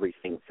how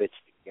everything fits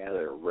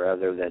together,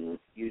 rather than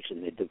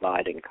using the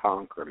divide and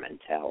conquer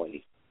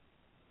mentality.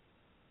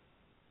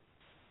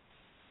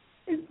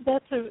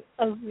 That's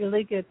a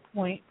really good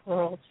point,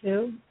 Burl,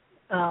 too.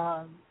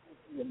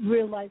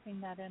 Realizing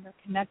that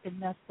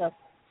interconnectedness of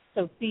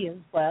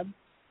Sophia's web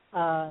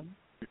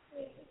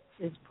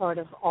is part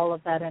of all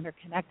of that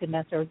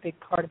interconnectedness, or a big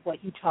part of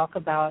what you talk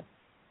about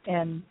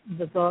in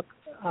the book,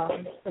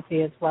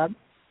 Sophia's web.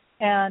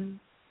 And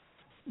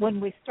when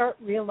we start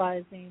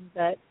realizing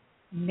that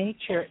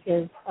nature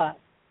is us,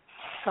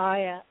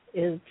 Gaia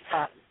is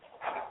us,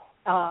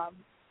 and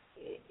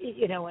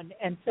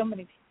so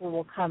many people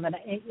will come, and,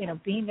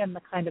 being in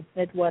the kind of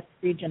Midwest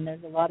region,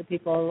 there's a lot of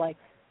people who are like,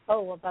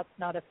 oh, well, that's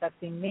not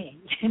affecting me,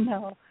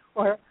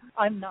 or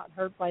I'm not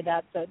hurt by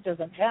that, so it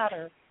doesn't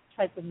matter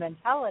type of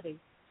mentality.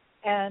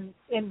 And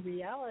in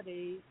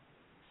reality,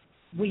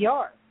 we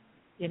are.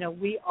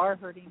 We are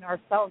hurting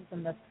ourselves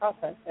in this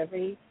process.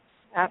 Every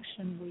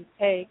action we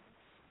take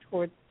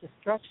towards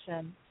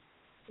destruction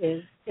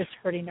is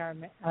hurting our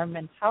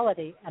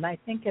mentality. And I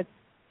think it's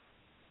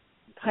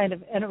kind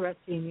of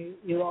interesting.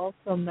 You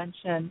also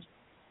mentioned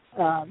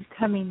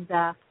coming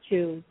back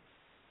to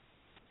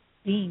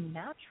being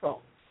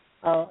natural.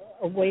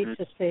 A way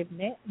to save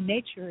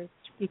nature is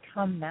to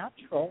become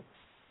natural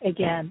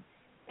again.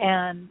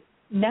 And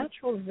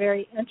natural is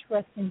very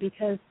interesting,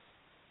 because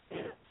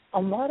a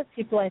lot of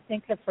people, I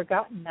think, have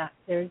forgotten that.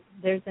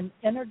 There's an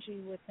energy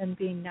within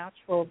being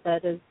natural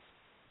that is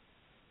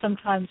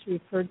sometimes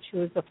referred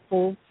to as a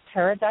fool's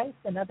paradise.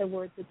 In other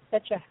words, it's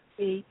such a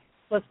happy,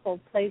 blissful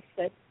place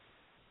that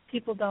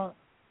people don't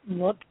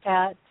look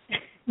at,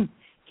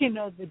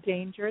 the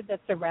danger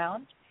that's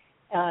around.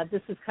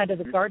 This is kind of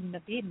the Garden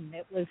of Eden.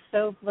 It was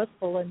so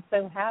blissful and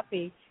so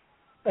happy,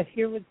 but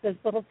here was this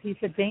little piece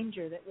of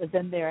danger that was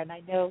in there, and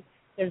I know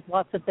there's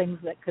lots of things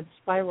that could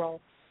spiral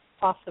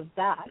off of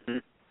that.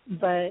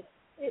 But,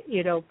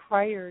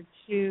 prior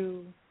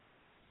to,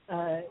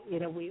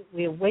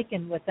 we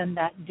awaken within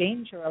that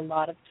danger a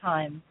lot of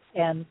times.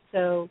 And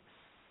so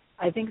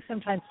I think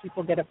sometimes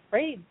people get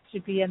afraid to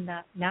be in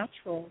that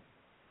natural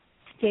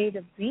state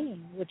of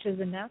being, which is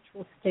a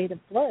natural state of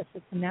bliss.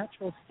 It's a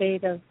natural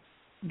state of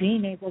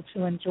being able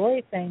to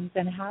enjoy things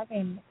and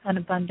having an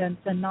abundance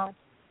and not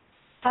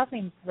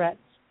having threats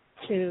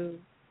to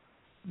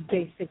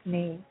basic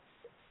needs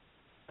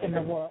in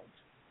the world.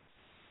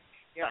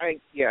 I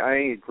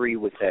agree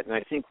with that, and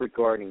I think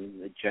regarding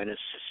the Genesis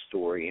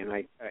story, and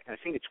I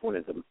think it's one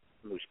of the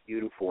most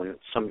beautiful and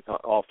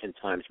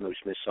oftentimes most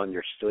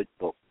misunderstood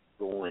books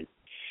going,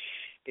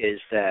 is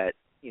that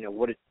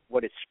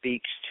what it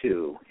speaks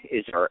to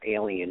is our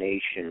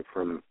alienation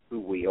from who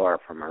we are,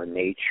 from our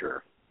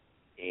nature,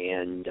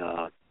 and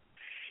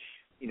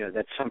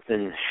that's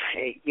something.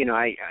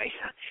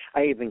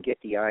 I even get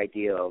the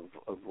idea of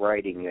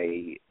writing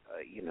a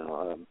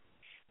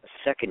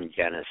second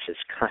Genesis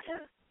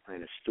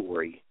kind of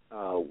story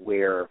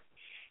where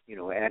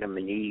Adam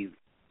and Eve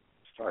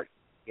start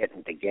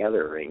getting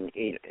together, and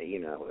the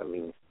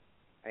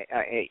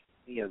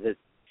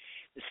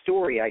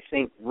story, I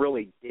think,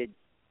 really did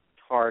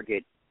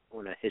target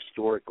on a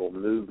historical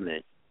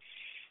movement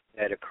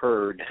that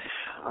occurred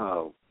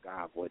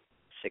 6,000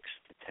 to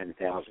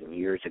 10,000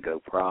 years ago,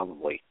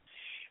 probably.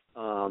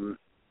 In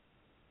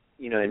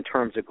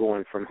terms of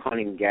going from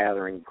hunting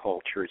gathering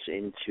cultures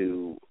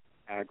into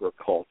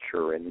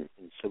agriculture and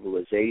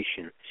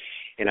civilization,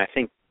 and I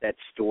think that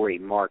story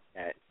marked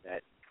that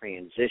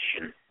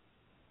transition.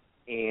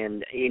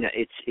 And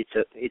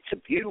it's a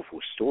beautiful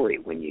story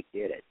when you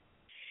get it.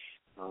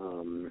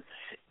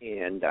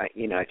 And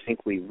I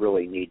think we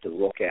really need to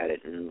look at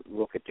it and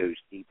look at those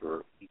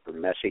deeper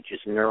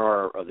messages. And there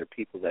are other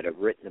people that have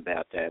written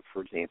about that.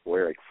 For example,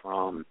 Eric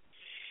Fromm,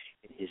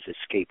 in his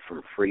Escape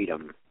from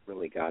Freedom,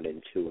 really got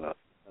into a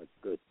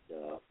good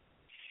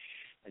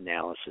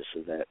analysis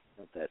of that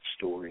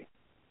story.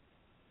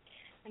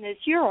 And as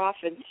you're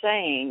often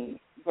saying,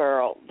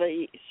 Burl,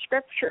 the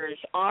scriptures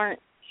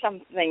aren't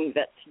something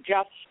that's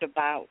just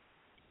about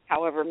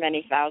however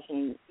many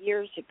thousand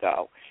years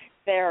ago.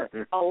 They're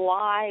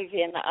alive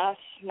in us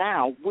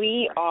now.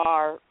 We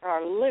are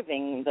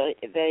living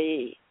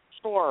the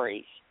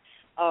stories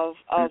of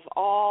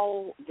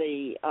all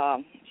the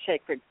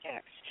sacred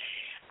texts.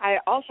 I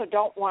also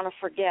don't want to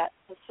forget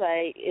to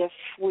say, if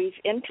we've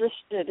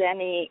interested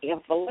any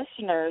of the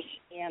listeners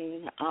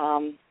in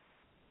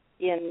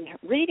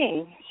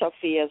reading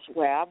Sophia's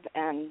web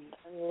and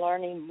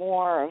learning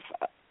more of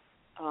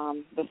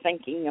the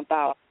thinking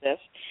about this,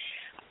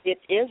 it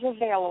is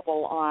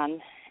available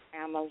on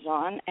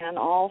Amazon, and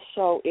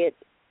also it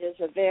is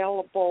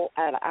available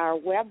at our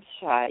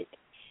website.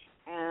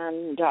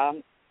 And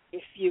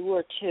if you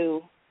were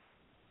to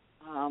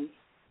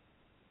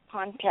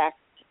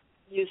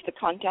use the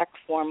contact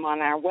form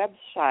on our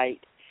website,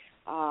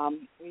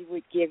 we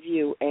would give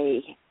you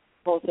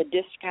both a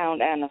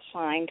discount and a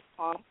signed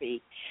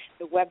copy.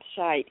 The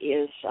website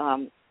is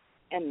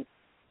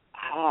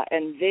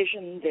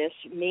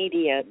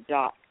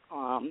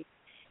envisionthismedia.com,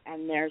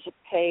 and there's a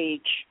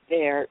page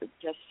there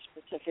just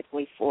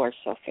specifically for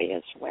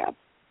Sophia's web.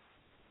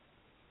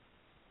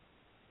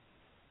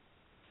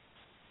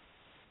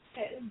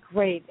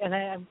 Great, and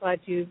I'm glad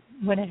you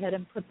went ahead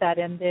and put that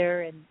in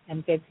there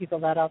and gave people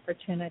that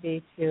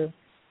opportunity to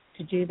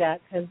do that,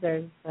 because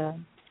there's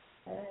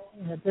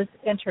this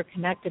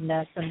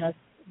interconnectedness and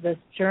this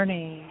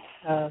journey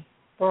of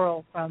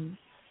Burl from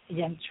a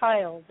young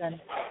child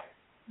and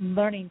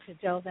learning to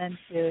delve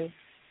into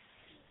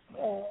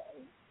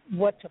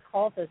what to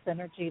call this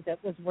energy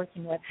that was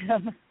working with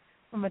him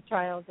from a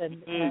child,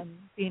 and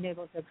being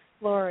able to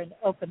explore and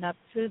open up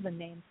to the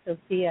name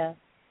Sophia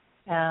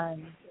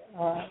and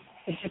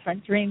the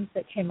different dreams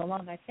that came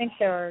along. I think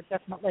there are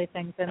definitely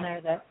things in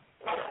there that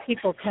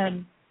people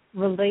can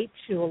relate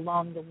to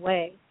along the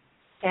way.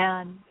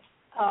 And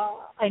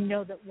I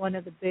know that one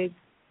of the big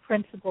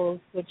principles,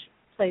 which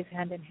plays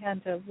hand in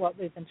hand to what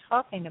we've been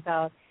talking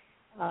about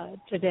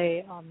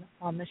today on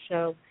the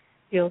show,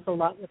 deals a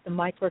lot with the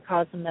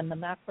microcosm and the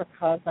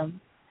macrocosm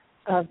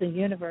of the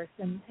universe.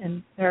 And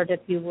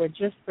Meredith, you were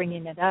just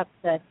bringing it up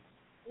that,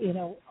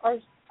 our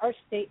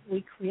state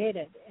we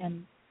created,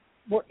 and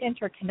we're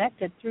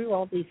interconnected through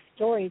all these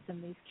stories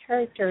and these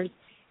characters,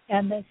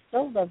 and they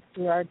still live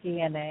through our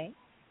DNA,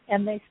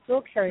 and they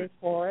still carry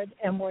forward,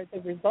 and we're the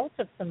result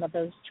of some of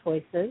those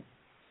choices.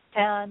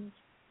 And,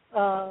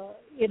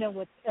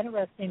 what's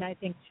interesting, I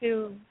think,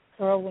 too,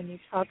 Burl, when you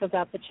talk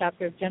about the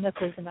chapter of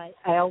Genesis, and I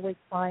always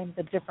find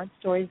the different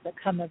stories that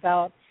come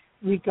about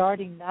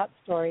regarding that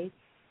story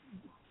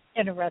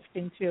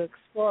interesting to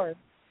explore,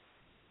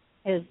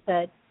 is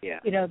that,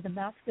 the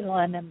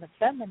masculine and the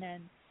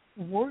feminine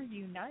were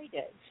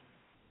united.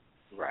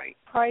 Right.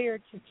 Prior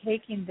to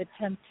taking the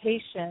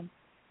temptation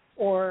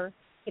or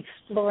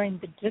exploring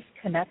the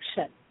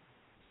disconnection.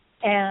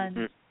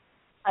 And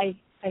I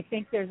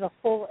think there's a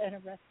whole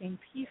interesting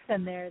piece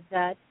in there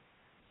that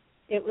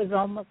it was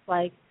almost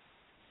like,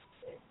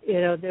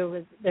 there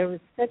was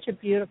such a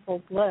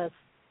beautiful bliss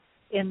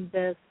in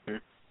this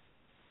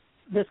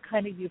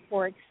kind of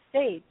euphoric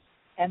state,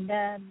 and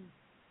then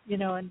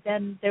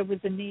there was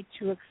a need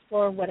to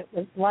explore what it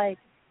was like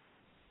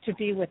to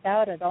be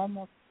without it,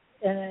 almost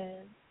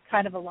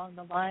kind of along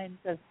the lines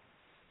of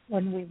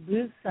when we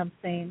lose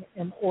something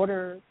in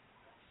order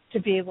to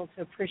be able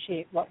to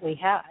appreciate what we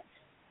had.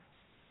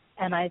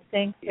 And I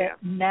think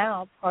that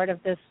now part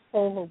of this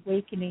whole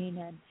awakening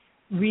and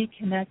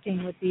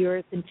reconnecting with the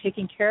earth and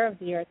taking care of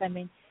the earth,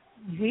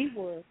 we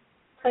were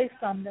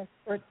placed on this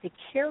earth to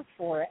care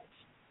for it,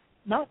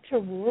 not to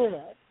rule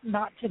it,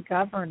 not to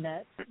govern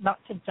it, not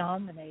to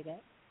dominate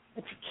it,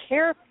 but to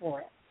care for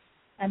it.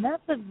 And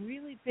that's a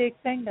really big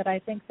thing that I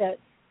think that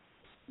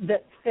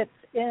fits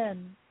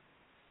in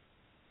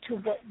to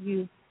what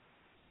you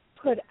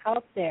put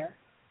out there.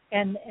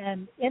 And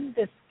in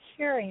this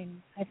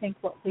caring, I think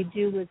what we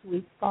do is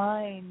we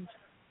find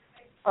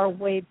our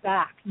way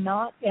back,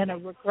 not in a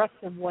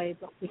regressive way,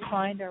 but we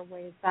find our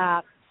way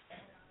back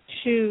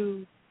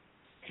to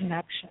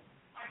connection.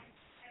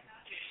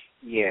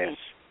 Yes.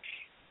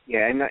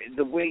 Yeah, and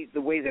the way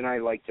that I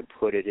like to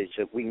put it is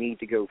that we need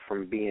to go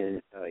from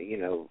being,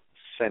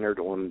 centered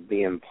on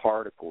being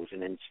particles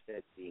and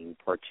instead being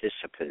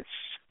participants.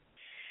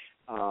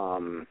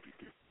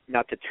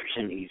 Not that there's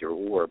an either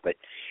or, but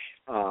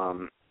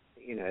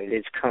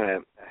it's kind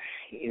of,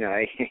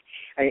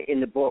 I in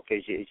the book,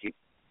 as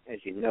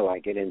you know, I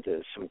get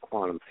into some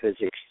quantum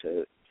physics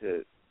to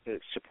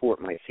support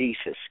my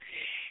thesis,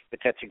 but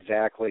that's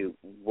exactly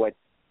what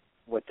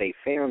they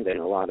found in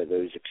a lot of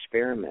those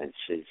experiments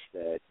is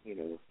that,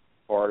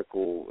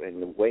 particle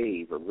and the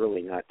wave are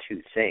really not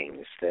two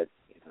things, that,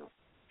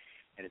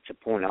 and it's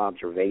upon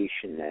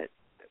observation that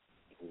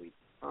we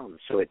become.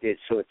 So it's,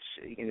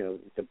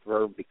 the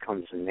verb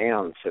becomes a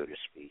noun, so to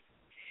speak.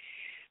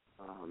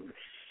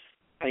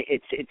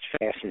 It's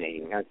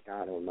fascinating.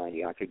 God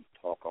almighty, I could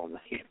talk all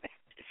night about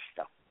this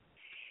stuff.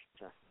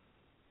 So.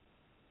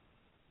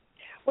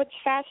 What's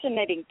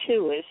fascinating,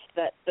 too, is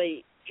that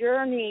the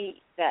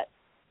journey that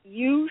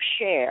you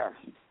share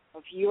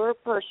of your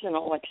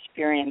personal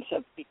experience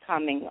of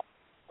becoming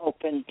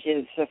open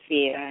to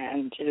Sophia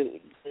and to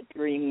the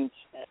dreams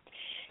that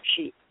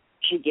she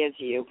gives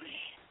you,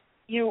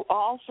 you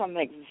also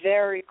make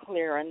very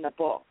clear in the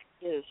book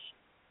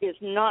is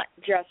not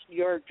just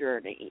your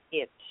journey.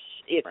 It's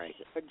right.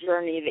 a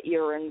journey that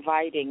you're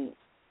inviting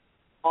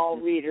all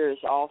readers,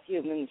 all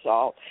humans,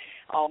 all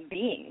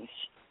beings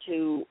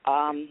to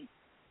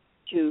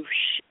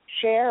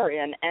share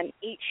in, and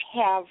each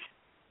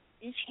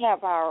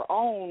have our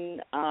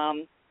own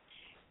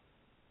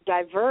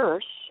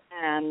diverse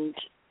and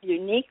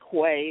unique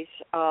ways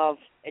of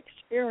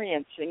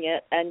experiencing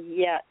it, and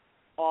yet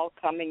all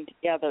coming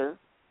together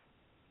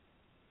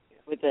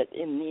with it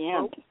in the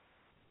end.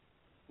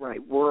 Right.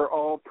 We're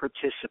all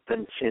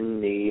participants in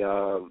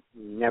the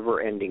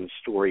Never-Ending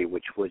Story,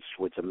 which was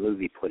a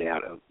movie put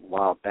out a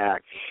while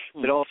back.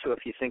 But also,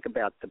 if you think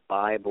about the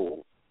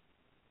Bible,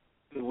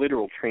 the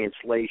literal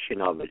translation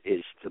of it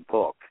is the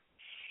book.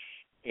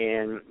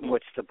 And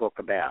what's the book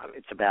about?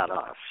 It's about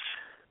us.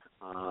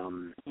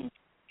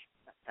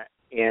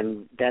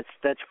 And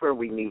that's where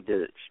we need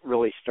to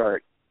really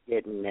start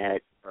getting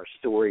at our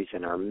stories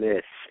and our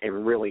myths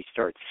and really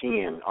start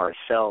seeing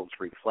ourselves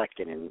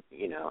reflected in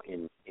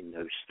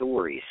those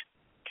stories.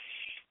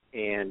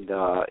 And,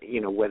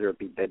 whether it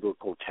be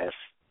biblical text,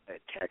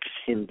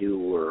 Hindu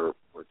or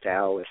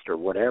Taoist or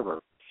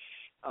whatever,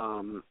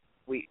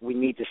 we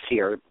need to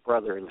see our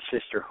brother and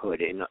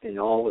sisterhood in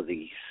all of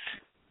these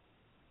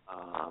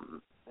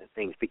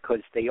things,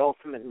 because they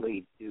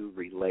ultimately do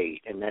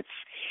relate. And that's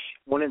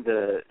one of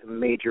the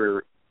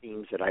major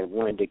themes that I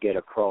wanted to get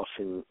across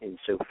in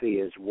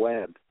Sophia's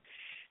web,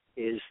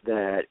 is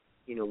that,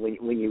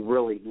 when you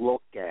really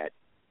look at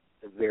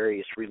the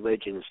various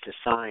religions to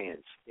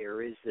science,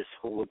 there is this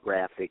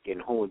holographic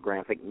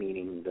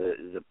meaning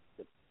the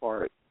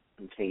part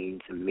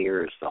contains and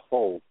mirrors the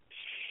whole,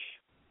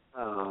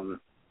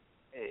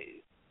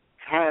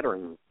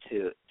 pattern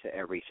to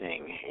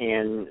everything.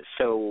 And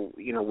so,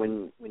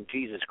 when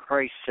Jesus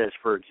Christ says,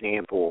 for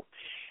example,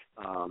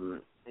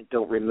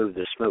 don't remove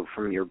the smoke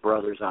from your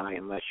brother's eye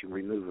unless you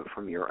remove it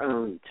from your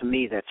own, to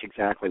me that's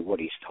exactly what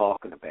he's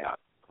talking about.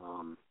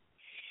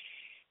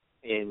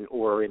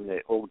 Or in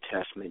the Old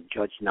Testament,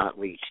 judge not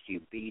lest you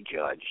be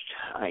judged.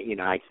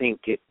 I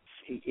think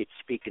it's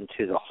speaking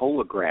to the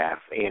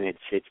holograph, and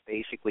it's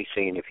basically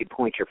saying if you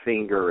point your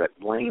finger at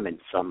blaming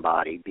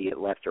somebody, be it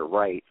left or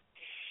right,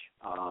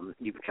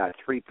 you've got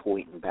three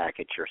pointing back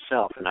at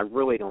yourself. And I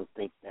really don't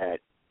think that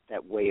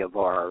way of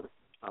our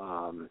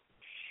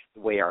the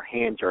way our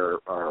hands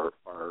are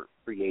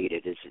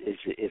created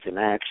is an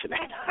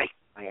accident.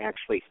 I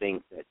actually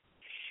think that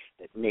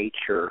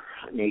nature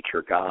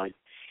God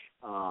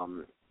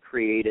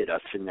created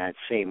us in that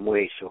same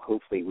way. So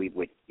hopefully we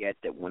would get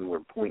that when we're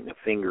pointing a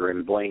finger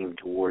and blame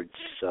towards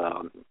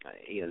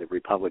the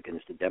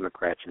Republicans, the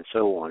Democrats, and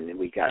so on, and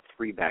we got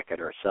three back at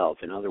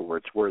ourselves. In other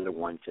words, we're the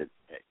ones that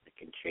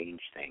can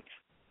change things.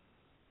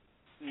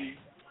 Mm.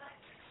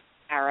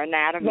 Our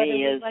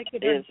anatomy is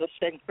a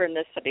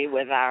synchronicity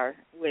with our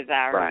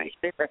right.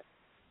 spirit.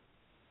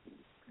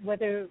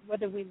 Whether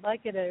we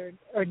like it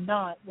or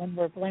not, when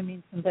we're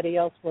blaming somebody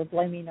else, we're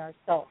blaming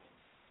ourselves.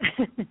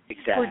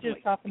 Exactly. We're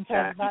just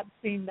oftentimes not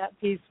seeing that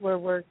piece where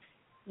we're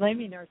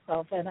blaming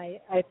ourselves. And I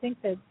think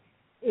that,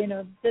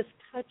 this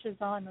touches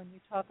on when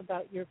you talk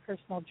about your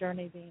personal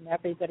journey being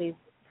everybody's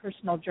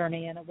personal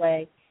journey in a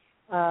way.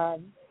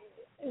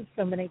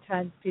 So many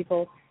times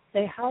people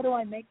say, how do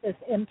I make this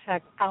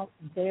impact out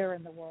there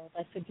in the world?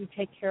 I said, you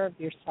take care of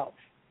yourself.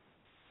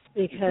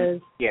 Because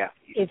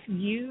if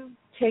you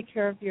take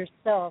care of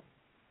yourself,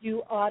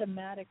 you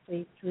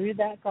automatically, through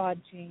that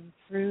God gene,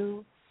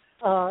 through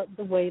the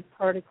wave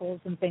particles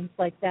and things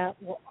like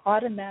that, will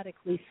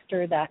automatically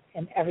stir that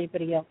in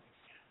everybody else.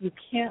 You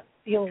can't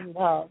feel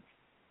love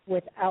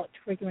without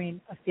triggering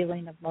a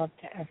feeling of love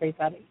to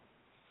everybody.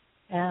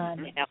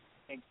 And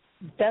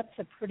that's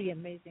a pretty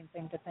amazing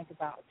thing to think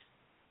about.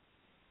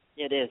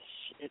 It is.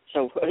 It's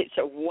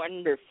a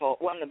wonderful,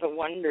 one of the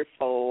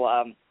wonderful,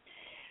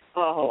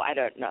 I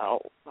don't know,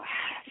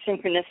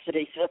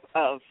 synchronicities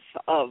of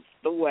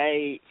the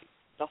way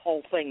the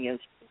whole thing is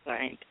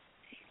designed.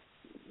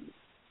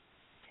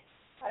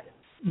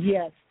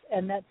 Yes,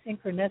 and that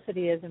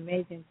synchronicity is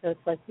amazing. So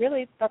it's like,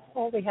 really, that's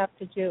all we have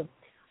to do.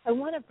 I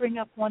want to bring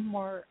up one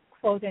more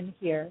quote in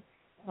here,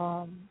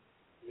 from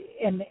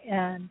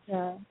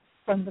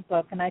the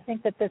book, and I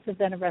think that this is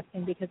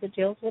interesting because it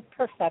deals with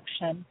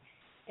perfection,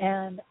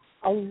 and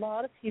a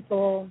lot of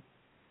people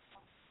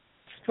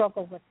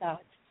struggle with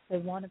that. They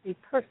want to be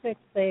perfect.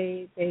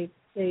 They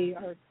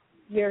are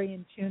very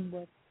in tune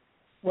with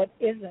what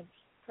isn't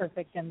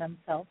perfect in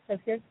themselves. So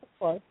here's the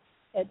quote.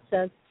 It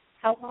says,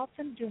 "How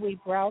often do we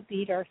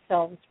browbeat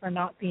ourselves for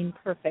not being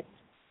perfect?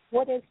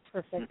 What is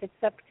perfect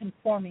except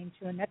conforming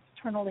to an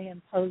externally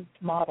imposed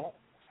model?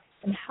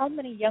 And how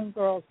many young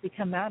girls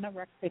become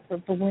anorexic or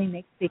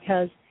bulimic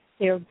because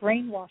they are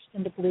brainwashed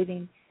into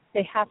believing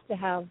they have to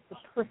have the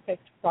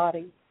perfect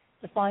body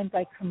defined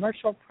by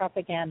commercial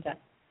propaganda?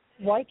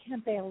 Why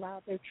can't they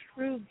allow their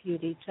true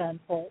beauty to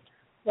unfold?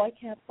 Why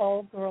can't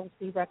all girls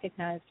be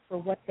recognized for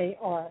what they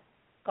are,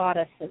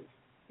 goddesses,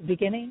 the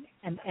beginning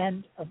and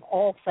end of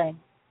all things?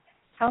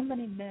 How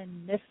many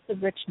men miss the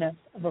richness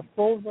of a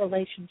full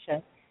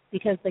relationship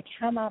because they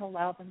cannot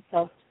allow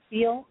themselves to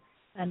feel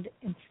and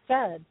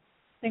instead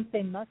think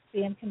they must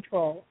be in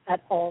control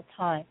at all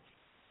times?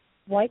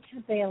 Why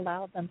can't they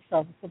allow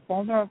themselves the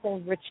vulnerable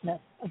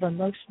richness of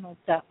emotional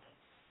depth?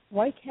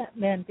 Why can't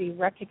men be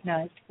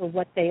recognized for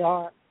what they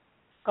are,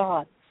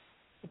 gods,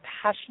 the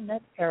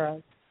passionate eras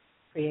of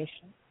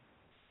creation?"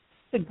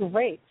 It's a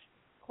great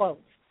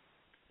quote.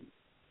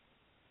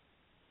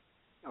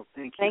 Oh,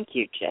 thank you. Thank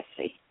you,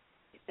 Jesse.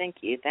 Thank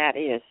you. That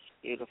is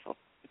beautiful.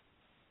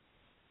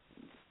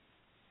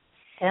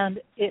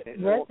 And it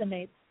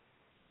resonates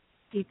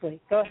deeply.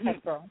 Go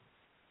ahead, Burl.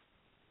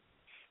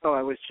 Oh,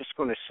 I was just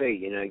going to say,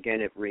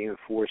 again, it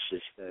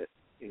reinforces that,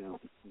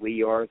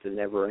 we are the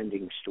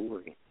never-ending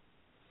story.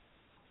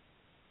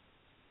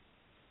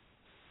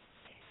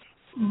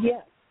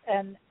 Yes,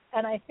 and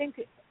I think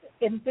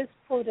in this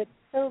quote it's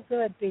so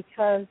good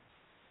because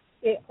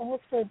it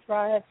also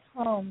drives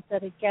home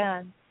that,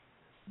 again,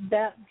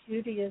 that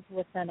beauty is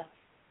within us.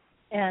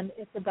 And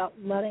it's about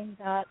letting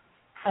that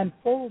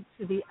unfold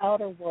to the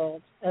outer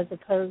world as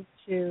opposed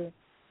to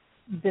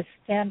this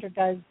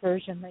standardized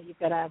version that you've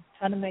got to have a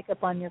ton of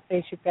makeup on your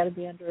face, you've got to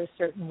be under a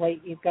certain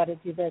weight, you've got to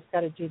do this,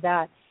 got to do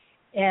that.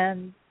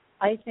 And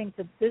I think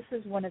that this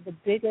is one of the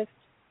biggest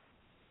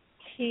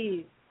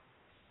keys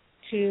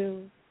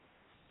to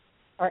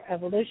our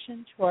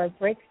evolution, to our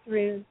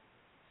breakthroughs,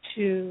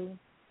 to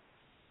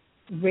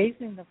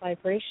raising the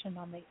vibration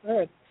on the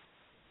earth.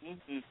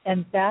 Mm-hmm.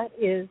 And that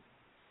is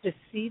to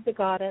see the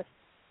goddess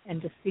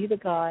and to see the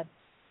God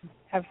in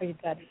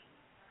everybody.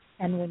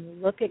 And when you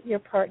look at your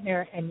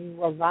partner and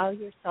you allow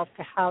yourself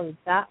to have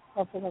that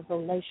level of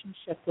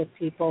relationship with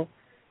people,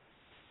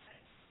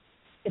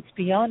 it's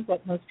beyond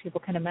what most people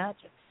can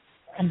imagine.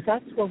 And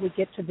that's where we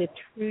get to the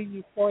true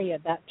euphoria,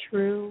 that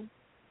true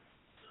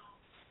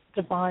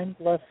divine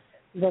bliss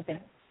living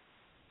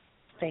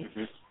state.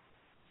 Mm-hmm.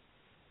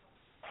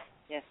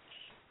 Yes.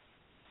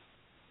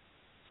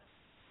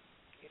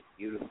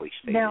 Beautifully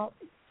stated. Now,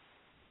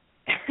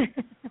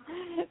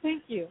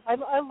 thank you.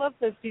 I love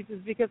those pieces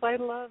because I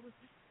love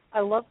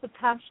the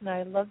passion.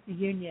 I love the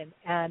union.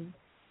 And,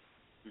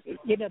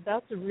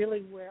 that's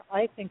really where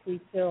I think we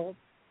build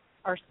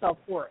our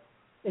self-worth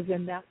is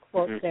in that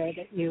quote there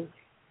that you,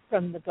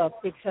 from the book,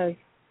 because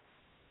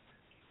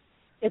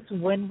it's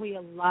when we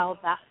allow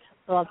that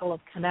level of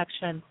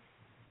connection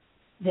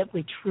that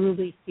we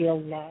truly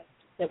feel loved,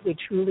 that we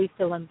truly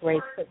feel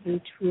embraced, that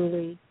we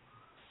truly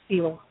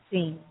feel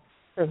seen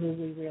for who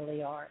we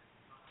really are,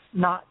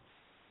 not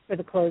for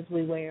the clothes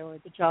we wear or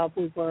the job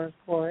we work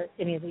or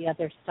any of the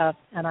other stuff.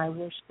 And I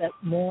wish that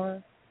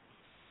more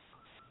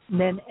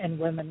men and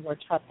women were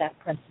taught that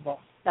principle,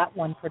 that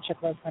one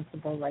particular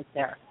principle right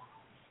there.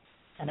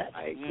 And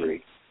I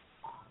agree.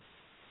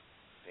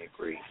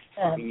 We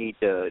need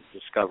to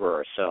discover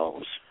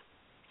ourselves.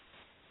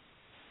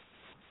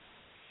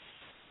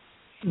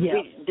 Yeah.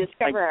 We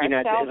discover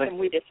ourselves, and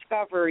we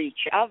discover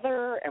each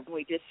other, and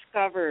we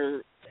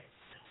discover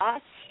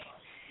us,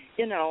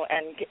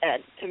 and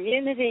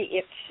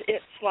community.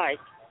 It's like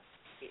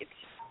it's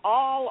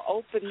all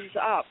opens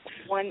up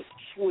once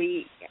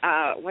we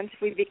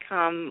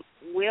become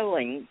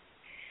willing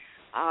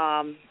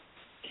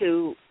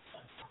to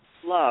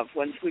love,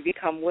 once we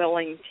become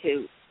willing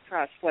to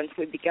trust, once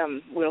we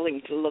become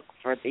willing to look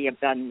for the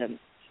abundance.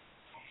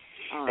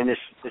 And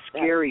the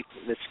scary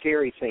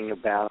thing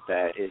about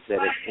that is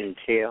that it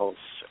entails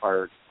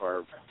our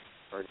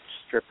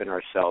stripping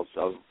ourselves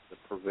of the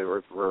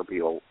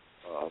proverbial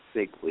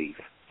fig leaf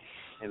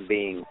and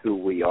being who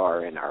we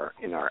are in our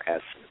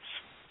essence.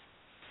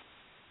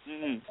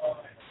 Mm-hmm.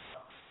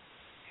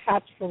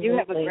 Absolutely. You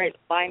have a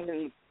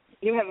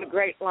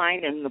great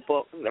line in the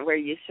book where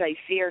you say,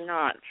 "Fear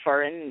not,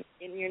 for in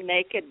your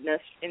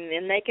nakedness, in the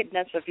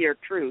nakedness of your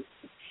truth,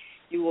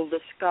 you will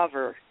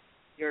discover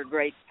your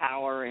great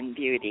power and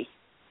beauty."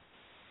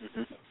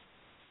 Mm-hmm.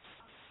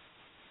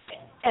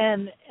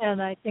 And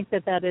I think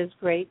that is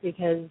great,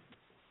 because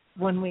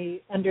when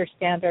we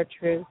understand our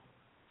truth,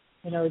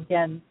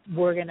 again,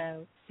 we're going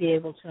to be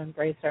able to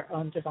embrace our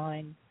own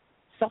divine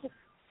self.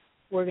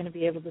 We're going to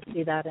be able to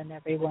see that in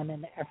everyone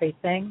and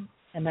everything,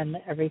 and in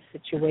every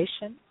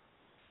situation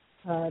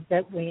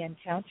that we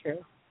encounter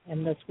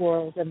in this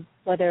world, and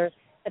whether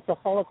it's a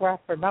holograph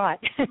or not.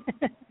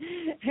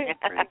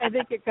 I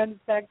think it comes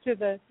back to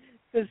the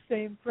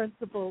same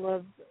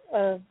principle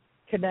of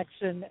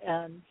connection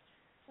and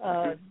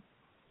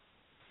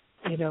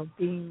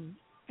being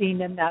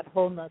in that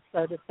wholeness,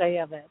 so to say,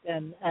 of it,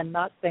 and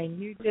not saying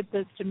you did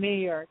this to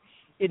me, or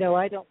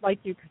I don't like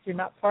you because you're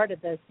not part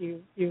of this.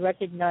 You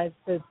recognize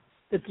the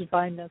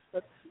divineness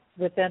that's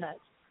within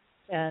it,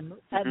 and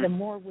the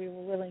more we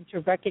were willing to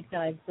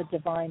recognize the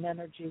divine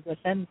energy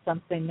within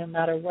something, no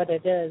matter what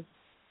it is,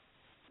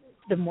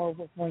 the more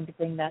we're going to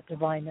bring that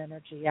divine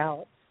energy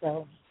out.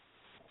 So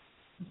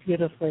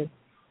beautifully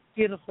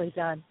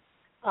done.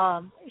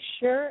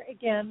 Share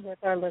again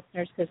with our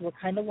listeners, because we're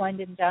kind of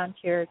winding down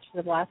here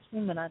to the last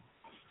few minutes,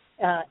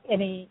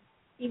 any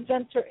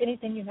events or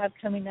anything you have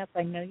coming up.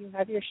 I know you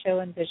have your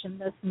show, Envision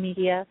This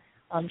Media.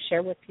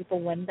 Share with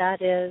people when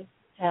that is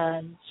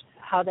and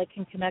how they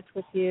can connect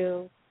with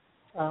you.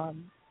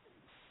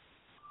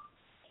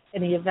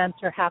 Any events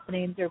or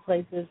happenings or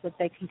places that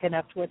they can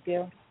connect with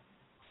you?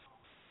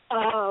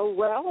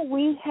 Well,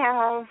 we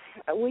have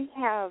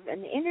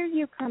an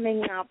interview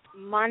coming up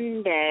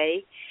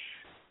Monday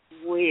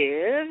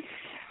with,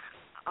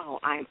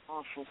 I'm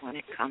awful when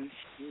it comes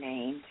to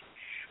names.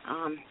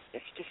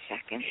 Just a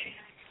second.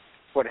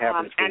 What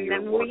happens when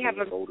you're working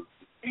older?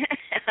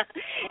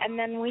 And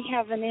then we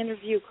have an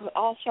interview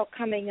also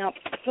coming up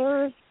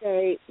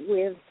Thursday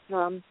with,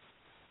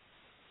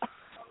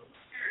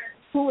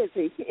 who is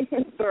he?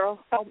 Burl,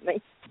 help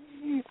me.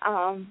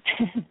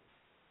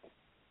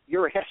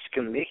 You're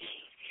asking me.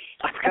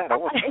 I've got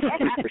all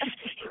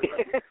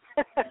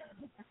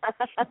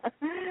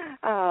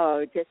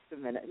Oh, just a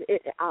minute.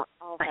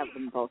 I'll have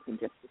them both in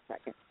just a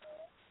second.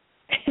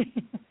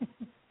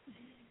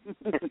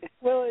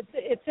 Well,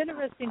 it's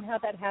interesting how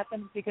that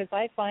happens, because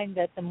I find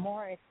that the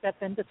more I step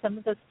into some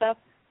of this stuff,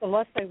 the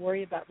less I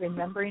worry about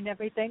remembering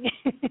everything.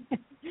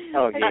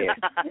 Oh, yeah.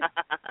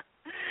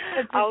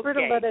 I prefer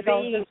to let it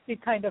all just be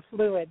kind of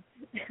fluid.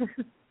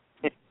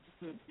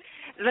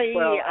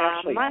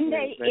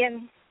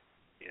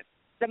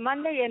 The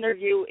Monday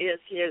interview is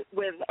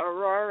with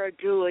Aurora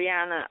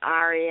Juliana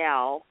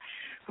Ariel,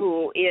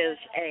 who is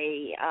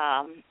a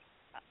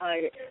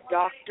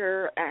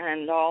doctor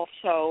and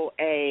also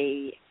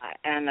a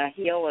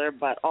healer,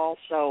 but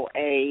also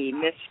a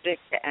mystic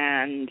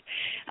and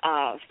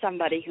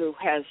somebody who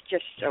has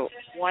just a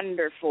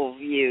wonderful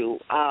view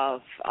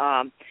of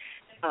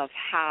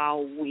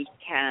how we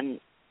can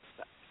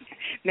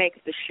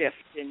make the shift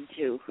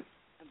into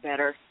a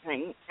better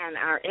thing. And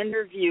our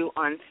interview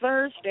on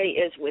Thursday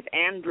is with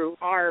Andrew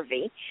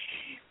Harvey,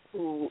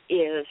 who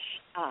is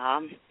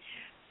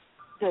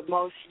the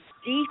most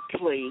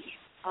deeply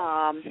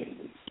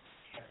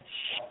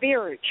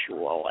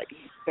spiritually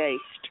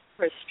based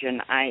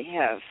Christian I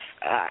have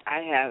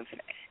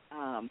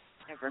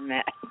ever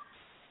met.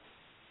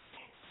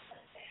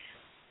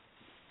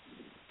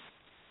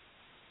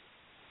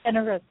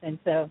 Interesting.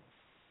 So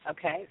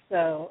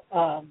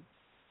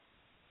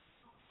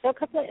a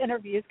couple of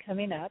interviews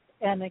coming up,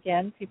 and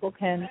again, people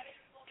can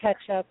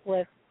catch up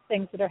with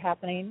things that are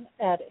happening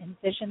at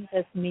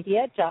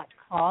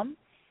envisionthismedia.com,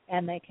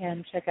 and they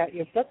can check out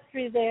your book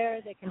through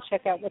there. They can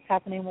check out what's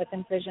happening with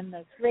Envision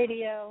This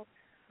Radio,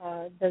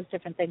 those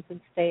different things, and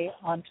stay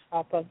on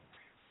top of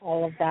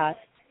all of that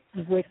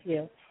with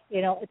you.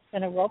 You know, it's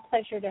been a real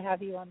pleasure to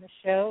have you on the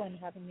show and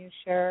having you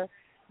share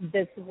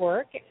this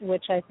work,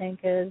 which I think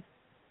is,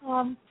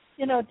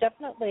 you know,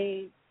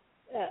 definitely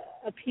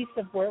a piece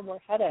of where we're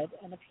headed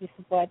and a piece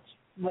of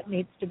what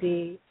needs to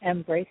be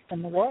embraced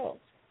in the world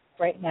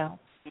right now.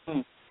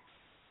 Mm-hmm.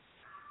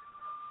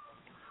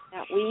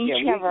 Now, we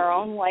each have our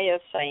own way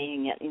of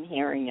saying it and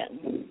hearing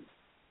it.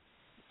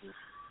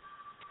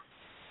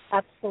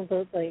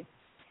 Absolutely.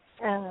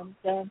 And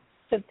so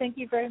thank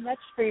you very much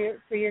for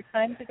your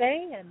time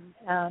today.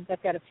 And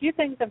I've got a few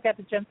things I've got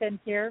to jump in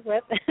here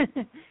with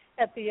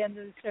at the end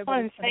of the show.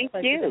 But it's been a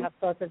pleasure to have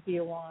both of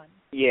you on.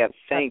 Yeah,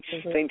 thanks.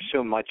 Absolutely. Thanks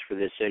so much for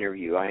this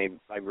interview. I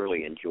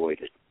really enjoyed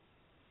it.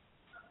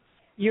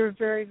 You're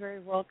very,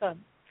 very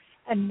welcome.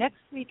 And next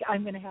week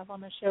I'm going to have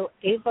on the show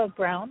Ava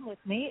Brown with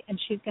me, and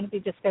she's going to be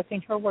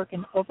discussing her work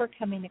in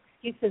overcoming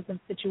excuses and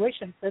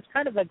situations. So it's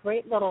kind of a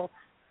great little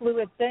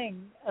fluid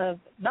thing of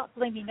not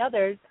blaming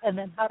others and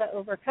then how to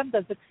overcome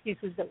those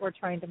excuses that we're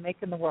trying to make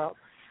in the world.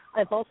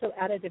 I've also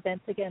added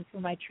events again for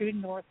my True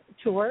North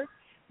tour,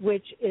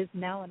 which is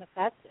now in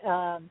effect.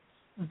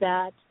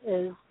 That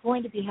is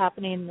going to be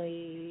happening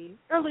the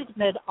early to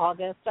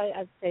mid-August,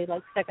 I'd say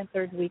like second,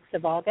 third weeks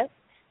of August.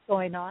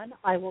 Going on.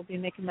 I will be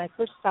making my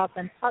first stop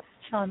in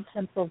Pottstown,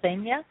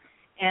 Pennsylvania,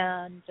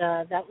 and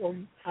that will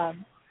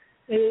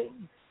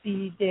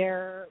be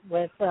there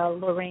with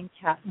Lorraine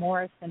Cat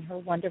Morris and her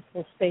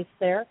wonderful space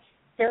there.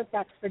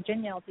 Fairfax,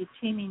 Virginia, I'll be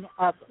teaming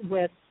up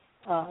with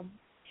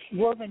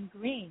Woven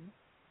Green,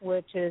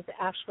 which is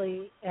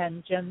Ashley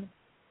and Jim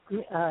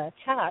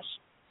Cash,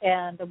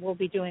 and we'll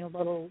be doing a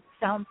little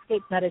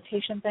soundscape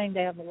meditation thing.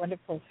 They have a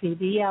wonderful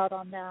CD out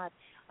on that.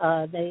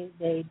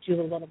 They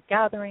do a little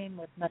gathering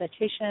with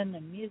meditation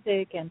and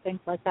music and things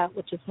like that,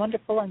 which is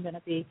wonderful. I'm going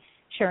to be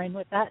sharing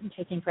with that and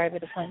taking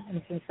private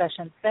appointments and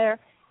sessions there.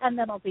 And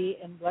then I'll be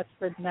in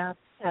Westford, Mass.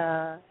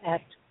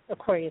 At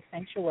Aquarius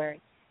Sanctuary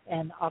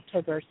in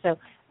October. So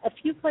a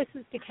few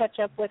places to catch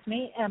up with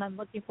me, and I'm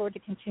looking forward to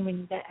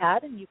continuing to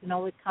add. And you can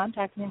always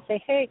contact me and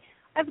say, hey,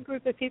 I have a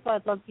group of people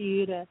I'd love for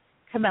you to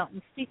come out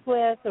and speak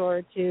with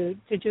or to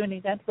do an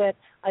event with.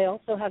 I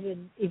also have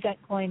an event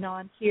going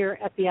on here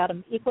at the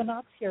Autumn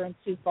Equinox here in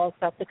Sioux Falls,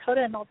 South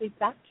Dakota, and I'll be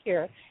back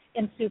here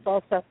in Sioux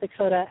Falls, South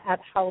Dakota at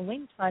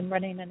Halloween time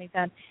running an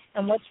event.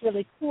 And what's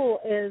really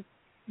cool is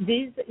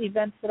these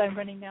events that I'm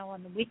running now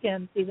on the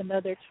weekends, even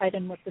though they're tied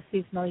in with the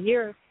seasonal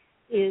year,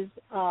 is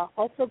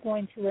also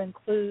going to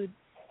include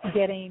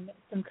getting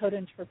some code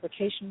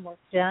interpretation work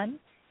done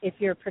if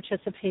you're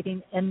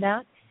participating in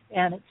that.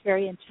 And it's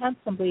very intense,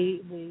 and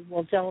we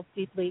will delve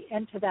deeply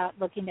into that,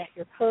 looking at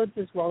your codes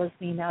as well as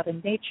being out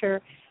in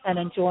nature and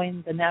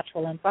enjoying the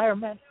natural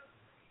environment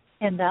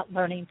and that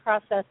learning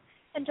process,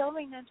 and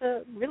delving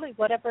into really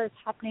whatever is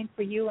happening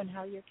for you and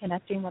how you're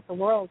connecting with the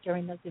world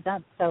during those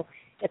events. So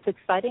it's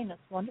exciting.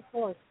 It's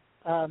wonderful. It's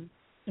some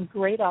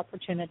great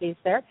opportunities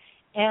there.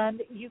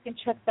 And you can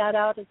check that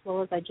out, as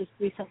well as I just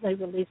recently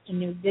released a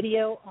new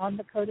video on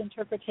the code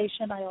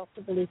interpretation. I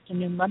also released a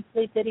new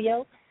monthly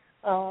video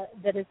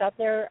that is out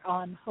there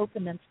on hope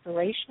and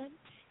inspiration.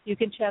 You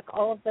can check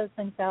all of those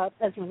things out,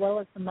 as well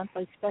as the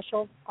monthly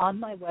specials on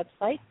my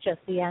website,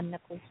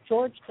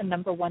 JessieAnnNicholsGeorge,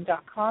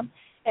 #1.com.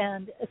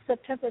 And a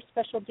September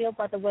special deal,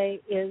 by the way,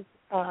 is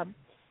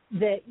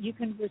that you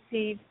can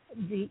receive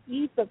the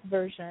ebook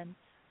version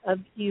of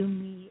You,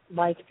 Me,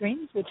 Life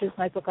Dreams, which is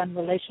my book on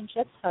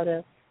relationships, how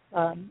to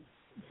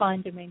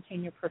find and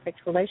maintain your perfect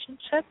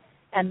relationship.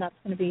 And that's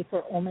going to be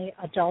for only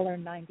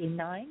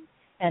 $1.99.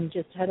 And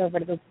just head over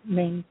to the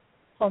main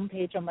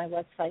homepage on my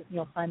website, and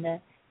you'll find the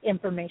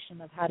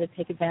information of how to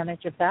take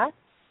advantage of that.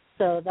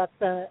 So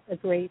that's a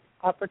great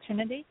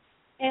opportunity.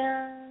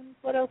 And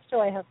what else do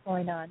I have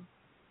going on?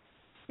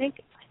 I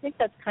think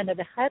that's kind of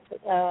the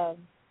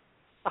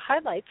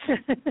highlights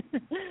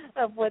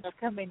of what's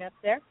coming up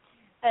there.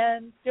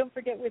 And don't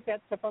forget, we've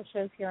got several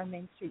shows here on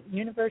Main Street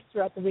Universe.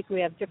 Throughout the week,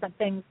 we have different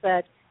things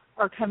that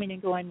are coming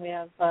and going. We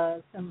have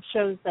some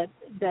shows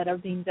that are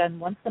being done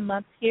once a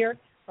month here,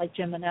 like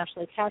Jim and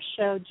Ashley Cash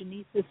show.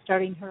 Janice is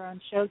starting her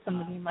own show. Some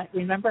of you might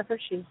remember her.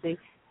 She's the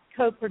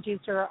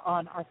co-producer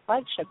on our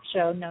flagship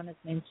show known as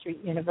Main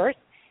Street Universe,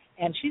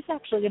 and she's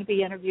actually going to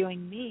be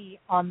interviewing me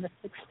on the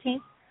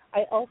 16th.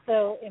 I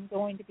also am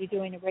going to be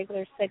doing a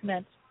regular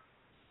segment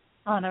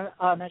on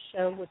a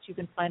show, which you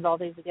can find all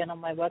these again on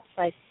my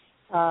website,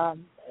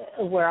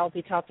 where I'll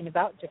be talking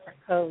about different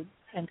codes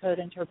and code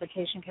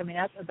interpretation coming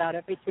up. About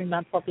every 3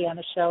 months I'll be on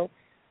a show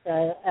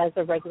as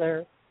a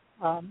regular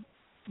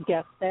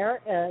guest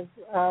there, as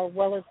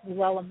well as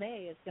Luella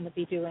May is going to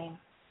be doing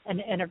an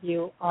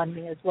interview on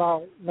me as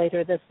well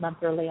later this month,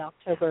 early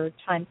October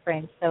time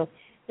frame. So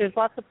there's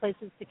lots of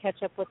places to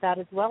catch up with that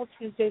as well.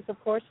 Tuesdays, of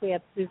course, we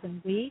have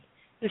Susan Weed,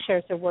 who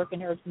shares her work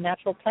in herbs and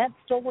natural plants,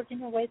 still working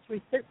her way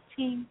through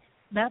 13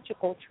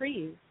 magical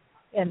trees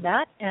in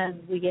that.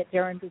 And we get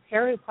Darren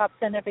Bouquet, who pops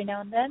in every now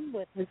and then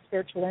with his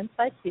spiritual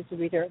insights. He's a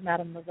reader at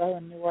Madame Laveau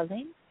in New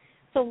Orleans.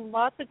 So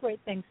lots of great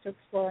things to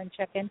explore and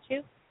check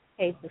into.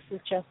 Hey, this is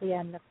Jessie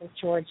Ann Nichols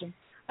George, and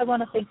I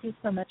want to thank you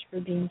so much for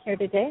being here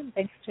today, and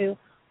thanks to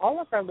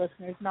all of our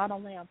listeners, not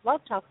only on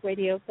Blog Talk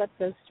Radio, but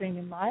those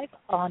streaming live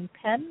on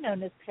PEN,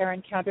 known as Pair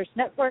Encounters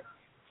Network,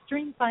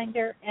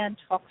 StreamFinder, and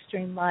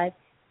TalkStream Live,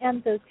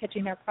 and those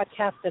catching our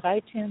podcast at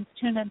iTunes,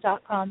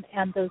 TuneIn.com,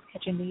 and those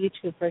catching the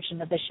YouTube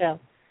version of the show.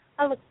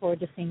 I look forward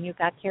to seeing you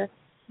back here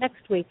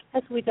next week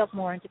as we delve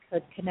more into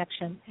Code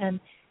Connection. And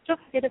don't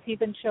forget, if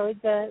you've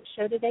enjoyed the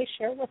show today,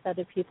 share with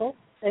other people.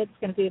 It's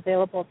going to be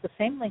available at the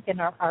same link in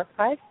our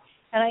archive.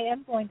 And I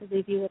am going to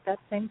leave you with that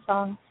same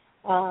song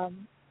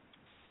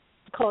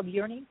called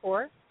Yearning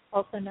For,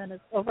 also known as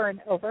Over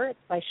and Over. It's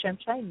by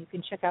Shemshai, and you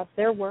can check out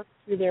their work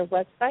through their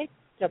website,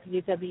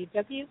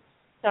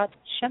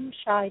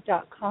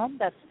 www.shemshai.com.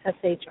 That's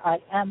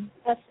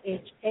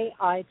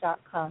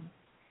SHIMSHAI.com.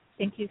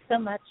 Thank you so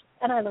much,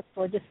 and I look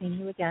forward to seeing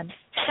you again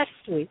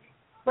next week,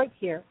 right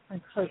here on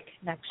Code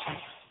Connection.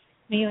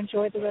 May you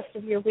enjoy the rest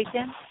of your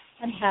weekend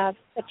and have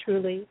a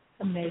truly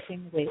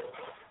amazing week.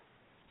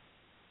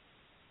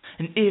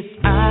 And if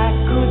I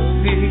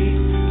could see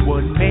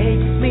what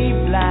makes me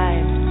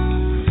blind,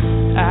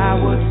 I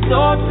would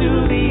soar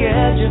to the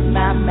edge of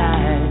my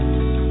mind,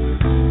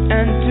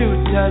 and to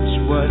touch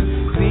what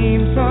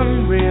seems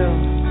unreal,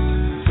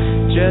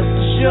 just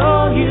to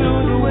show you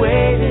the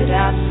way that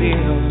I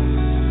feel.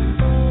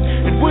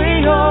 And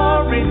we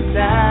are in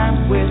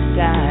time with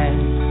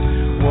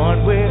time,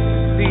 one with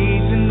the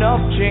season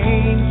of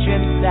change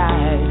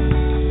inside.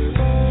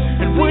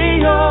 And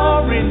we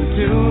are in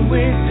tune with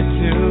the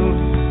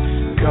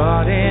tune,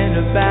 caught in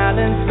a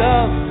balance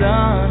of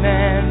sun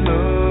and moon.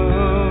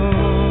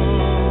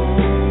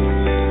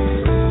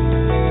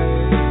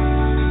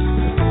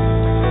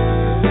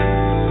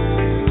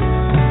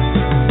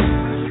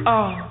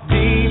 Oh,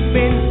 deep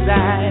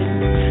inside,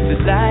 the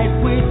light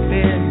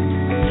within,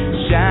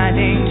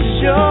 shining to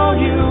show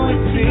you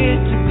it's here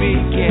to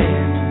begin.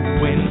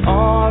 When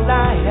all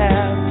I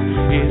have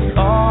is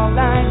all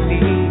I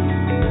need,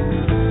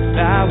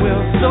 I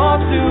will soar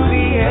to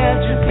the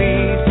edge of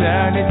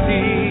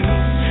eternity.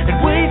 And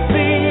we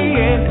see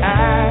it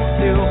eye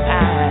to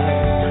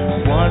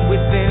eye, one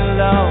within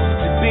love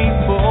to be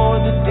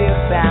for the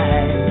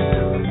divine.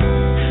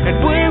 And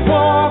we're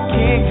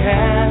walking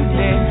hand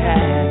in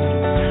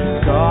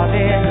hand, caught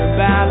in the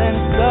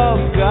balance of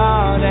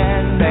God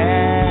and man.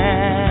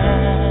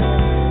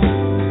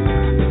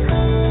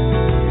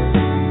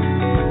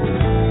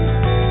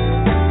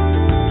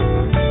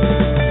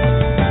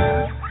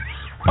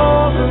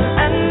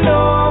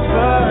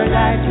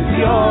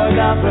 Your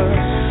lover,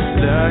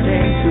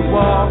 learning to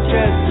walk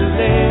just a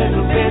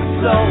little bit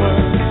slower,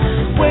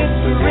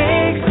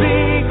 whispering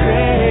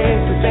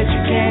secrets, but that you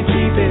can't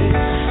keep it.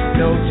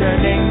 No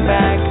turning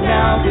back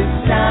now, this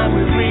time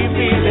we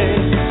reveal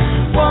it.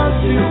 One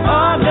to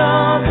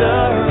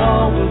another,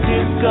 all will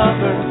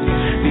discover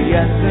the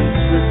essence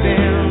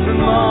within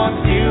the most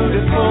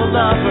beautiful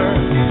lover.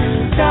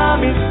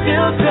 Time is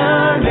still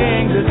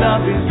turning, the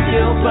love is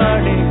still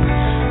burning.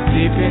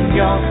 Deep in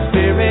your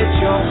spirit,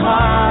 your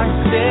heart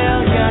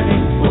still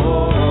yearning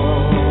for.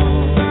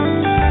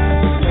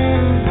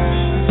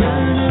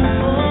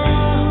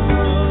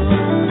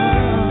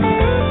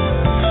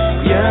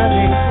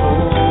 Yearning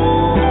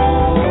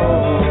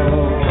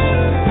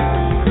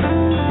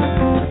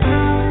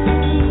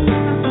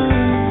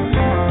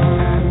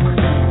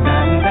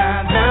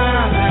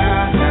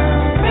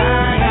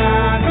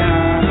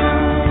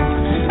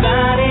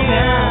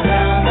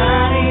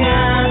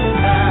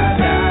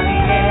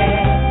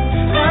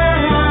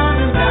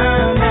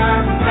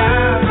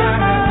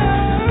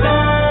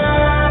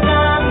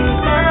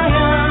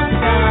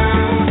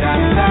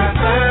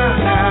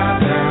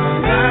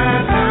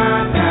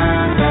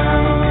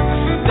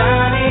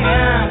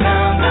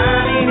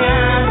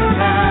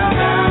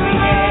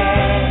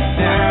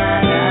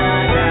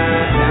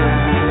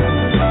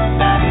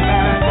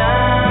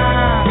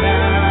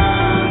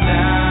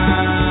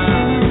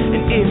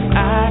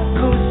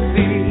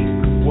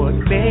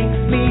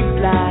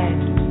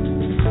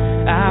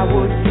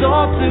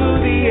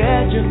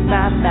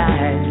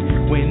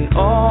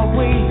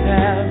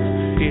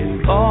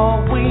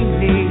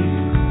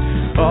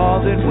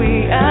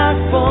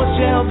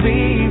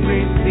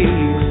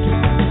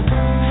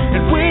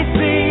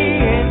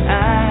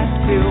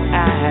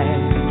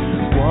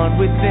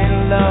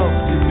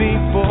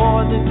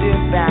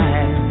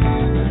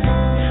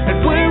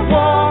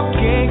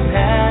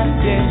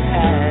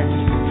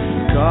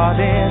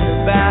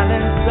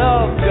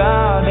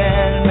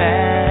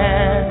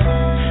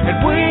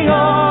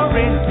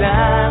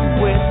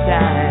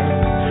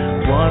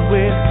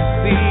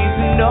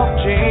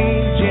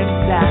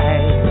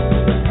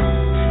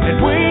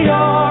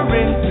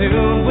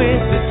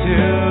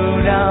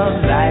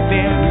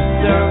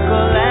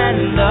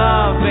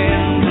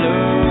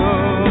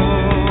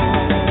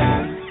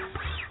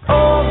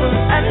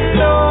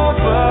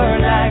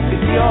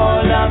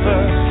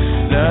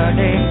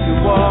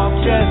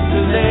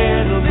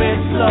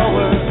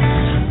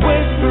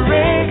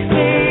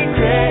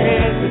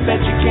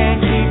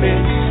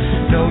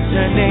no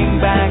turning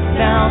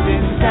now,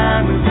 this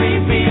time we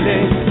reveal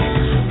it.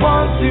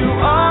 One to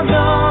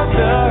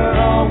another,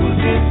 all will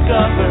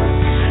discover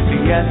the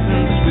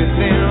essence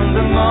within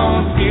the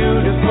most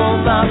beautiful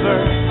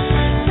lover.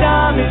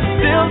 Time is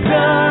still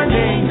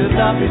turning, the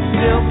love is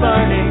still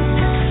burning.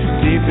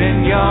 Deep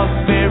in your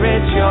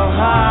spirit, your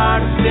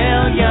heart is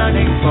still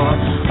yearning for.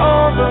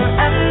 Over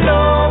and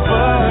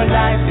over,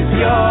 life is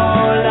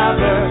your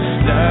lover.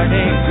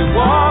 Learning to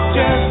walk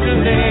just a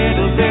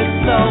little bit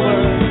slower.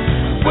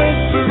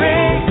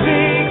 Whispering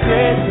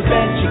secrets,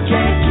 bet you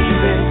can't keep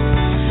it.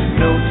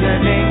 No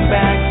turning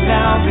back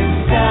now, this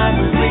time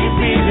we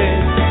reveal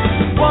it.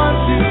 One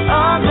to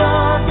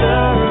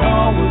another,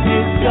 all will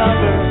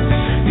discover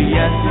the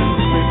essence